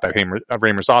 it's not that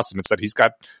Raymer's awesome. It's that he's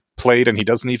got played and he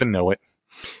doesn't even know it.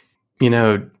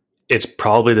 It's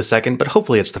probably the second, but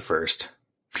hopefully it's the first.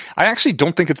 I actually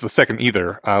don't think it's the second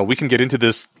either. We can get into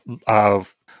this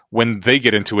when they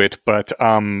get into it, but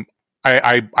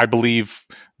I believe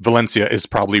Valencia is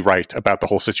probably right about the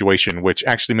whole situation, which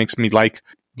actually makes me like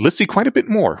Lissy quite a bit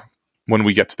more when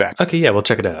we get to that. Okay, yeah, we'll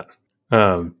check it out.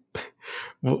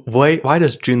 Why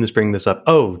does June bring this up?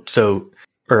 I was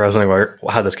wondering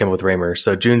how this came up with Raymer.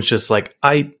 So June's just like,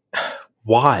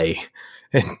 why?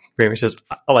 And Raymer says,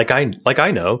 like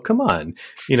I know, come on.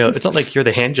 It's not like you're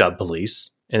the hand job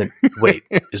police. And wait,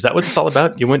 is that what it's all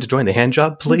about? You went to join the hand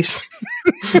job police?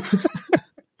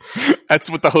 That's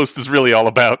what the host is really all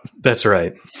about. That's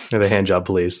right. They're the hand job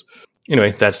police.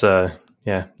 Anyway, that's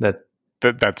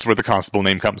that's where the constable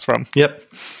name comes from. Yep.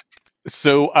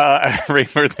 So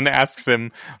Raymer then asks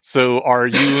him, so are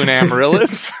you an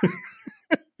Amaryllis?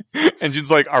 And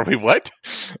June's like, are we what?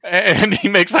 And he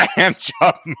makes a hand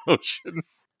job motion.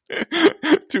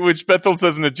 To which Bethel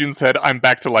says into June's head, I'm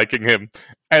back to liking him.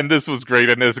 And this was great.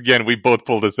 And again, we both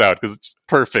pulled this out because it's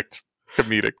perfect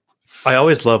comedic. I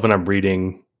always love when I'm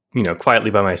reading,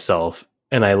 quietly by myself,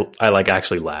 and I like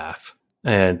actually laugh.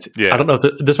 And I don't know,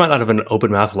 this might not have been an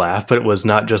open mouth laugh, but it was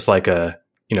not just like a,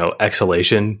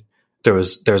 exhalation.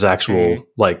 There's actual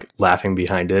like laughing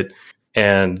behind it.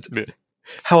 And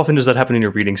how often does that happen in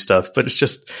your reading stuff? But it's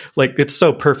just like, it's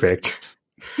so perfect.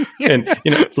 And,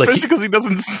 especially because he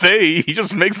doesn't say, he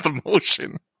just makes the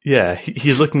motion. Yeah.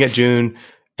 He's looking at June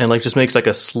and like just makes like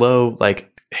a slow,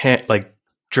 like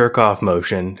jerk off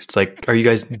motion. It's like, are you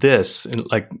guys this? And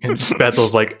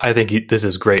Bethel's like, I think this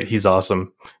is great. He's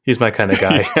awesome. He's my kind of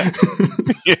guy.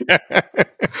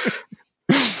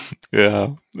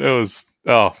 Yeah. It was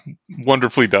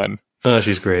wonderfully done. Oh,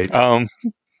 she's great.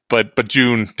 But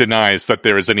June denies that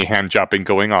there is any hand jobbing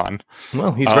going on.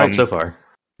 Well, he's right so far.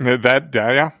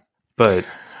 Yeah. But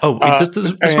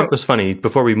this part was funny.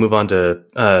 Before we move on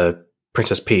to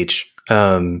Princess Peach,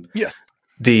 yes,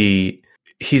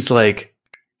 he's like,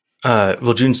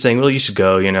 June's saying, well, you should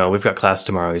go. We've got class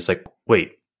tomorrow. He's like,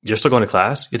 wait, you're still going to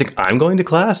class? You think I'm going to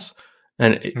class?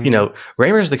 And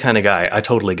Raymer's the kind of guy. I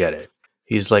totally get it.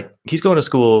 He's like, he's going to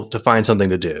school to find something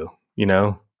to do.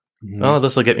 Oh,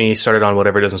 this will get me started on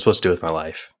whatever it is I'm supposed to do with my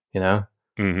life. I'll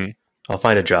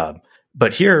find a job.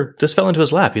 But here, this fell into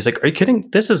his lap. He's like, "Are you kidding?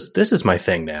 This is my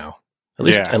thing now.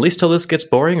 At least till this gets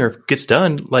boring or gets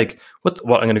done. Like, what?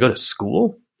 I'm going to go to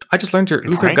school? I just learned your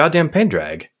Uther goddamn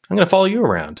Pendrag. I'm going to follow you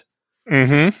around.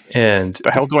 And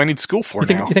the hell do I need school for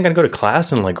now? You think I'd go to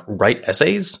class and like write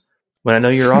essays when I know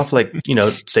you're off like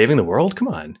saving the world? Come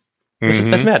on,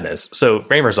 that's madness. So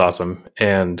Raymer's awesome,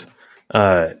 and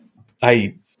I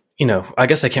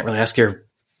guess I can't really ask your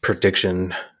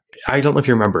prediction. I don't know if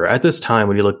you remember at this time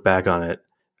when you look back on it,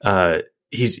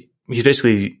 he's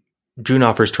basically, June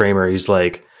offers to Raymer, he's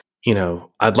like,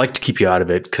 I'd like to keep you out of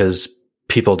it because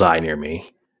people die near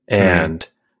me. And,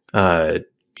 I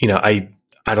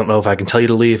don't know if I can tell you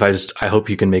to leave. I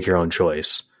hope you can make your own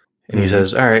choice. And he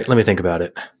says, all right, let me think about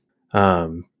it.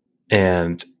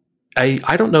 And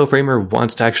I don't know if Raymer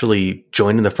wants to actually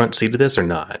join in the front seat of this or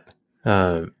not.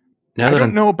 I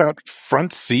don't know about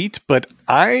front seat, but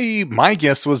my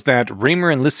guess was that Raymer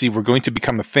and Lissy were going to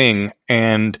become a thing,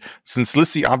 and since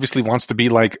Lissy obviously wants to be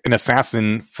like an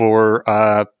assassin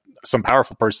for some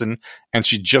powerful person, and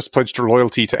she just pledged her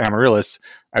loyalty to Amaryllis,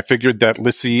 I figured that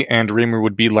Lissy and Raymer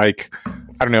would be like,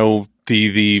 I don't know,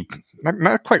 the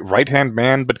not quite right-hand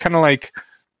man, but kind of like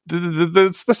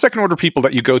the second order people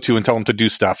that you go to and tell them to do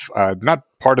stuff. Not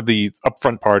part of the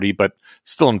upfront party, but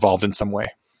still involved in some way.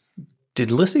 Did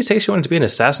Lissy say she wanted to be an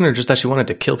assassin or just that she wanted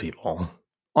to kill people?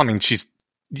 I mean, she's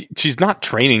not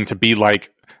training to be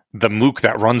like the mook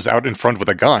that runs out in front with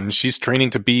a gun. She's training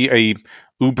to be a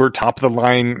uber top of the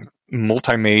line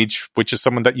multi-mage, which is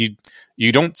someone that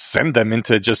you don't send them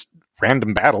into just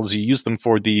random battles. You use them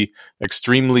for the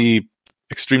extremely,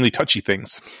 extremely touchy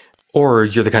things. Or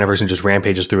you're the kind of person who just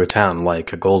rampages through a town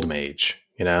like a gold mage,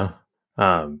 I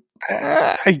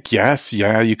guess,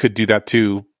 yeah, you could do that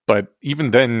too. But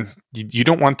even then, you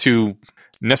don't want to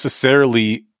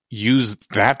necessarily use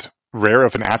that rare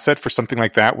of an asset for something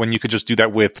like that when you could just do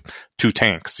that with 2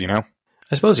 tanks, I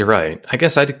suppose you're right. I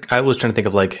guess I was trying to think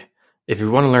of like, if you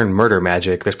want to learn murder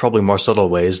magic, there's probably more subtle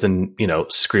ways than,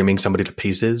 screaming somebody to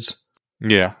pieces.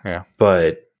 Yeah.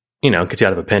 But, gets you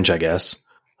out of a pinch, I guess.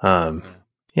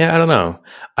 Yeah, I don't know.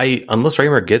 Unless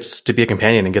Raymer gets to be a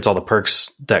companion and gets all the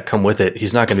perks that come with it,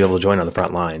 he's not going to be able to join on the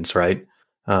front lines, right?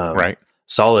 Right.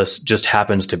 Solace just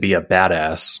happens to be a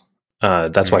badass.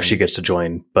 That's why she gets to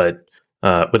join, but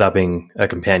without being a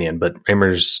companion. But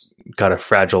Raymer's got a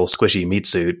fragile, squishy meat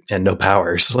suit and no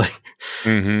powers.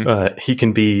 He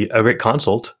can be a great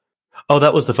consult. Oh,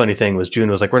 that was the funny thing was June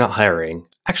was like, we're not hiring.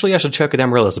 Actually, I should check with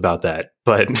Amaryllis about that.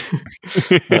 But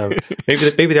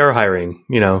maybe they are hiring,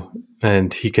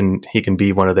 and he can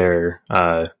be one of their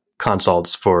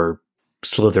consults for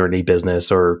Slytherin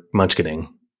business or Munchkining.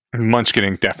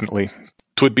 Munchkining, definitely.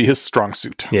 Would be his strong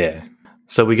suit. Yeah.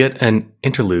 So we get an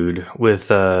interlude with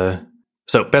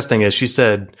so best thing is she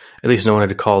said at least no one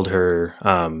had called her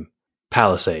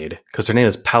Palisade because her name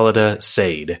is Pallida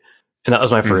Sade. And that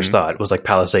was my first thought, was like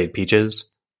Palisade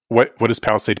Peaches. What is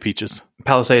Palisade Peaches?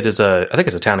 Palisade is I think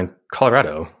it's a town in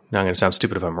Colorado. Now I'm going to sound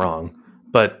stupid if I'm wrong,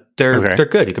 but they're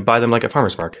good. You can buy them like at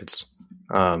farmers markets.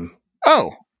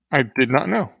 Oh, I did not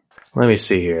know. Let me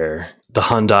see here. The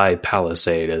Hyundai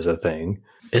Palisade is a thing.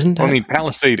 Isn't that? I mean,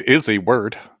 Palisade is a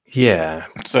word. Yeah.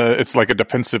 It's like a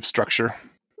defensive structure.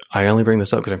 I only bring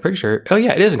this up because I'm pretty sure. Oh,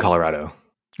 yeah, it is in Colorado.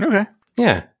 Okay.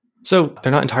 Yeah. So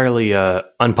they're not entirely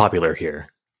unpopular here,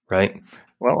 right?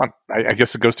 Well, I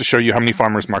guess it goes to show you how many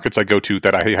farmers markets I go to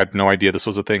that I had no idea this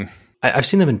was a thing. I've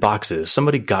seen them in boxes.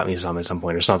 Somebody got me some at some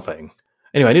point or something.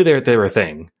 Anyway, I knew they were a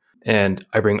thing. And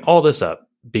I bring all this up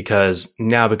because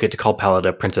now we get to call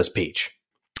Pallida Princess Peach.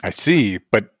 I see,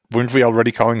 but weren't we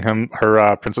already calling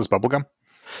her Princess Bubblegum?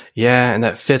 Yeah, and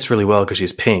that fits really well because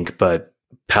she's pink, but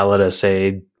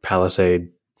Palisade,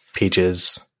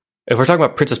 Peaches. If we're talking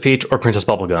about Princess Peach or Princess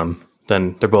Bubblegum,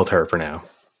 then they're both her for now.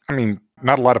 I mean,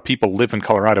 not a lot of people live in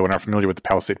Colorado and are familiar with the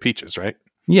Palisade Peaches, right?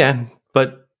 Yeah,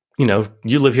 but, you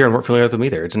live here and weren't familiar with them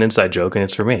either. It's an inside joke and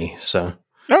it's for me, so.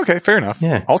 Okay, fair enough.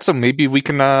 Yeah. Also, maybe we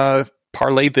can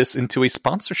parlay this into a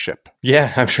sponsorship.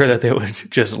 Yeah, I'm sure that they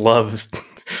would just love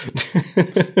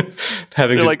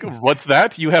having They're like, what's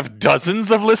that? You have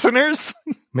dozens of listeners?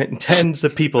 Tens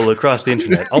of people across the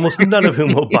internet, almost none of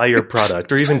whom will buy your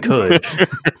product or even could.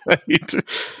 Right.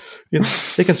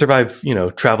 They can survive,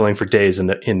 traveling for days in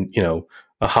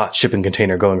a hot shipping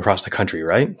container going across the country,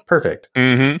 right? Perfect.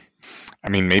 Mm-hmm. I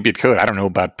mean, maybe it could. I don't know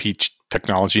about peach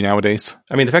technology nowadays.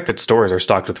 I mean, the fact that stores are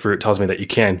stocked with fruit tells me that you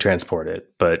can transport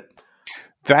it, but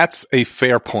that's a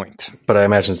fair point. But I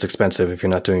imagine it's expensive if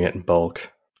you're not doing it in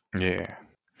bulk. Yeah.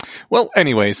 Well,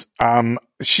 anyways,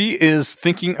 she is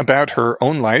thinking about her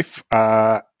own life,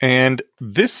 and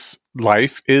this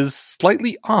life is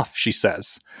slightly off, she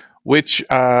says, which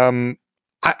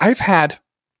I've had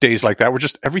days like that where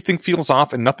just everything feels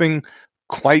off and nothing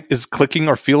quite is clicking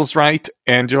or feels right.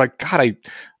 And you're like, God,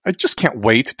 I just can't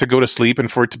wait to go to sleep and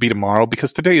for it to be tomorrow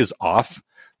because today is off.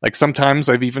 Like sometimes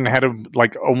I've even had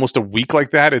almost a week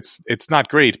like that. It's not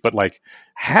great, but like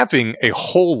having a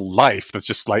whole life that's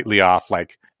just slightly off,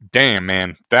 like, damn,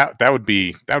 man, that would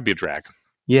be a drag.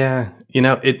 Yeah.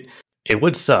 It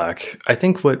would suck. I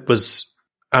think I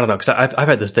don't know, because I've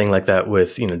had this thing like that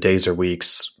with, days or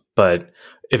weeks, but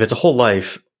if it's a whole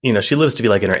life, she lives to be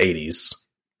like in her 80s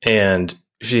and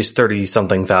she's 30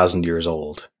 something thousand years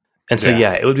old. And so,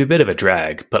 yeah, it would be a bit of a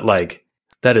drag, but like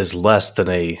that is less than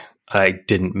I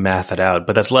didn't math it out,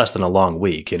 but that's less than a long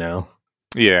week,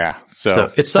 Yeah.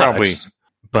 So it sucks,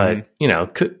 but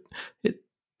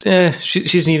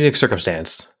she's in a unique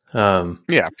circumstance.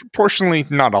 Yeah, proportionally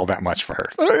not all that much for her.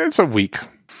 It's a week.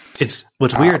 It's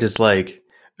what's weird is like,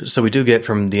 so we do get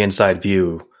from the inside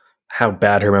view how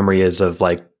bad her memory is of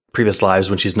like previous lives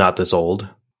when she's not this old.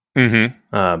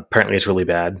 Mm-hmm. Apparently it's really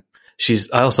bad.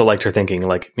 I also liked her thinking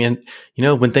like, man,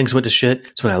 when things went to shit,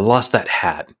 it's when I lost that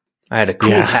hat. I had a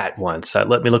cool hat once.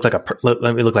 Let me look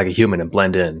like a human and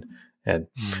blend in, and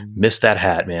missed that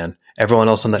hat, man. Everyone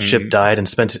else on that ship died and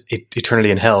spent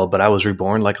eternity in hell, but I was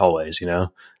reborn like always,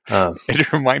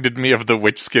 It reminded me of the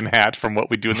witch skin hat from What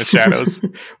We Do in the Shadows.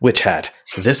 Which hat?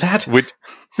 This hat?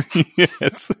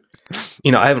 Yes.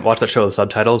 I haven't watched that show with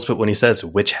subtitles, but when he says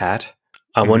which hat,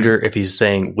 I wonder if he's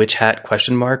saying which hat ?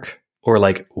 Or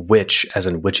like witch as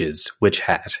in witches, which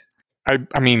hat?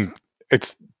 I mean,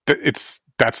 it's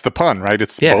that's the pun, right?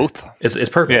 It's both. It's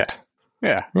perfect.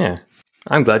 Yeah.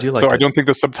 I'm glad you liked it. So I don't think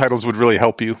the subtitles would really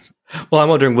help you. Well, I'm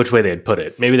wondering which way they'd put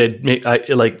it. Maybe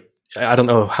I don't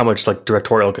know how much like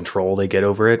directorial control they get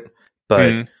over it,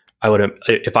 but I would,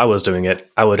 if I was doing it,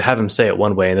 I would have him say it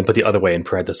one way and then put the other way in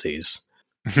parentheses.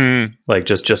 Like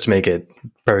just to make it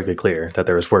perfectly clear that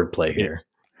there is wordplay here.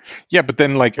 Yeah, but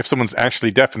then like if someone's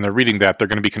actually deaf and they're reading that, they're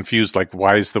going to be confused. Like,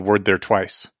 why is the word there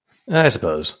twice? I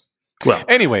suppose. Well,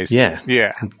 anyways, yeah.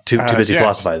 Too busy yes.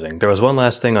 philosophizing. There was one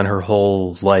last thing on her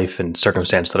whole life and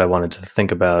circumstance that I wanted to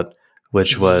think about,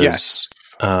 which was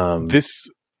this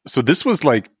was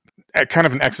like a kind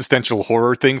of an existential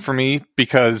horror thing for me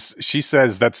because she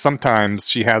says that sometimes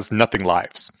she has nothing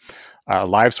lives.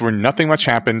 Lives where nothing much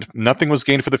happened, nothing was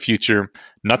gained for the future,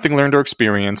 nothing learned or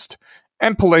experienced,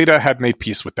 and Pallida had made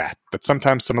peace with that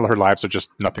sometimes some of her lives are just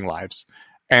nothing lives.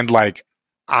 And like,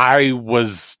 I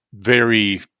was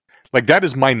very, like, that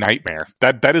is my nightmare.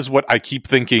 That is what I keep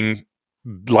thinking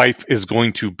life is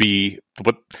going to be,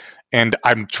 and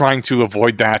I'm trying to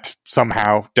avoid that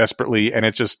somehow desperately, and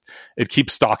it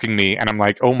keeps stalking me, and I'm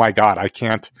like, oh my God, I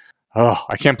can't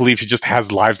believe she just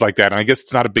has lives like that. And I guess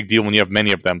it's not a big deal when you have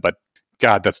many of them, but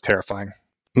God, that's terrifying.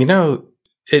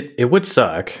 It would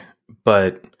suck,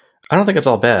 but I don't think it's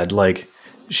all bad. Like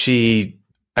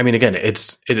again,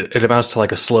 it amounts to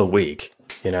like a slow week,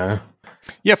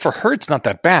 Yeah, for her, it's not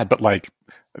that bad, but like,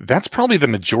 that's probably the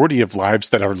majority of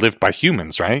lives that are lived by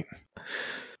humans, right?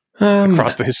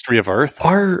 Across the history of Earth?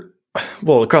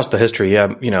 Across the history, yeah.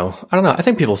 I don't know. I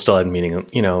think people still had meaning,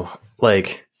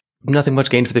 like nothing much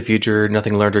gained for the future,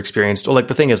 nothing learned or experienced. Well, like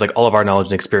the thing is, like all of our knowledge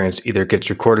and experience either gets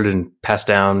recorded and passed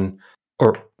down,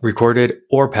 or recorded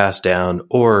or passed down,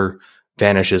 or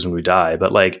vanishes when we die.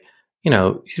 But like,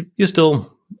 you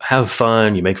still have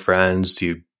fun, you make friends,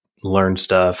 you learn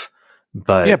stuff.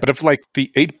 But yeah, but of like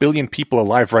the 8 billion people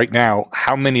alive right now,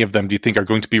 how many of them do you think are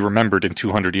going to be remembered in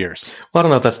 200 years? well, I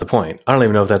don't know if that's the point. I don't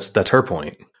even know if that's her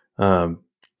point.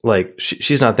 Like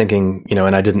she's not thinking,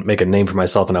 and I didn't make a name for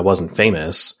myself and I wasn't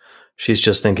famous. She's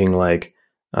just thinking like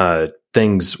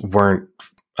things weren't,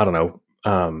 I don't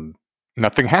know.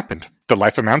 Nothing happened. The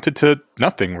life amounted to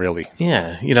nothing, really.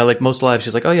 Yeah. Like most lives,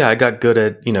 she's like, oh yeah, I got good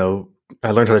at,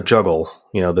 I learned how to juggle,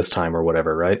 this time or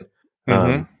whatever. Right.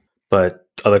 Mm-hmm. But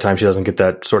other times she doesn't get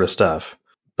that sort of stuff.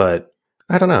 But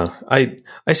I don't know.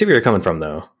 I see where you're coming from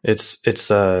though. It's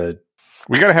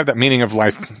we got to have that meaning of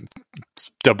life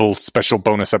double special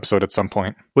bonus episode at some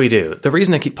point. We do. The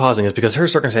reason I keep pausing is because her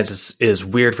circumstances is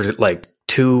weird for like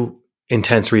two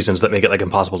intense reasons that make it like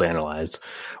impossible to analyze.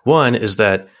 One is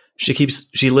that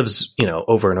she lives,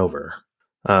 over and over.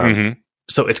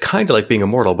 So it's kind of like being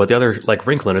immortal, but the other like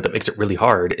wrinkle in it that makes it really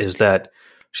hard is that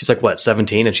she's like, what,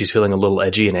 17 and she's feeling a little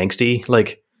edgy and angsty.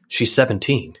 Like she's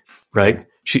 17, right?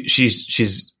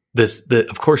 She's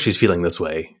of course she's feeling this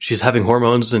way. She's having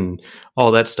hormones and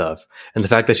all that stuff. And the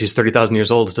fact that she's 30,000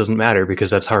 years old, it doesn't matter because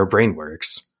that's how her brain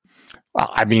works. Well,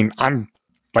 I mean, I'm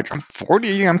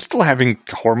 40. I'm still having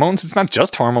hormones. It's not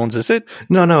just hormones, is it?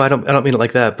 No, I don't mean it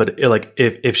like that. But like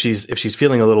if she's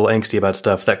feeling a little angsty about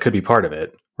stuff, that could be part of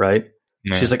it, right?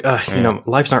 Yeah. She's like,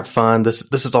 life's not fun. This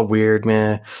is all weird,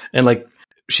 man. And like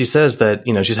she says that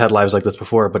she's had lives like this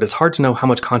before, but it's hard to know how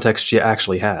much context she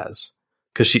actually has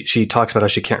because she talks about how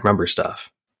she can't remember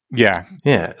stuff. Yeah.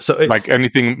 So like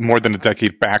anything more than a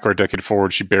decade back or a decade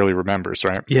forward, she barely remembers,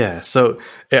 right? Yeah. So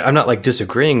I'm not like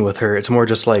disagreeing with her. It's more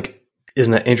just like,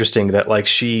 isn't that interesting that like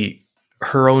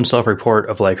her own self-report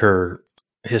of like her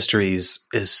histories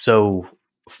is so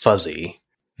fuzzy.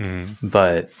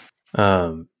 But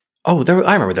I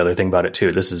remember the other thing about it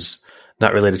too. This is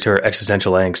not related to her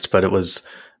existential angst, but it was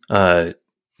maybe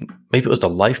it was the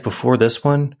life before this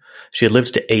one. She had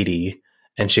lived to 80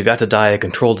 and she got to die a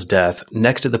controlled death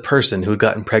next to the person who had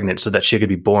gotten pregnant so that she could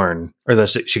be born or that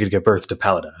she could give birth to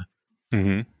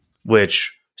Pallida.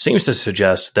 Which seems to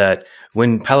suggest that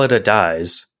when Pallida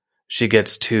dies, she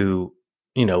gets to,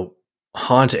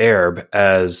 haunt Erb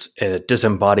as a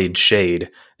disembodied shade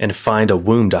and find a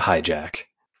womb to hijack.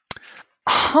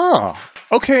 Huh.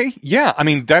 Okay. Yeah. I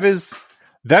mean, that is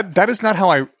not how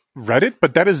I read it,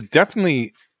 but that is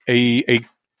definitely a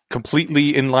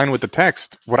completely in line with the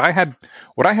text. What I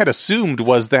had assumed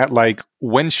was that like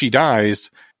when she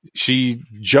dies, she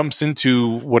jumps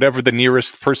into whatever the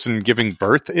nearest person giving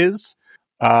birth is.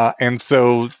 And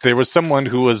so there was someone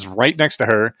who was right next to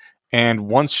her. And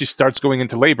once she starts going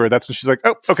into labor, that's when she's like,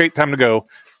 oh, okay, time to go,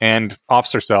 and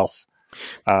offs herself.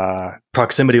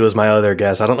 Proximity was my other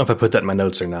guess. I don't know if I put that in my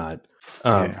notes or not.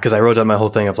 Because I wrote down my whole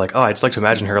thing of like, I'd just like to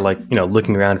imagine her like,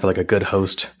 looking around for like a good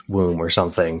host womb or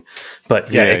something. But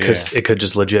it could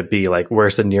just legit be like,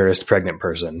 where's the nearest pregnant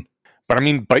person? But I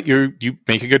mean, you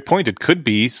make a good point. It could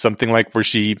be something like where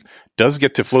she does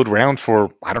get to float around for,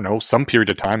 I don't know, some period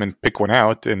of time and pick one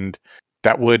out. And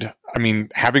that would, I mean,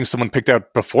 having someone picked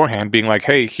out beforehand being like,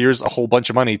 hey, here's a whole bunch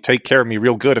of money. Take care of me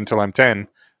real good until I'm 10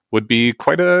 would be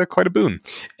quite a boon.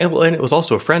 And it was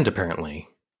also a friend, apparently.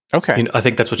 Okay. I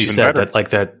think that's what she said. Better. That like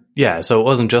that. Yeah. So it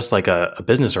wasn't just like a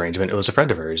business arrangement. It was a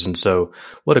friend of hers. And so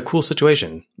what a cool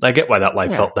situation. I get why that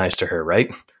life felt nice to her,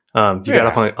 right? You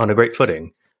got off on a great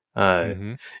footing.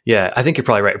 Yeah, I think you're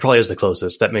probably right. It probably is the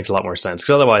closest. That makes a lot more sense.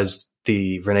 Because otherwise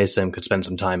the Renee Sim could spend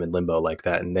some time in limbo like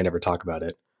that and they never talk about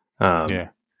it. But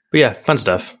yeah, fun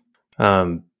stuff.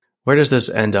 Where does this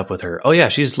end up with her? Oh yeah,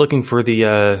 she's looking for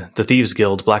the Thieves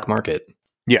Guild black market.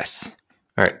 Yes.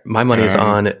 All right. My money is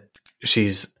on,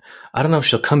 I don't know if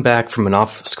she'll come back from an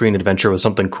off-screen adventure with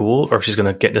something cool or if she's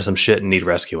going to get into some shit and need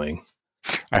rescuing.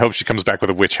 I hope she comes back with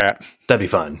a witch hat. That'd be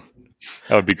fun.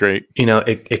 That would be great.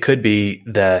 It could be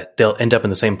that they'll end up in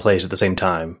the same place at the same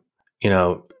time.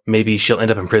 Maybe she'll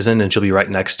end up in prison and she'll be right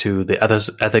next to the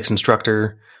ethics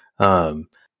instructor.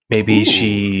 Maybe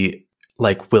she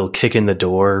will kick in the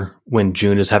door when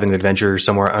June is having an adventure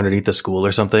somewhere underneath the school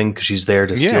or something because she's there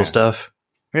to steal stuff.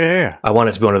 Yeah. I want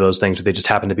it to be one of those things where they just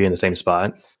happen to be in the same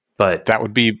spot. But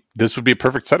this would be a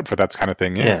perfect setup for that kind of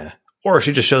thing. Yeah. Or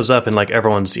she just shows up and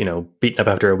everyone's, beaten up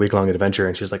after a week-long adventure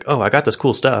and she's like, oh, I got this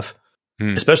cool stuff.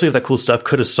 Especially if that cool stuff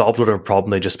could have solved whatever problem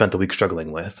they just spent the week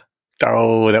struggling with.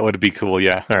 Oh, that would be cool,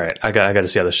 yeah. All right, I got to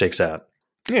see how this shakes out.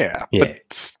 Yeah. But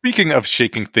speaking of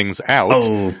shaking things out...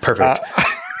 Oh, perfect.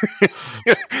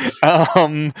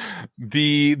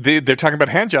 They're talking about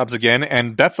hand jobs again,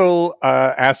 and Bethel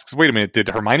asks, wait a minute, did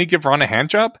Hermione give Ron a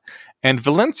hand job? And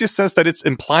Valencia says that it's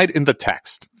implied in the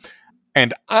text.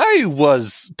 And I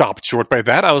was stopped short by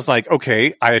that. I was like,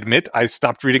 okay, I admit I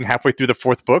stopped reading halfway through the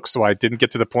fourth book, so I didn't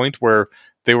get to the point where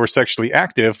they were sexually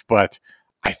active, but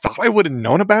I thought I would have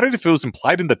known about it if it was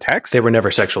implied in the text. They were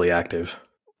never sexually active.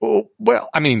 Well,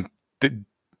 I mean...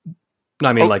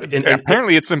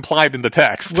 apparently it's implied in the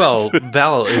text. Well,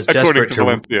 Val is desperate to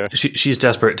Valencia. She's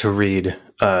desperate to read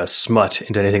smut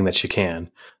into anything that she can.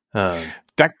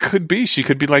 That could be. She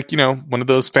could be like, one of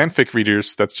those fanfic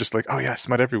readers that's just like, oh yeah,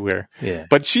 smut everywhere. Yeah.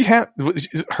 But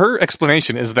her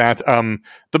explanation is that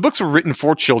the books were written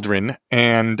for children,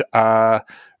 and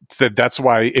said that's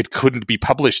why it couldn't be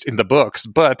published in the books.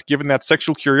 But given that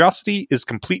sexual curiosity is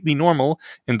completely normal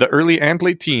in the early and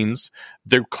late teens,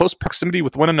 their close proximity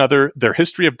with one another, their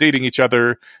history of dating each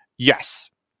other, yes,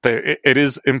 it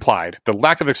is implied. The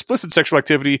lack of explicit sexual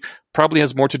activity probably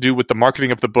has more to do with the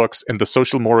marketing of the books and the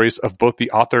social mores of both the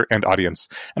author and audience.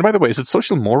 And by the way, is it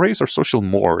social mores or social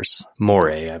mores? More,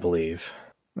 I believe.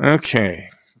 Okay,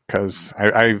 because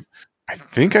I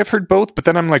think I've heard both, but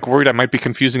then I'm like worried I might be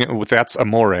confusing it with that's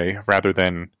amore rather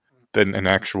than an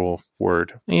actual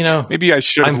word. Maybe I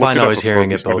should. I'm fine always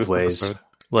hearing it both ways.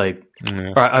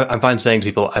 I'm fine saying to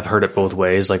people I've heard it both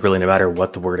ways. Like, really, no matter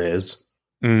what the word is.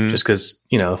 Just because,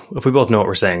 if we both know what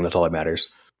we're saying, that's all that matters.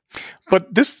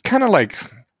 But this kind of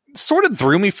sort of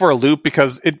threw me for a loop,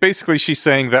 because she's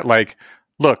saying that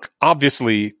look,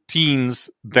 obviously teens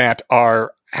that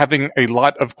are having a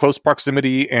lot of close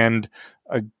proximity and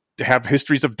have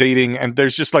histories of dating, and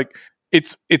there's just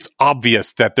it's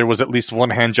obvious that there was at least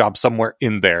one hand job somewhere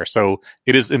in there. So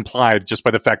it is implied just by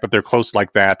the fact that they're close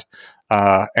like that,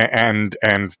 and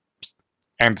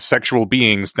sexual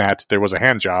beings, that there was a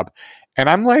hand job. And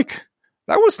I'm like,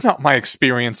 that was not my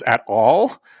experience at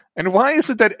all. And why is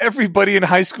it that everybody in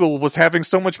high school was having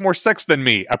so much more sex than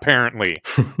me, apparently?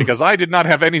 Because I did not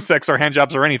have any sex or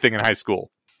handjobs or anything in high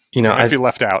school. I feel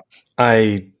left out.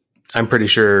 I'm pretty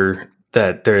sure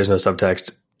that there is no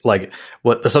subtext.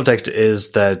 What the subtext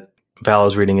is that Val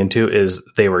is reading into is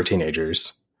they were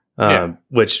teenagers.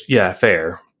 Which, yeah,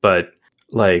 fair. But,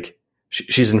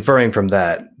 she's inferring from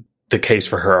that the case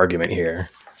for her argument here.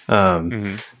 I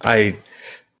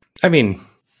mean,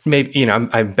 maybe,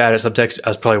 I'm bad at subtext. I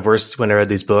was probably worse when I read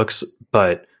these books,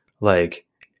 but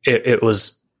it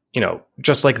was,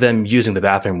 just like them using the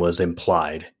bathroom was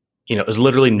implied. It was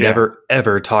literally never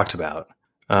ever talked about.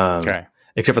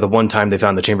 Except for the one time they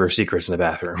found the Chamber of Secrets in the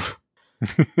bathroom.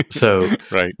 So,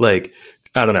 right.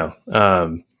 I don't know.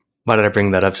 Why did I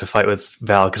bring that up to fight with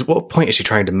Val? Because what point is she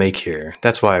trying to make here?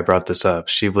 That's why I brought this up.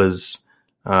 She was...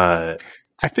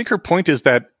 I think her point is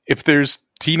that if there's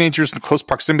teenagers in close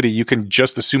proximity, you can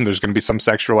just assume there's going to be some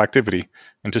sexual activity,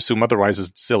 and to assume otherwise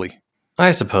is silly.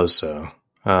 I suppose so.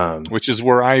 Which is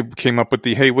where I came up with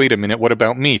the, hey, wait a minute, what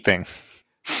about me thing.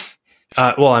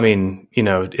 Well, I mean,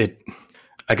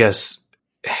 I guess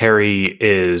Harry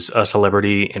is a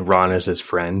celebrity and Ron is his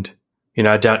friend.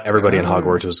 I doubt everybody in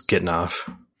Hogwarts was getting off.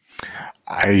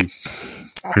 I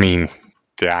mean...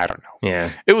 Yeah, I don't know. Yeah.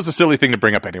 It was a silly thing to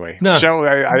bring up anyway. No.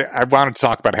 I wanted to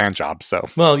talk about hand jobs, so.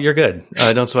 Well, you're good.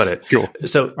 Don't sweat it. Cool.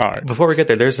 So, Before we get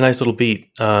there, there's a nice little beat.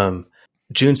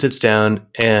 June sits down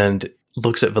and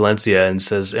looks at Valencia and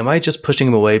says, am I just pushing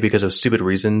him away because of stupid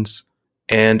reasons?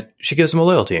 And she gives him a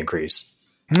loyalty increase.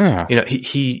 Yeah.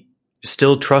 He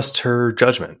still trusts her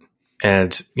judgment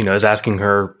and, is asking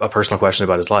her a personal question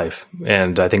about his life.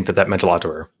 And I think that meant a lot to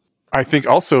her. I think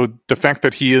also the fact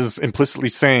that he is implicitly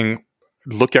saying,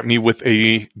 look at me with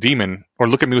a demon, or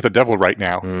look at me with a devil right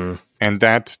now. And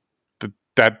that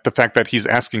the fact that he's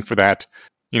asking for that,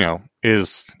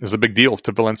 is a big deal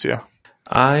to Valencia.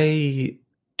 I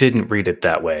didn't read it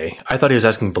that way. I thought he was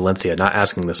asking Valencia, not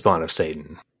asking the spawn of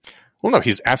Satan. Well, no,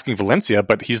 he's asking Valencia,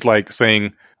 but he's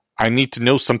saying, I need to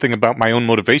know something about my own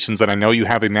motivations, and I know you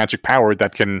have a magic power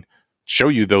that can show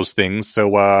you those things,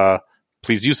 so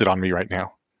please use it on me right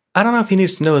now. I don't know if he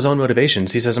needs to know his own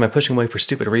motivations. He says, am I pushing away for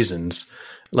stupid reasons?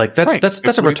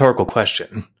 That's a rhetorical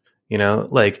question.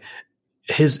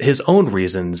 His own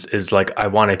reasons is I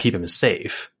want to keep him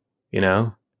safe.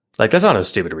 That's not a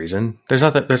stupid reason. There's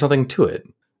nothing to it.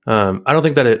 I don't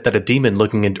think that a demon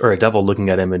looking at, or a devil looking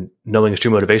at him and knowing his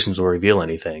true motivations will reveal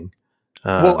anything.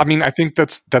 Well, I mean, I think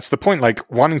that's the point.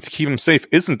 Wanting to keep him safe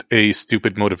isn't a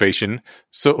stupid motivation.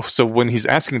 So when he's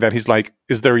asking that, he's like,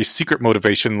 is there a secret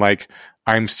motivation?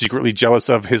 I'm secretly jealous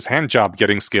of his hand job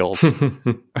getting skills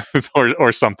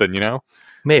or something,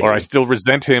 Maybe. Or I still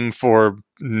resent him for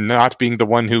not being the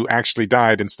one who actually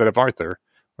died instead of Arthur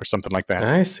or something like that.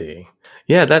 I see.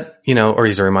 Yeah, that, or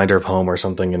he's a reminder of home or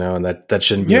something, and that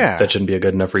shouldn't be that shouldn't be a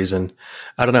good enough reason.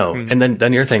 I don't know. And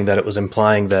then your thing that it was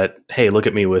implying that, hey, look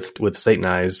at me with Satan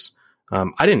eyes.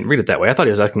 I didn't read it that way. I thought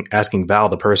he was asking Val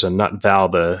the person, not Val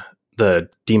the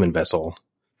demon vessel.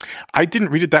 I didn't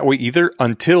read it that way either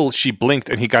until she blinked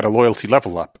and he got a loyalty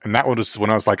level up. And that was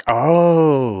when I was like,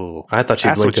 oh. I thought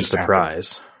she blinked in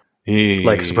surprise.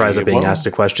 Like surprise at being asked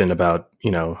a question about,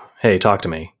 hey, talk to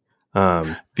me.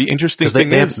 The interesting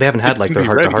thing is they haven't had like their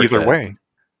heart-to-heart either way.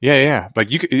 Yeah. Like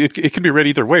it can be read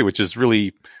either way, which is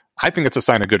really, I think it's a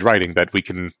sign of good writing that we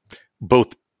can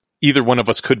both, either one of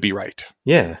us could be right.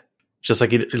 Yeah. Just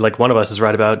like one of us is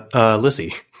right about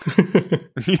Lissy.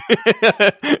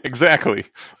 Yeah, exactly.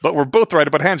 But we're both right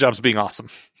about handjobs being awesome.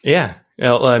 Yeah.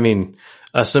 Well, I mean,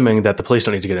 assuming that the police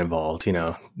don't need to get involved,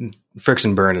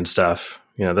 friction burn and stuff.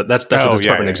 That's what this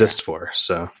department exists for.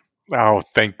 So. Oh,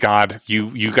 thank God.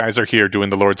 You guys are here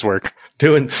doing the Lord's work.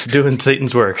 Doing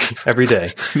Satan's work every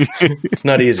day. It's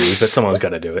not easy, but someone's got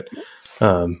to do it.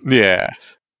 Yeah.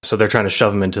 So they're trying to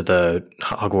shove him into the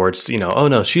Hogwarts, oh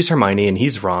no, she's Hermione and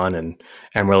he's Ron, and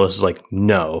Amaryllis is like,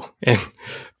 no. And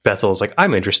Bethel's like,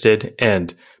 I'm interested.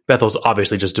 And Bethel's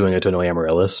obviously just doing it to annoy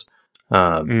Amaryllis.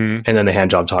 And then the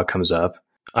handjob talk comes up.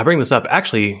 I bring this up.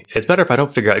 Actually, it's better if I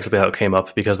don't figure out exactly how it came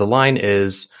up, because the line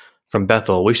is from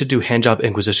Bethel, we should do handjob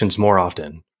inquisitions more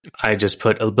often. I just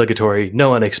put obligatory, no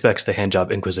one expects the handjob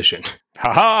inquisition.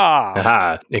 Ha-ha!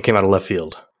 Ha-ha. It came out of left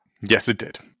field. Yes, it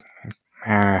did.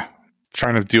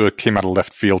 Trying to do a came out of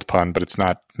left field pun, but it's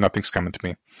not. Nothing's coming to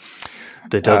me.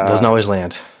 It doesn't always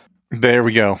land. There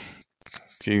we go.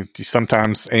 You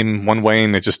sometimes aim one way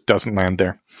and it just doesn't land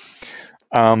there.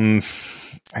 I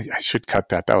should cut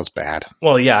that. That was bad.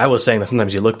 Well, yeah, I was saying that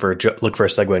sometimes you look for a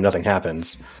segue and nothing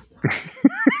happens.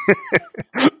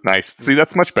 Nice. See,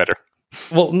 that's much better.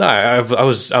 Well, no, I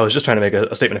was just trying to make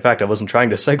a statement of fact. I wasn't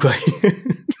trying to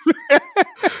segue.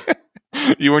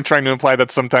 You weren't trying to imply that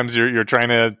sometimes you're trying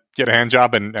to get a hand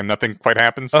job and nothing quite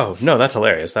happens? Oh, no, that's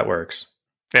hilarious. That works.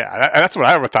 Yeah, that's what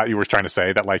I thought you were trying to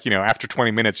say, that after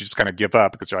 20 minutes you just kind of give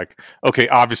up because you're like, okay,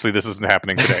 obviously this isn't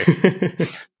happening today.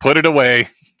 Put it away.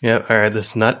 Yeah, all right,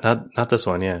 this not this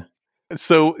one, yeah.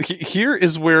 So here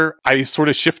is where I sort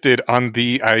of shifted on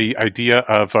the idea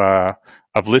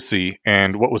of Lissy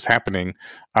and what was happening,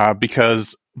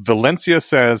 because Valencia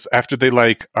says after they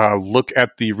look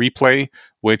at the replay,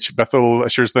 which Bethel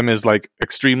assures them is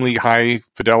extremely high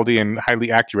fidelity and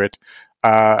highly accurate,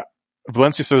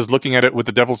 Valencia says, looking at it with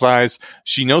the devil's eyes,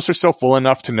 she knows herself well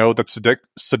enough to know that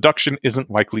seduction isn't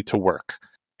likely to work.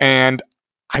 And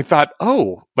I thought,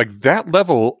 that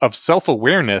level of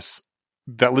self-awareness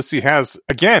that Lissy has,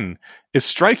 again, is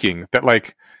striking.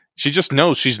 That she just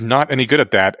knows she's not any good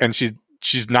at that, and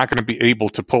she's not going to be able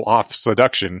to pull off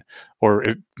seduction, or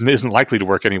it isn't likely to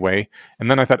work anyway. And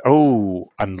then I thought,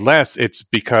 unless it's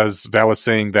because Val is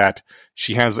saying that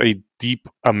she has a deep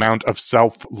amount of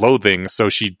self-loathing, so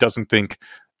she doesn't think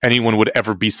anyone would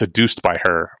ever be seduced by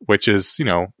her, which is,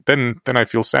 then I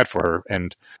feel sad for her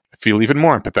and I feel even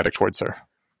more empathetic towards her.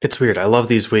 It's weird. I love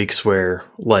these weeks where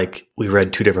we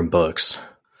read two different books.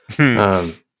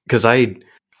 Because I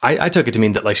took it to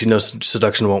mean that she knows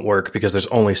seduction won't work because there's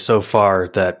only so far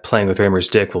that playing with Raymer's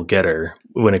dick will get her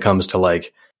when it comes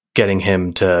to getting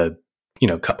him to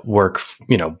work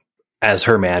as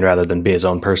her man rather than be his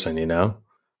own person,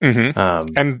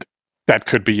 Mm-hmm. And that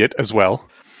could be it as well.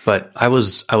 But I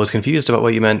was confused about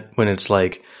what you meant when it's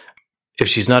if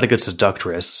she's not a good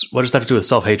seductress, what does that have to do with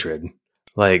self-hatred?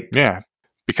 Yeah,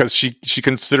 because she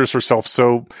considers herself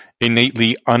so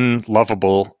innately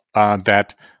unlovable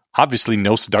that obviously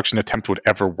no seduction attempt would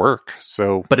ever work.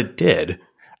 So, but it did.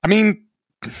 I mean,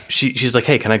 she's like,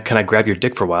 "Hey, can I grab your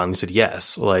dick for a while?" And he said,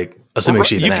 "Yes." Assuming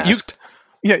she even asked.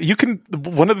 You can.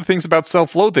 One of the things about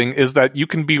self-loathing is that you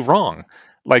can be wrong.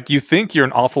 You think you're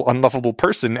an awful, unlovable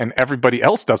person, and everybody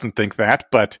else doesn't think that,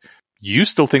 but you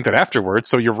still think that afterwards.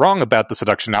 So you're wrong about the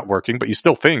seduction not working, but you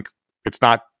still think it's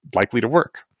not likely to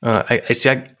work. I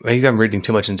see. Maybe I'm reading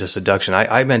too much into seduction.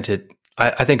 I meant it.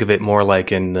 I think of it more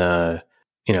like in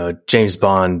James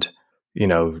Bond,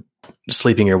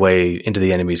 sleeping your way into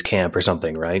the enemy's camp or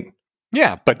something, right?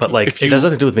 Yeah, but it has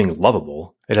nothing to do with being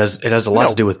lovable. It has a lot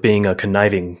to do with being a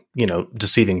conniving,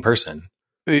 deceiving person.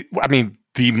 I mean,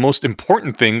 the most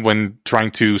important thing when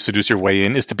trying to seduce your way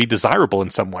in is to be desirable in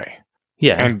some way.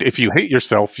 Yeah, and if you hate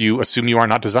yourself, you assume you are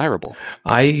not desirable.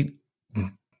 I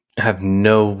have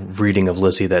no reading of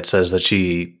Lissy that says that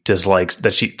she dislikes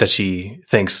that she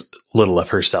thinks little of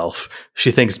herself.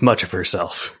 She thinks much of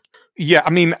herself. Yeah, I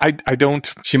mean, I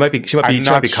don't. She might be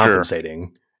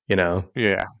compensating,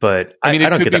 Yeah, but I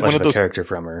don't get that much of a character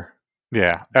from her.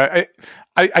 Yeah,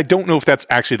 I don't know if that's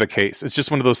actually the case. It's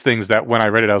just one of those things that when I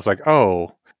read it, I was like,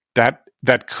 oh, that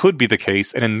that could be the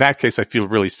case. And in that case, I feel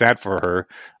really sad for her.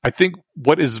 I think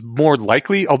what is more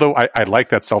likely, although I like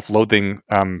that self-loathing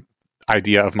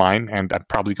idea of mine, and I'm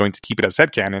probably going to keep it as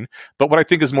headcanon, but what I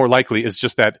think is more likely is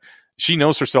just that she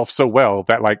knows herself so well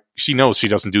that, like, she knows she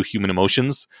doesn't do human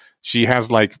emotions. She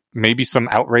has, like, maybe some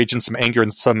outrage and some anger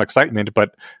and some excitement,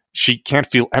 but she can't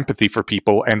feel empathy for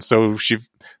people, and so she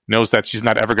knows that she's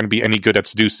not ever going to be any good at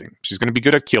seducing. She's going to be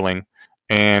good at killing,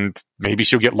 and maybe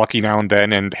she'll get lucky now and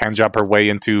then and handjob her way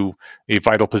into a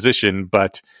vital position,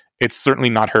 but it's certainly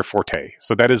not her forte.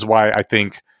 So that is why I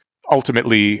think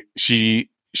ultimately she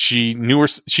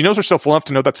knows herself well enough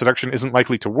to know that seduction isn't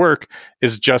likely to work,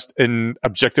 is just an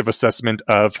objective assessment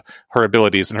of her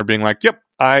abilities and her being like, yep,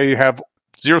 I have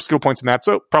 0 skill points in that,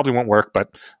 so probably won't work,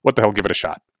 but what the hell, give it a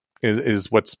shot,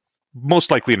 is what's most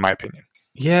likely in my opinion.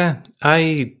 Yeah,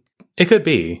 it could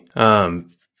be.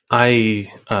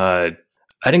 I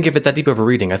didn't give it that deep of a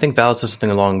reading. I think Val says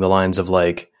something along the lines of,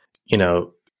 like, you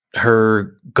know,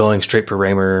 her going straight for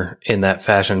Raymer in that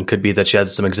fashion could be that she had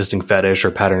some existing fetish or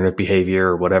pattern of behavior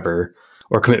or whatever,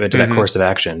 or commitment to that course of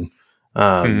action.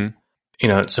 You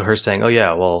know, so her saying, oh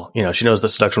yeah, well, you know, she knows that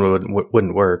seduction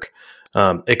wouldn't work.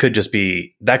 It could just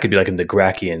be, that could be like in the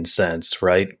Gracchian sense,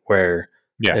 right? Where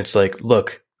it's like,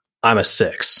 look, I'm a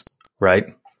 6,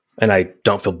 right? And I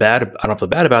don't feel bad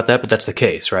about that, but that's the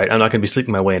case, right? I'm not going to be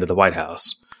sleeping my way into the White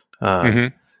House.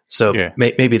 So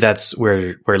maybe that's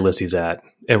where Lissy's at,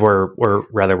 and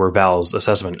where Val's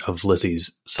assessment of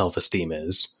Lissy's self-esteem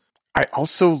is. I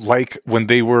also like when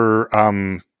they were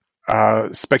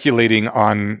speculating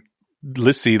on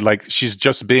Lissy, like, she's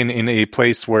just been in a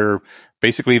place where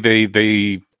basically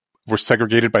they were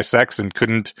segregated by sex and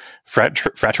couldn't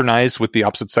fraternize with the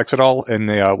opposite sex at all. And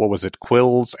what was it?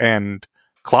 Quills and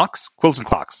clocks? Quills and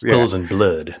clocks. Yeah. Quills and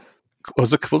blood.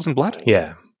 Was it Quills and blood?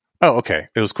 Yeah. Oh, okay.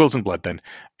 It was Quills and blood then.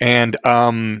 And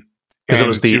because it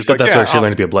was that's where she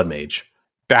learned to be a blood mage.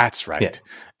 That's right. Yeah.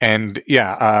 And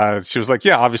she was like,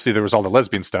 obviously there was all the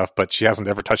lesbian stuff, but she hasn't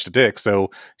ever touched a dick,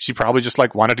 so she probably just,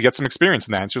 like, wanted to get some experience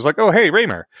in that. And she was like, oh, hey,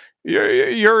 Raymer,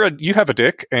 you have a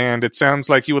dick, and it sounds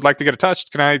like you would like to get it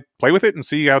touched. Can I play with it and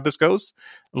see how this goes?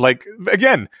 Like,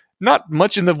 again, not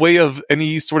much in the way of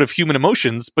any sort of human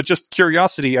emotions, but just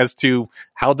curiosity as to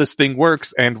how this thing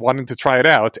works and wanting to try it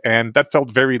out. And that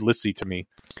felt very Lissy to me.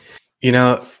 You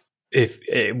know, if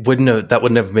it that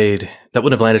wouldn't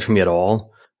have landed for me at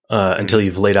all until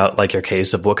you've laid out, like, your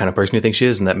case of what kind of person you think she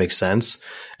is, and that makes sense.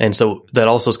 And so that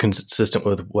also is consistent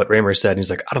with what Raymer said. And he's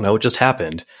like, I don't know, it just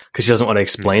happened, because she doesn't want to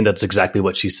explain that's exactly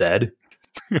what she said.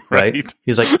 Right?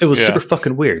 He's like, it was super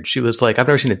fucking weird. She was like, I've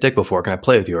never seen a dick before. Can I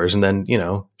play with yours? And then, you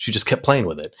know, she just kept playing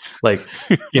with it. Like,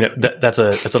 you know, that's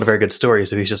not a very good story.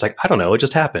 So he's just like, I don't know, it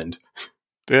just happened.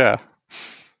 Yeah.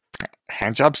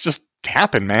 Handjobs just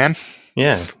happen, man.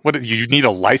 Yeah. What, you need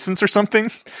a license or something?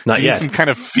 Not yet. Need some kind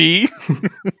of fee?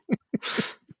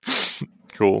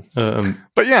 Cool.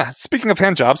 But yeah, speaking of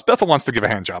handjobs, Bethel wants to give a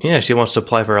handjob. Yeah, she wants to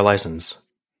apply for a license.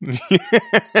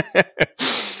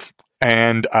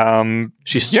 And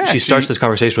she starts this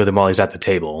conversation with him while he's at the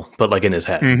table, but, like, in his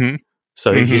head.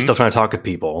 So he's still trying to talk with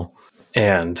people,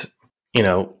 and, you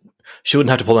know, she wouldn't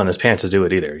have to pull down his pants to do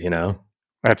it either, you know?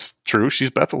 That's true.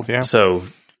 She's Bethel, yeah. So,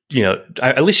 you know,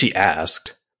 at least she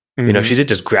asked. You know, she did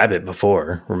just grab it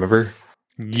before, remember?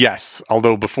 Yes,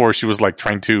 although before she was, like,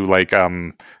 trying to, like,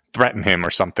 threaten him or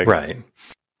something. Right.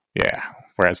 Yeah,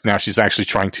 whereas now she's actually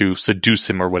trying to seduce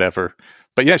him or whatever.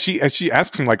 But yeah, she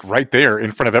asks him, like, right there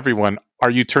in front of everyone, are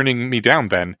you turning me down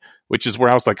then? Which is where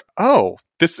I was like, oh,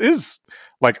 this is,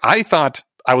 like, I thought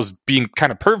I was being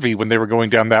kind of pervy when they were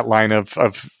going down that line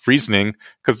of reasoning,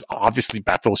 because obviously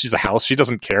Bethel, she's a house, she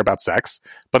doesn't care about sex.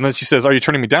 But then she says, are you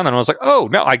turning me down? And I was like, oh,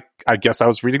 no, I guess I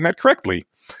was reading that correctly.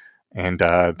 And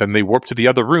then they warp to the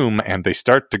other room and they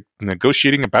start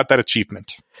negotiating about that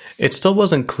achievement. It still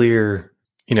wasn't clear,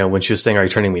 you know, when she was saying, are you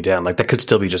turning me down? Like, that could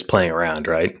still be just playing around,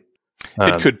 right?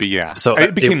 It could be, yeah. So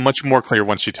it became much more clear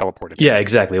once she teleported. Yeah,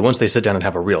 exactly. Once they sit down and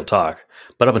have a real talk.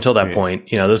 But up until that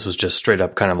point, you know, this was just straight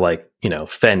up kind of like, you know,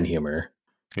 Fen humor.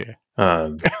 Yeah.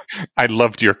 I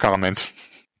loved your comment.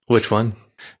 Which one?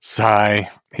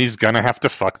 Sigh. He's gonna have to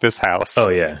fuck this house. Oh,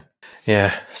 yeah.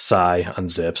 Yeah. Sigh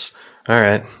unzips. All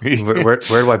right. Where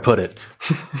do I put it?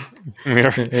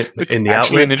 In the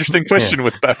outlet? An interesting question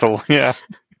with Bethel. Yeah.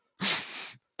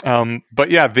 But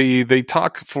yeah, they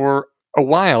talk for a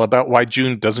while about why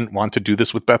June doesn't want to do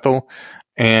this with Bethel,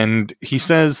 and he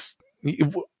says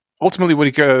ultimately what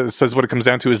he says what it comes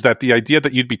down to is that the idea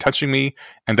that you'd be touching me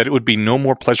and that it would be no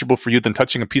more pleasurable for you than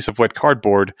touching a piece of wet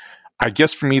cardboard, I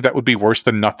guess for me that would be worse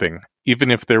than nothing,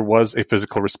 even if there was a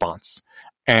physical response.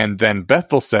 And then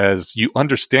Bethel says, you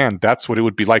understand that's what it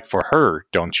would be like for her,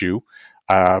 don't you?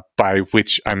 by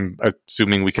which I'm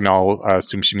assuming we can all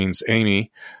assume she means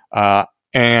Amy.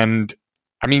 And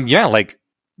I mean, yeah, like,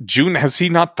 June, has he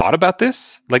not thought about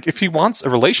this? Like, if he wants a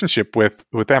relationship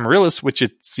with Amaryllis, which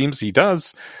it seems he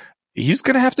does, he's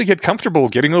going to have to get comfortable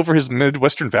getting over his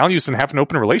Midwestern values and have an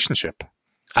open relationship.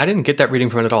 I didn't get that reading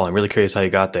from it at all. I'm really curious how you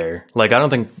got there. Like, I don't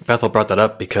think Bethel brought that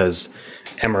up because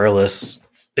Amaryllis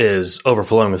is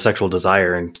overflowing with sexual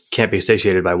desire and can't be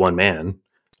satiated by one man.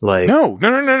 Like, No.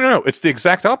 It's the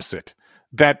exact opposite.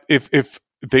 That if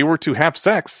they were to have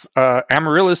sex,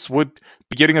 Amaryllis would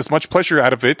be getting as much pleasure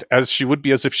out of it as she would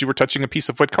be as if she were touching a piece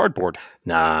of wet cardboard.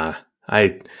 nah.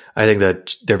 I think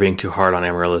that they're being too hard on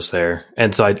Amaryllis there.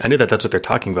 And so I knew that that's what they're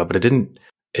talking about, but it didn't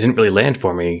really land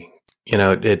for me. You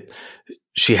know,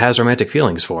 she has romantic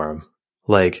feelings for him.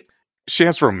 Like, She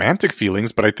has romantic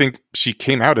feelings, but I think she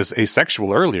came out as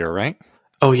asexual earlier, right?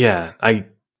 oh yeah,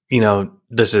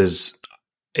 this is,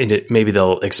 and maybe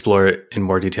they'll explore it in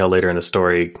more detail later in the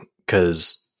story,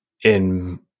 because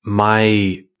in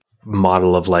my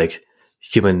model of like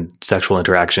human sexual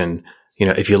interaction,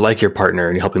 if you like your partner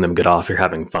and you're helping them get off, you're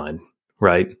having fun,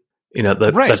 right?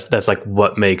 Right. That's like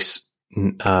what makes,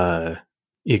 you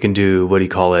can do, what do you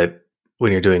call it,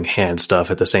 when you're doing hand stuff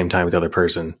at the same time with the other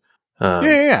person.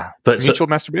 Yeah. But Mutual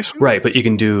masturbation? right. But you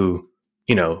can do,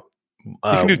 You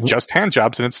can do just hand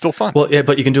jobs and it's still fun. well, yeah,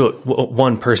 but you can do it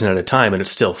one person at a time and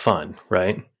it's still fun,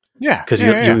 right? Yeah. Because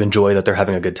you enjoy that they're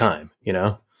having a good time,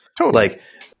 Totally. Like,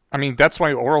 I mean, that's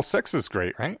why oral sex is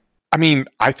great, right? I mean,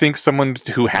 I think someone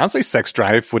who has a sex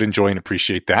drive would enjoy and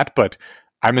appreciate that, but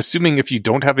I'm assuming if you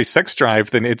don't have a sex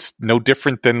drive, then it's no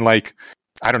different than, like,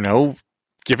 I don't know,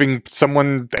 giving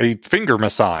someone a finger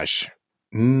massage.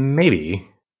 maybe.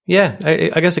 Yeah,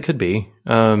 I guess it could be.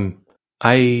 Which,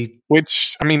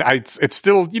 I mean, it's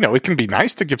still, it can be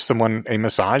nice to give someone a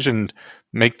massage and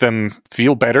make them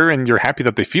feel better, and you're happy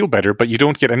that they feel better, but you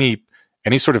don't get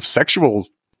any sort of sexual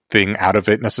thing out of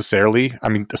it necessarily. I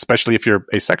mean, especially if you're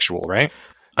asexual, right?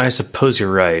 I suppose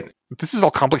you're right. This is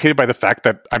all complicated by the fact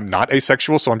that I'm not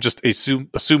asexual, so I'm just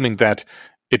assuming that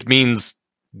it means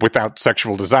without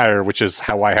sexual desire, which is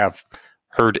how I have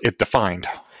heard it defined.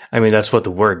 I mean, that's what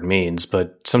the word means,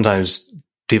 but sometimes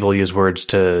people use words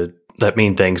that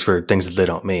mean things for things that they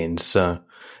don't mean. So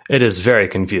it is very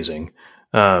confusing.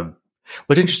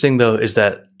 What's interesting, though, is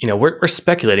that, we're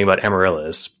speculating about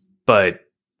Amaryllis, but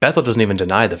Bethel doesn't even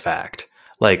deny the fact.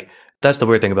 Like, that's the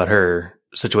weird thing about her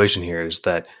situation here, is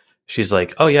that she's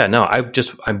like, oh yeah, no, I'm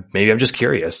just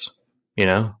curious,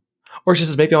 or she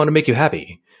says, maybe I want to make you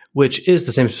happy, which is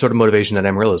the same sort of motivation that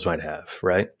Amaryllis might have,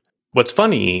 right? What's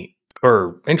funny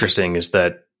or interesting is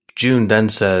that June then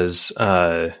says,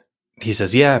 he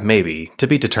says, yeah, maybe, to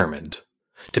be determined.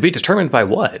 To be determined by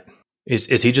what?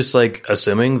 Is he just like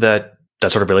assuming that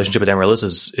sort of relationship with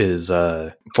Amaryllis is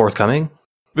forthcoming?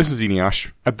 This is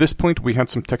Eneash. At this point, we had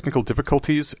some technical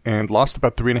difficulties and lost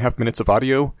about 3.5 minutes of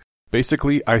audio.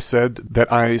 Basically, I said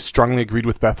that I strongly agreed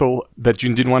with Bethel that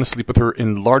June didn't want to sleep with her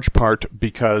in large part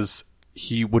because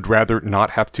he would rather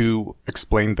not have to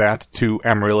explain that to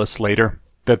Amaryllis later.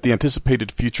 That the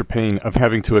anticipated future pain of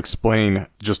having to explain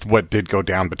just what did go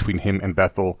down between him and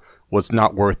Bethel was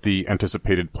not worth the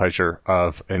anticipated pleasure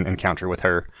of an encounter with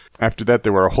her. After that,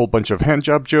 there were a whole bunch of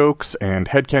handjob jokes and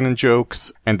headcanon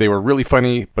jokes, and they were really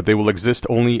funny, but they will exist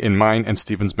only in mine and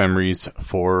Steven's memories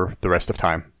for the rest of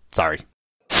time. Sorry.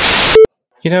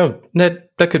 Ned,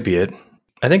 that could be it.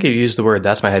 I think you used the word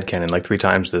 "that's my headcanon" like 3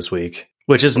 times this week,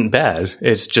 which isn't bad.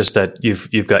 It's just that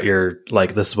you've got your,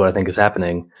 like, this is what I think is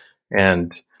happening.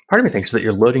 And part of me thinks that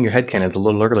you're loading your headcanons a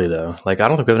little early, though. Like, I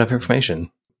don't think we have enough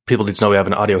information. People need to know we have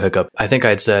an audio hiccup. I think I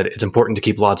had said it's important to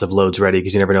keep lots of loads ready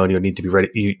because you never know when you need to be ready.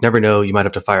 You never know, you might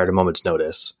have to fire at a moment's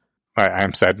notice. I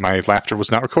am sad my laughter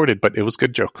was not recorded, but it was a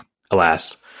good joke.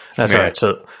 Alas. That's all right.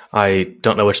 So I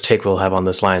don't know which take we'll have on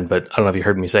this line, but I don't know if you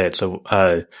heard me say it. So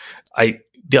I think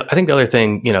the other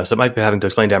thing, so it might be having to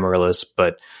explain to Amaryllis,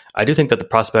 but I do think that the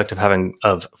prospect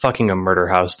of fucking a murder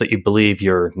house that you believe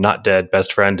your not dead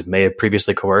best friend may have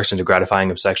previously coerced into gratifying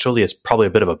him sexually is probably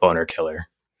a bit of a boner killer.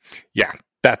 Yeah,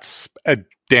 that's a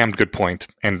damn good point,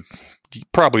 and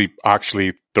probably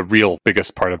actually the real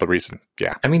biggest part of the reason.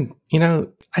 Yeah. I mean,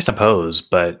 I suppose,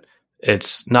 but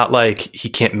it's not like he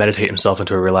can't meditate himself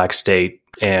into a relaxed state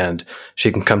and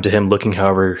she can come to him looking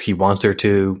however he wants her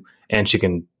to, and she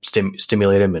can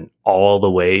stimulate him in all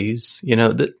the ways.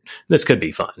 This could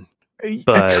be fun.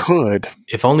 But it could.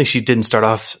 If only she didn't start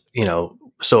off,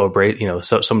 so abrade,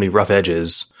 so many rough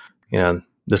edges.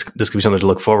 This could be something to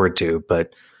look forward to.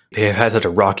 But they had such a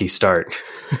rocky start.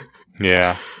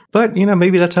 Yeah. But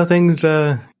maybe that's how things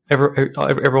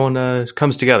everyone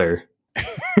comes together.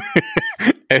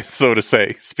 And so to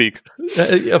say, speak.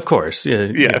 Of course.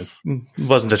 Yeah, Yes. It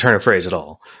wasn't a turn of phrase at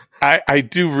all. I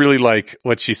do really like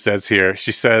what she says here.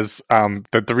 She says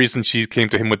that the reason she came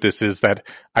to him with this is that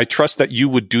I trust that you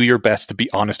would do your best to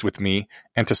be honest with me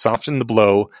and to soften the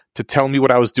blow, to tell me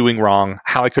what I was doing wrong,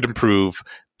 how I could improve,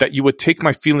 that you would take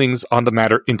my feelings on the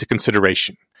matter into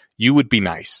consideration. You would be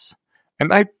nice.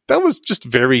 And that was just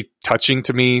very touching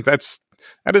to me. That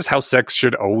is how sex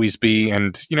should always be.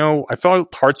 And, I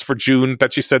felt hearts for June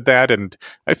that she said that. And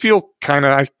I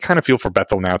kind of feel for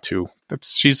Bethel now too.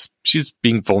 She's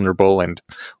being vulnerable and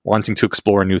wanting to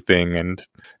explore a new thing. And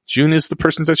June is the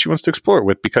person that she wants to explore it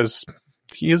with because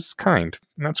he is kind.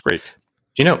 And that's great.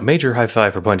 Major high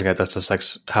five for pointing out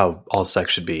that's how all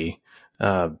sex should be.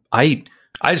 I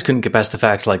just couldn't get past the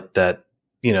fact like that,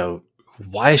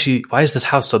 why is this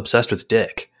house so obsessed with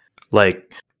dick?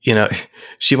 Like,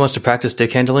 she wants to practice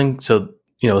dick handling. So,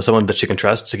 someone that she can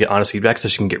trust to get honest feedback so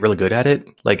she can get really good at it.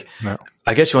 Like, no.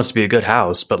 I guess she wants to be a good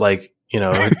house, but like,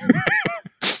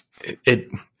 it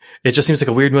just seems like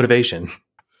a weird motivation.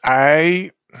 So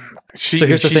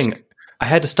here's the thing. I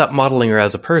had to stop modeling her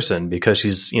as a person because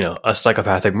she's, a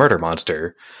psychopathic murder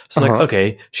monster. So I'm like,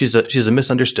 okay, she's a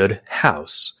misunderstood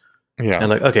house. Yeah. And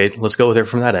like, okay, let's go with her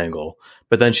from that angle.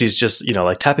 But then she's just,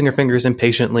 like tapping her fingers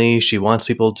impatiently. She wants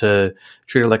people to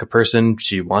treat her like a person.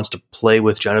 She wants to play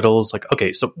with genitals. Like,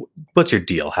 okay, so what's your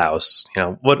deal, house?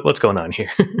 What's going on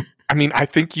here? I mean, I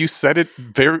think you said it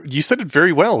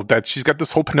very well, that she's got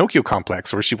this whole Pinocchio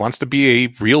complex where she wants to be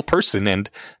a real person. And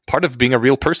part of being a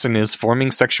real person is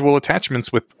forming sexual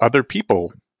attachments with other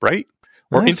people, right?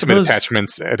 Or intimate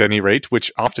attachments at any rate,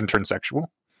 which often turn sexual.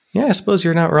 Yeah, I suppose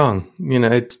you're not wrong.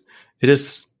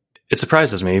 It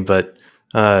surprises me, but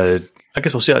I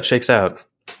guess we'll see how it shakes out.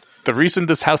 The reason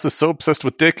this house is so obsessed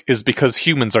with dick is because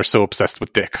humans are so obsessed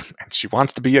with dick, and she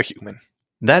wants to be a human.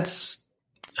 That's,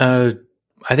 I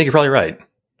think you're probably right.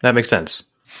 That makes sense.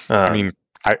 I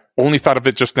only thought of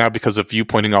it just now because of you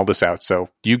pointing all this out, so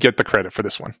you get the credit for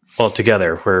this one. Well,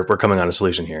 together, we're coming on a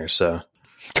solution here, so.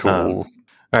 Cool.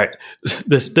 All right.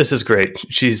 This is great.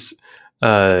 She's,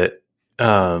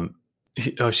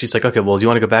 she's like, okay, well, do you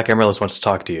want to go back? Amaryllis wants to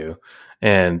talk to you.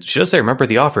 And she does say, remember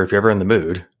the offer if you're ever in the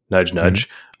mood. Nudge, nudge.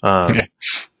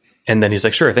 And then he's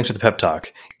like, sure, thanks for the pep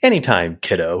talk. Anytime,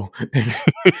 kiddo.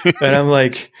 And I'm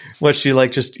like, what, she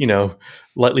like just,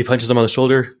 lightly punches him on the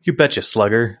shoulder? You betcha,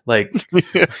 slugger. Like,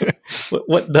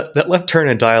 what that left turn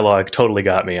in dialogue totally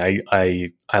got me.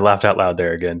 I laughed out loud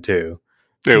there again, too.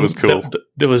 It was cool.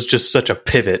 There was just such a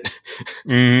pivot.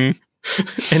 Mm-hmm.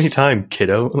 Anytime,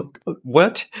 kiddo.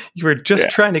 What? You were just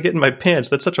trying to get in my pants.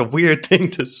 That's such a weird thing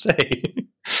to say.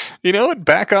 You know what?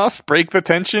 Back off, break the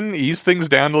tension, ease things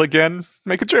down again,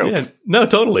 make a joke. Yeah, no,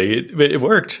 totally. It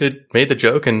worked. It made the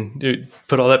joke and it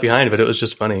put all that behind, but it was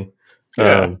just funny.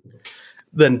 Yeah.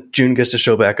 Then June gets to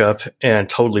show back up and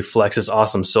totally flex his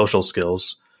awesome social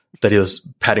skills that he was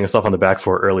patting himself on the back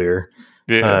for earlier.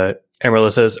 Yeah.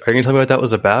 Amaryllis says, are you going to tell me what that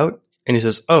was about? And he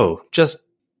says, oh, just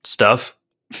stuff.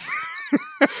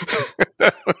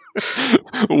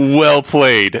 Well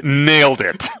played. Nailed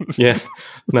it. Yeah.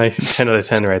 Nice. 10 out of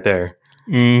 10 right there.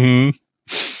 Mm-hmm.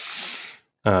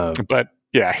 But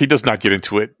yeah, he does not get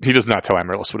into it. He does not tell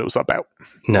Amaryllis what it was about.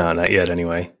 No, not yet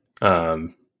anyway.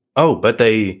 But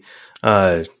they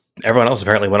everyone else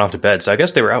apparently went off to bed. So I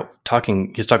guess they were out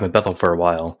talking. He's talking with Bethel for a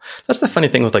while. That's the funny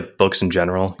thing with like books in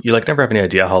general. You like never have any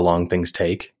idea how long things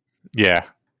take. Yeah.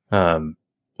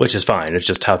 Which is fine. It's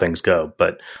just how things go.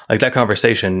 But like that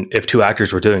conversation, if two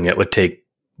actors were doing it, would take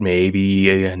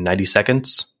maybe 90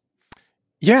 seconds.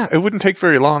 Yeah, it wouldn't take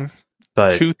very long.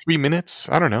 But 2-3 minutes.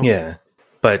 I don't know. Yeah.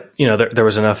 But, there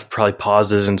was enough probably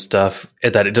pauses and stuff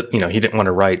that, he didn't want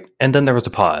to write. And then there was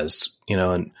a pause,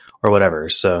 or whatever.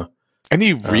 So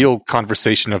any real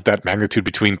conversation of that magnitude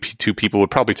between two people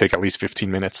would probably take at least 15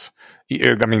 minutes.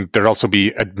 I mean, there'd also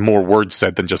be more words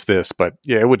said than just this, but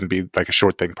yeah, it wouldn't be like a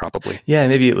short thing probably. Yeah,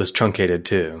 maybe it was truncated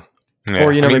too. Yeah.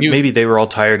 Or, maybe they were all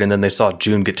tired and then they saw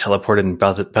June get teleported and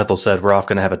Bethel said, we're off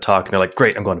going to have a talk. And they're like,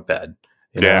 great, I'm going to bed.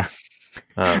 Yeah.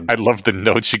 I love the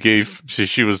note she gave.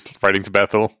 She was writing to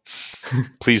Bethel.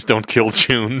 Please don't kill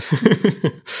June.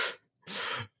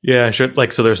 Yeah, sure.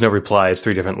 Like, so there's no reply. It's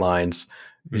 3 different lines.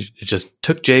 It just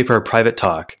took Jay for a private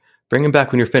talk. Bring him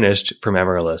back when you're finished from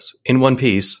Amaryllis. In one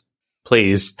piece,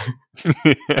 please.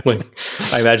 Like,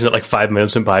 I imagine that like 5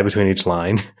 minutes went by between each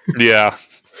line. Yeah.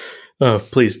 Oh,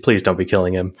 please don't be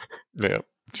killing him. Yeah.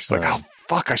 She's like, oh,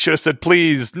 fuck, I should have said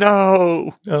please.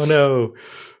 No. Oh, no.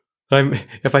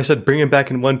 If I said bring him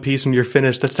back in one piece when you're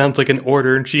finished, that sounds like an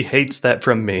order, and she hates that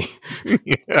from me.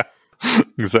 Yeah,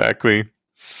 exactly.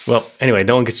 Well, anyway,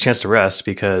 no one gets a chance to rest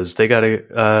because they're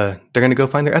gonna go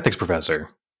find their ethics professor.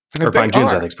 Or find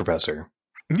Jun's ethics professor.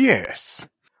 Yes.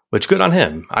 Which, good on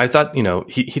him. I thought,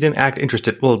 he didn't act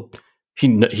interested. Well,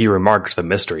 he remarked the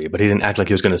mystery, but he didn't act like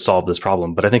he was going to solve this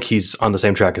problem. But I think he's on the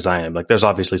same track as I am. Like, there's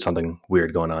obviously something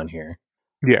weird going on here.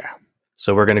 Yeah.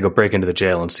 So we're going to go break into the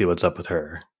jail and see what's up with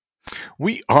her.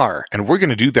 We are, and we're going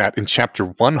to do that in chapter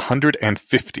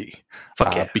 150.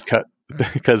 Fuck yeah.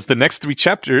 Because the next three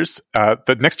chapters,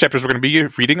 the next chapters we're going to be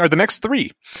reading are the next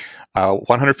three.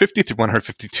 150 through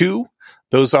 152.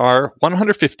 Those are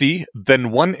 150,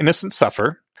 Then One Innocent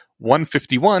Suffer,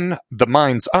 151, The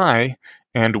Mind's Eye,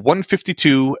 and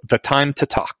 152, The Time to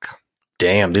Talk.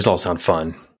 Damn, these all sound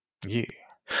fun. Yeah.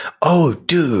 Oh,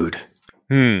 dude.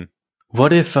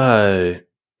 What if,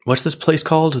 what's this place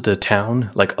called? The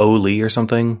town? Like Oli or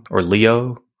something? Or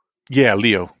Leo? Yeah,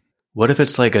 Leo. What if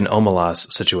it's like an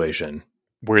Omelas situation?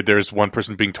 Where there's one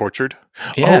person being tortured?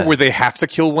 Yeah. Oh, where they have to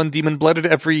kill one demon-blooded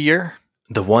every year?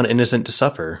 The one innocent to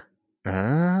suffer.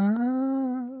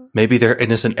 Maybe they're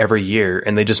innocent every year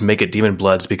and they just make it demon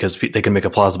bloods because they can make a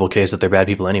plausible case that they're bad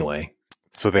people anyway.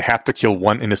 So they have to kill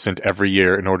one innocent every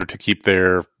year in order to keep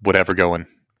their whatever going.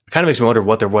 It kind of makes me wonder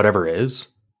what their whatever is.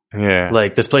 Yeah.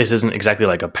 Like, this place isn't exactly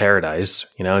like a paradise,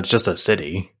 it's just a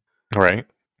city. Right.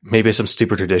 Maybe some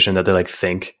stupid tradition that they like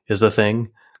think is the thing.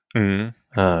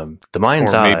 Mm-hmm. The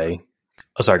Mind's Eye.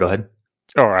 Oh, sorry, go ahead.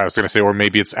 Oh, I was going to say, or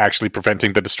maybe it's actually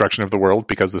preventing the destruction of the world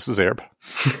because this is Erb.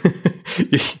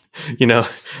 That's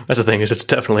the thing, is it's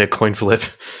definitely a coin flip.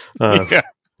 Yeah.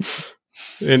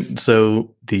 And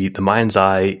so the Mind's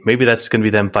Eye, maybe that's going to be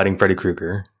them fighting Freddy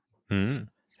Krueger. Mm.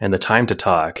 And the Time to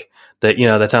Talk,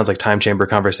 that sounds like time chamber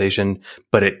conversation,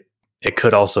 but it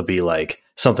could also be like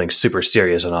something super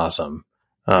serious and awesome.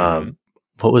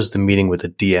 What was the meeting with the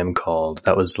DM called?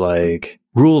 That was like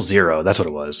Rule Zero. That's what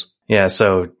it was. Yeah.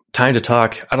 So Time to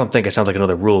Talk, I don't think it sounds like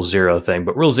another Rule Zero thing,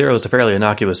 but Rule Zero is a fairly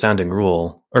innocuous sounding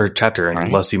rule or chapter,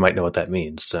 unless you might know what that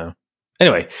means. So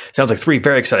anyway, sounds like 3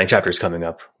 very exciting chapters coming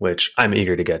up, which I'm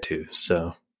eager to get to.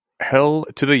 So hell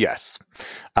to the yes.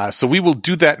 So we will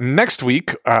do that next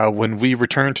week when we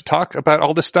return to talk about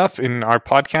all this stuff in our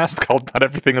podcast called Not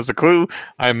Everything is a Clue.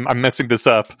 I'm messing this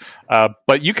up.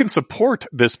 But you can support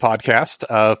this podcast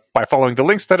by following the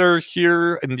links that are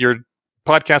here in your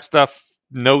podcast stuff,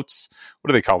 notes. What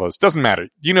do they call those? Doesn't matter.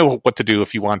 You know what to do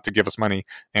if you want to give us money.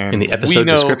 And in the episode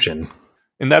description.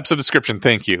 In the episode description,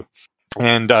 thank you.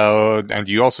 And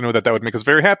you also know that would make us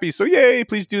very happy. So yay,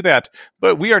 please do that.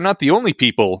 But we are not the only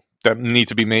people that need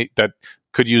to be made that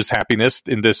could use happiness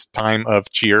in this time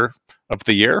of cheer of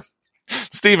the year.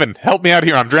 Steven, help me out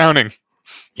here. I'm drowning.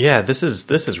 Yeah, this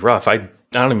is rough. I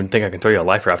don't even think I can throw you a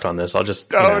life raft on this. I'll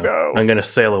just, no. I'm going to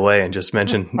sail away and just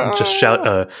shout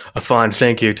a fond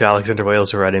thank you to Alexander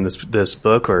Wales for writing this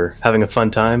book or having a fun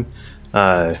time.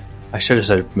 I should have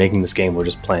said making this game. We're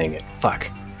just playing it. Fuck.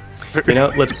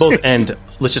 Let's both end.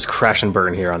 Let's just crash and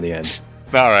burn here on the end.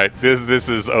 All right, this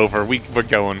is over. We're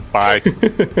going. Bye.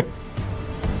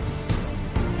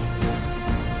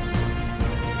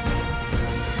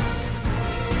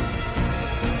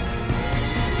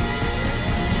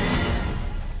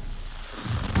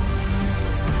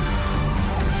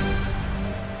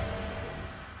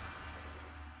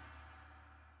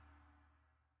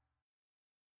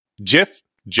 Jiff,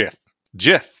 jiff,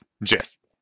 jiff, jiff.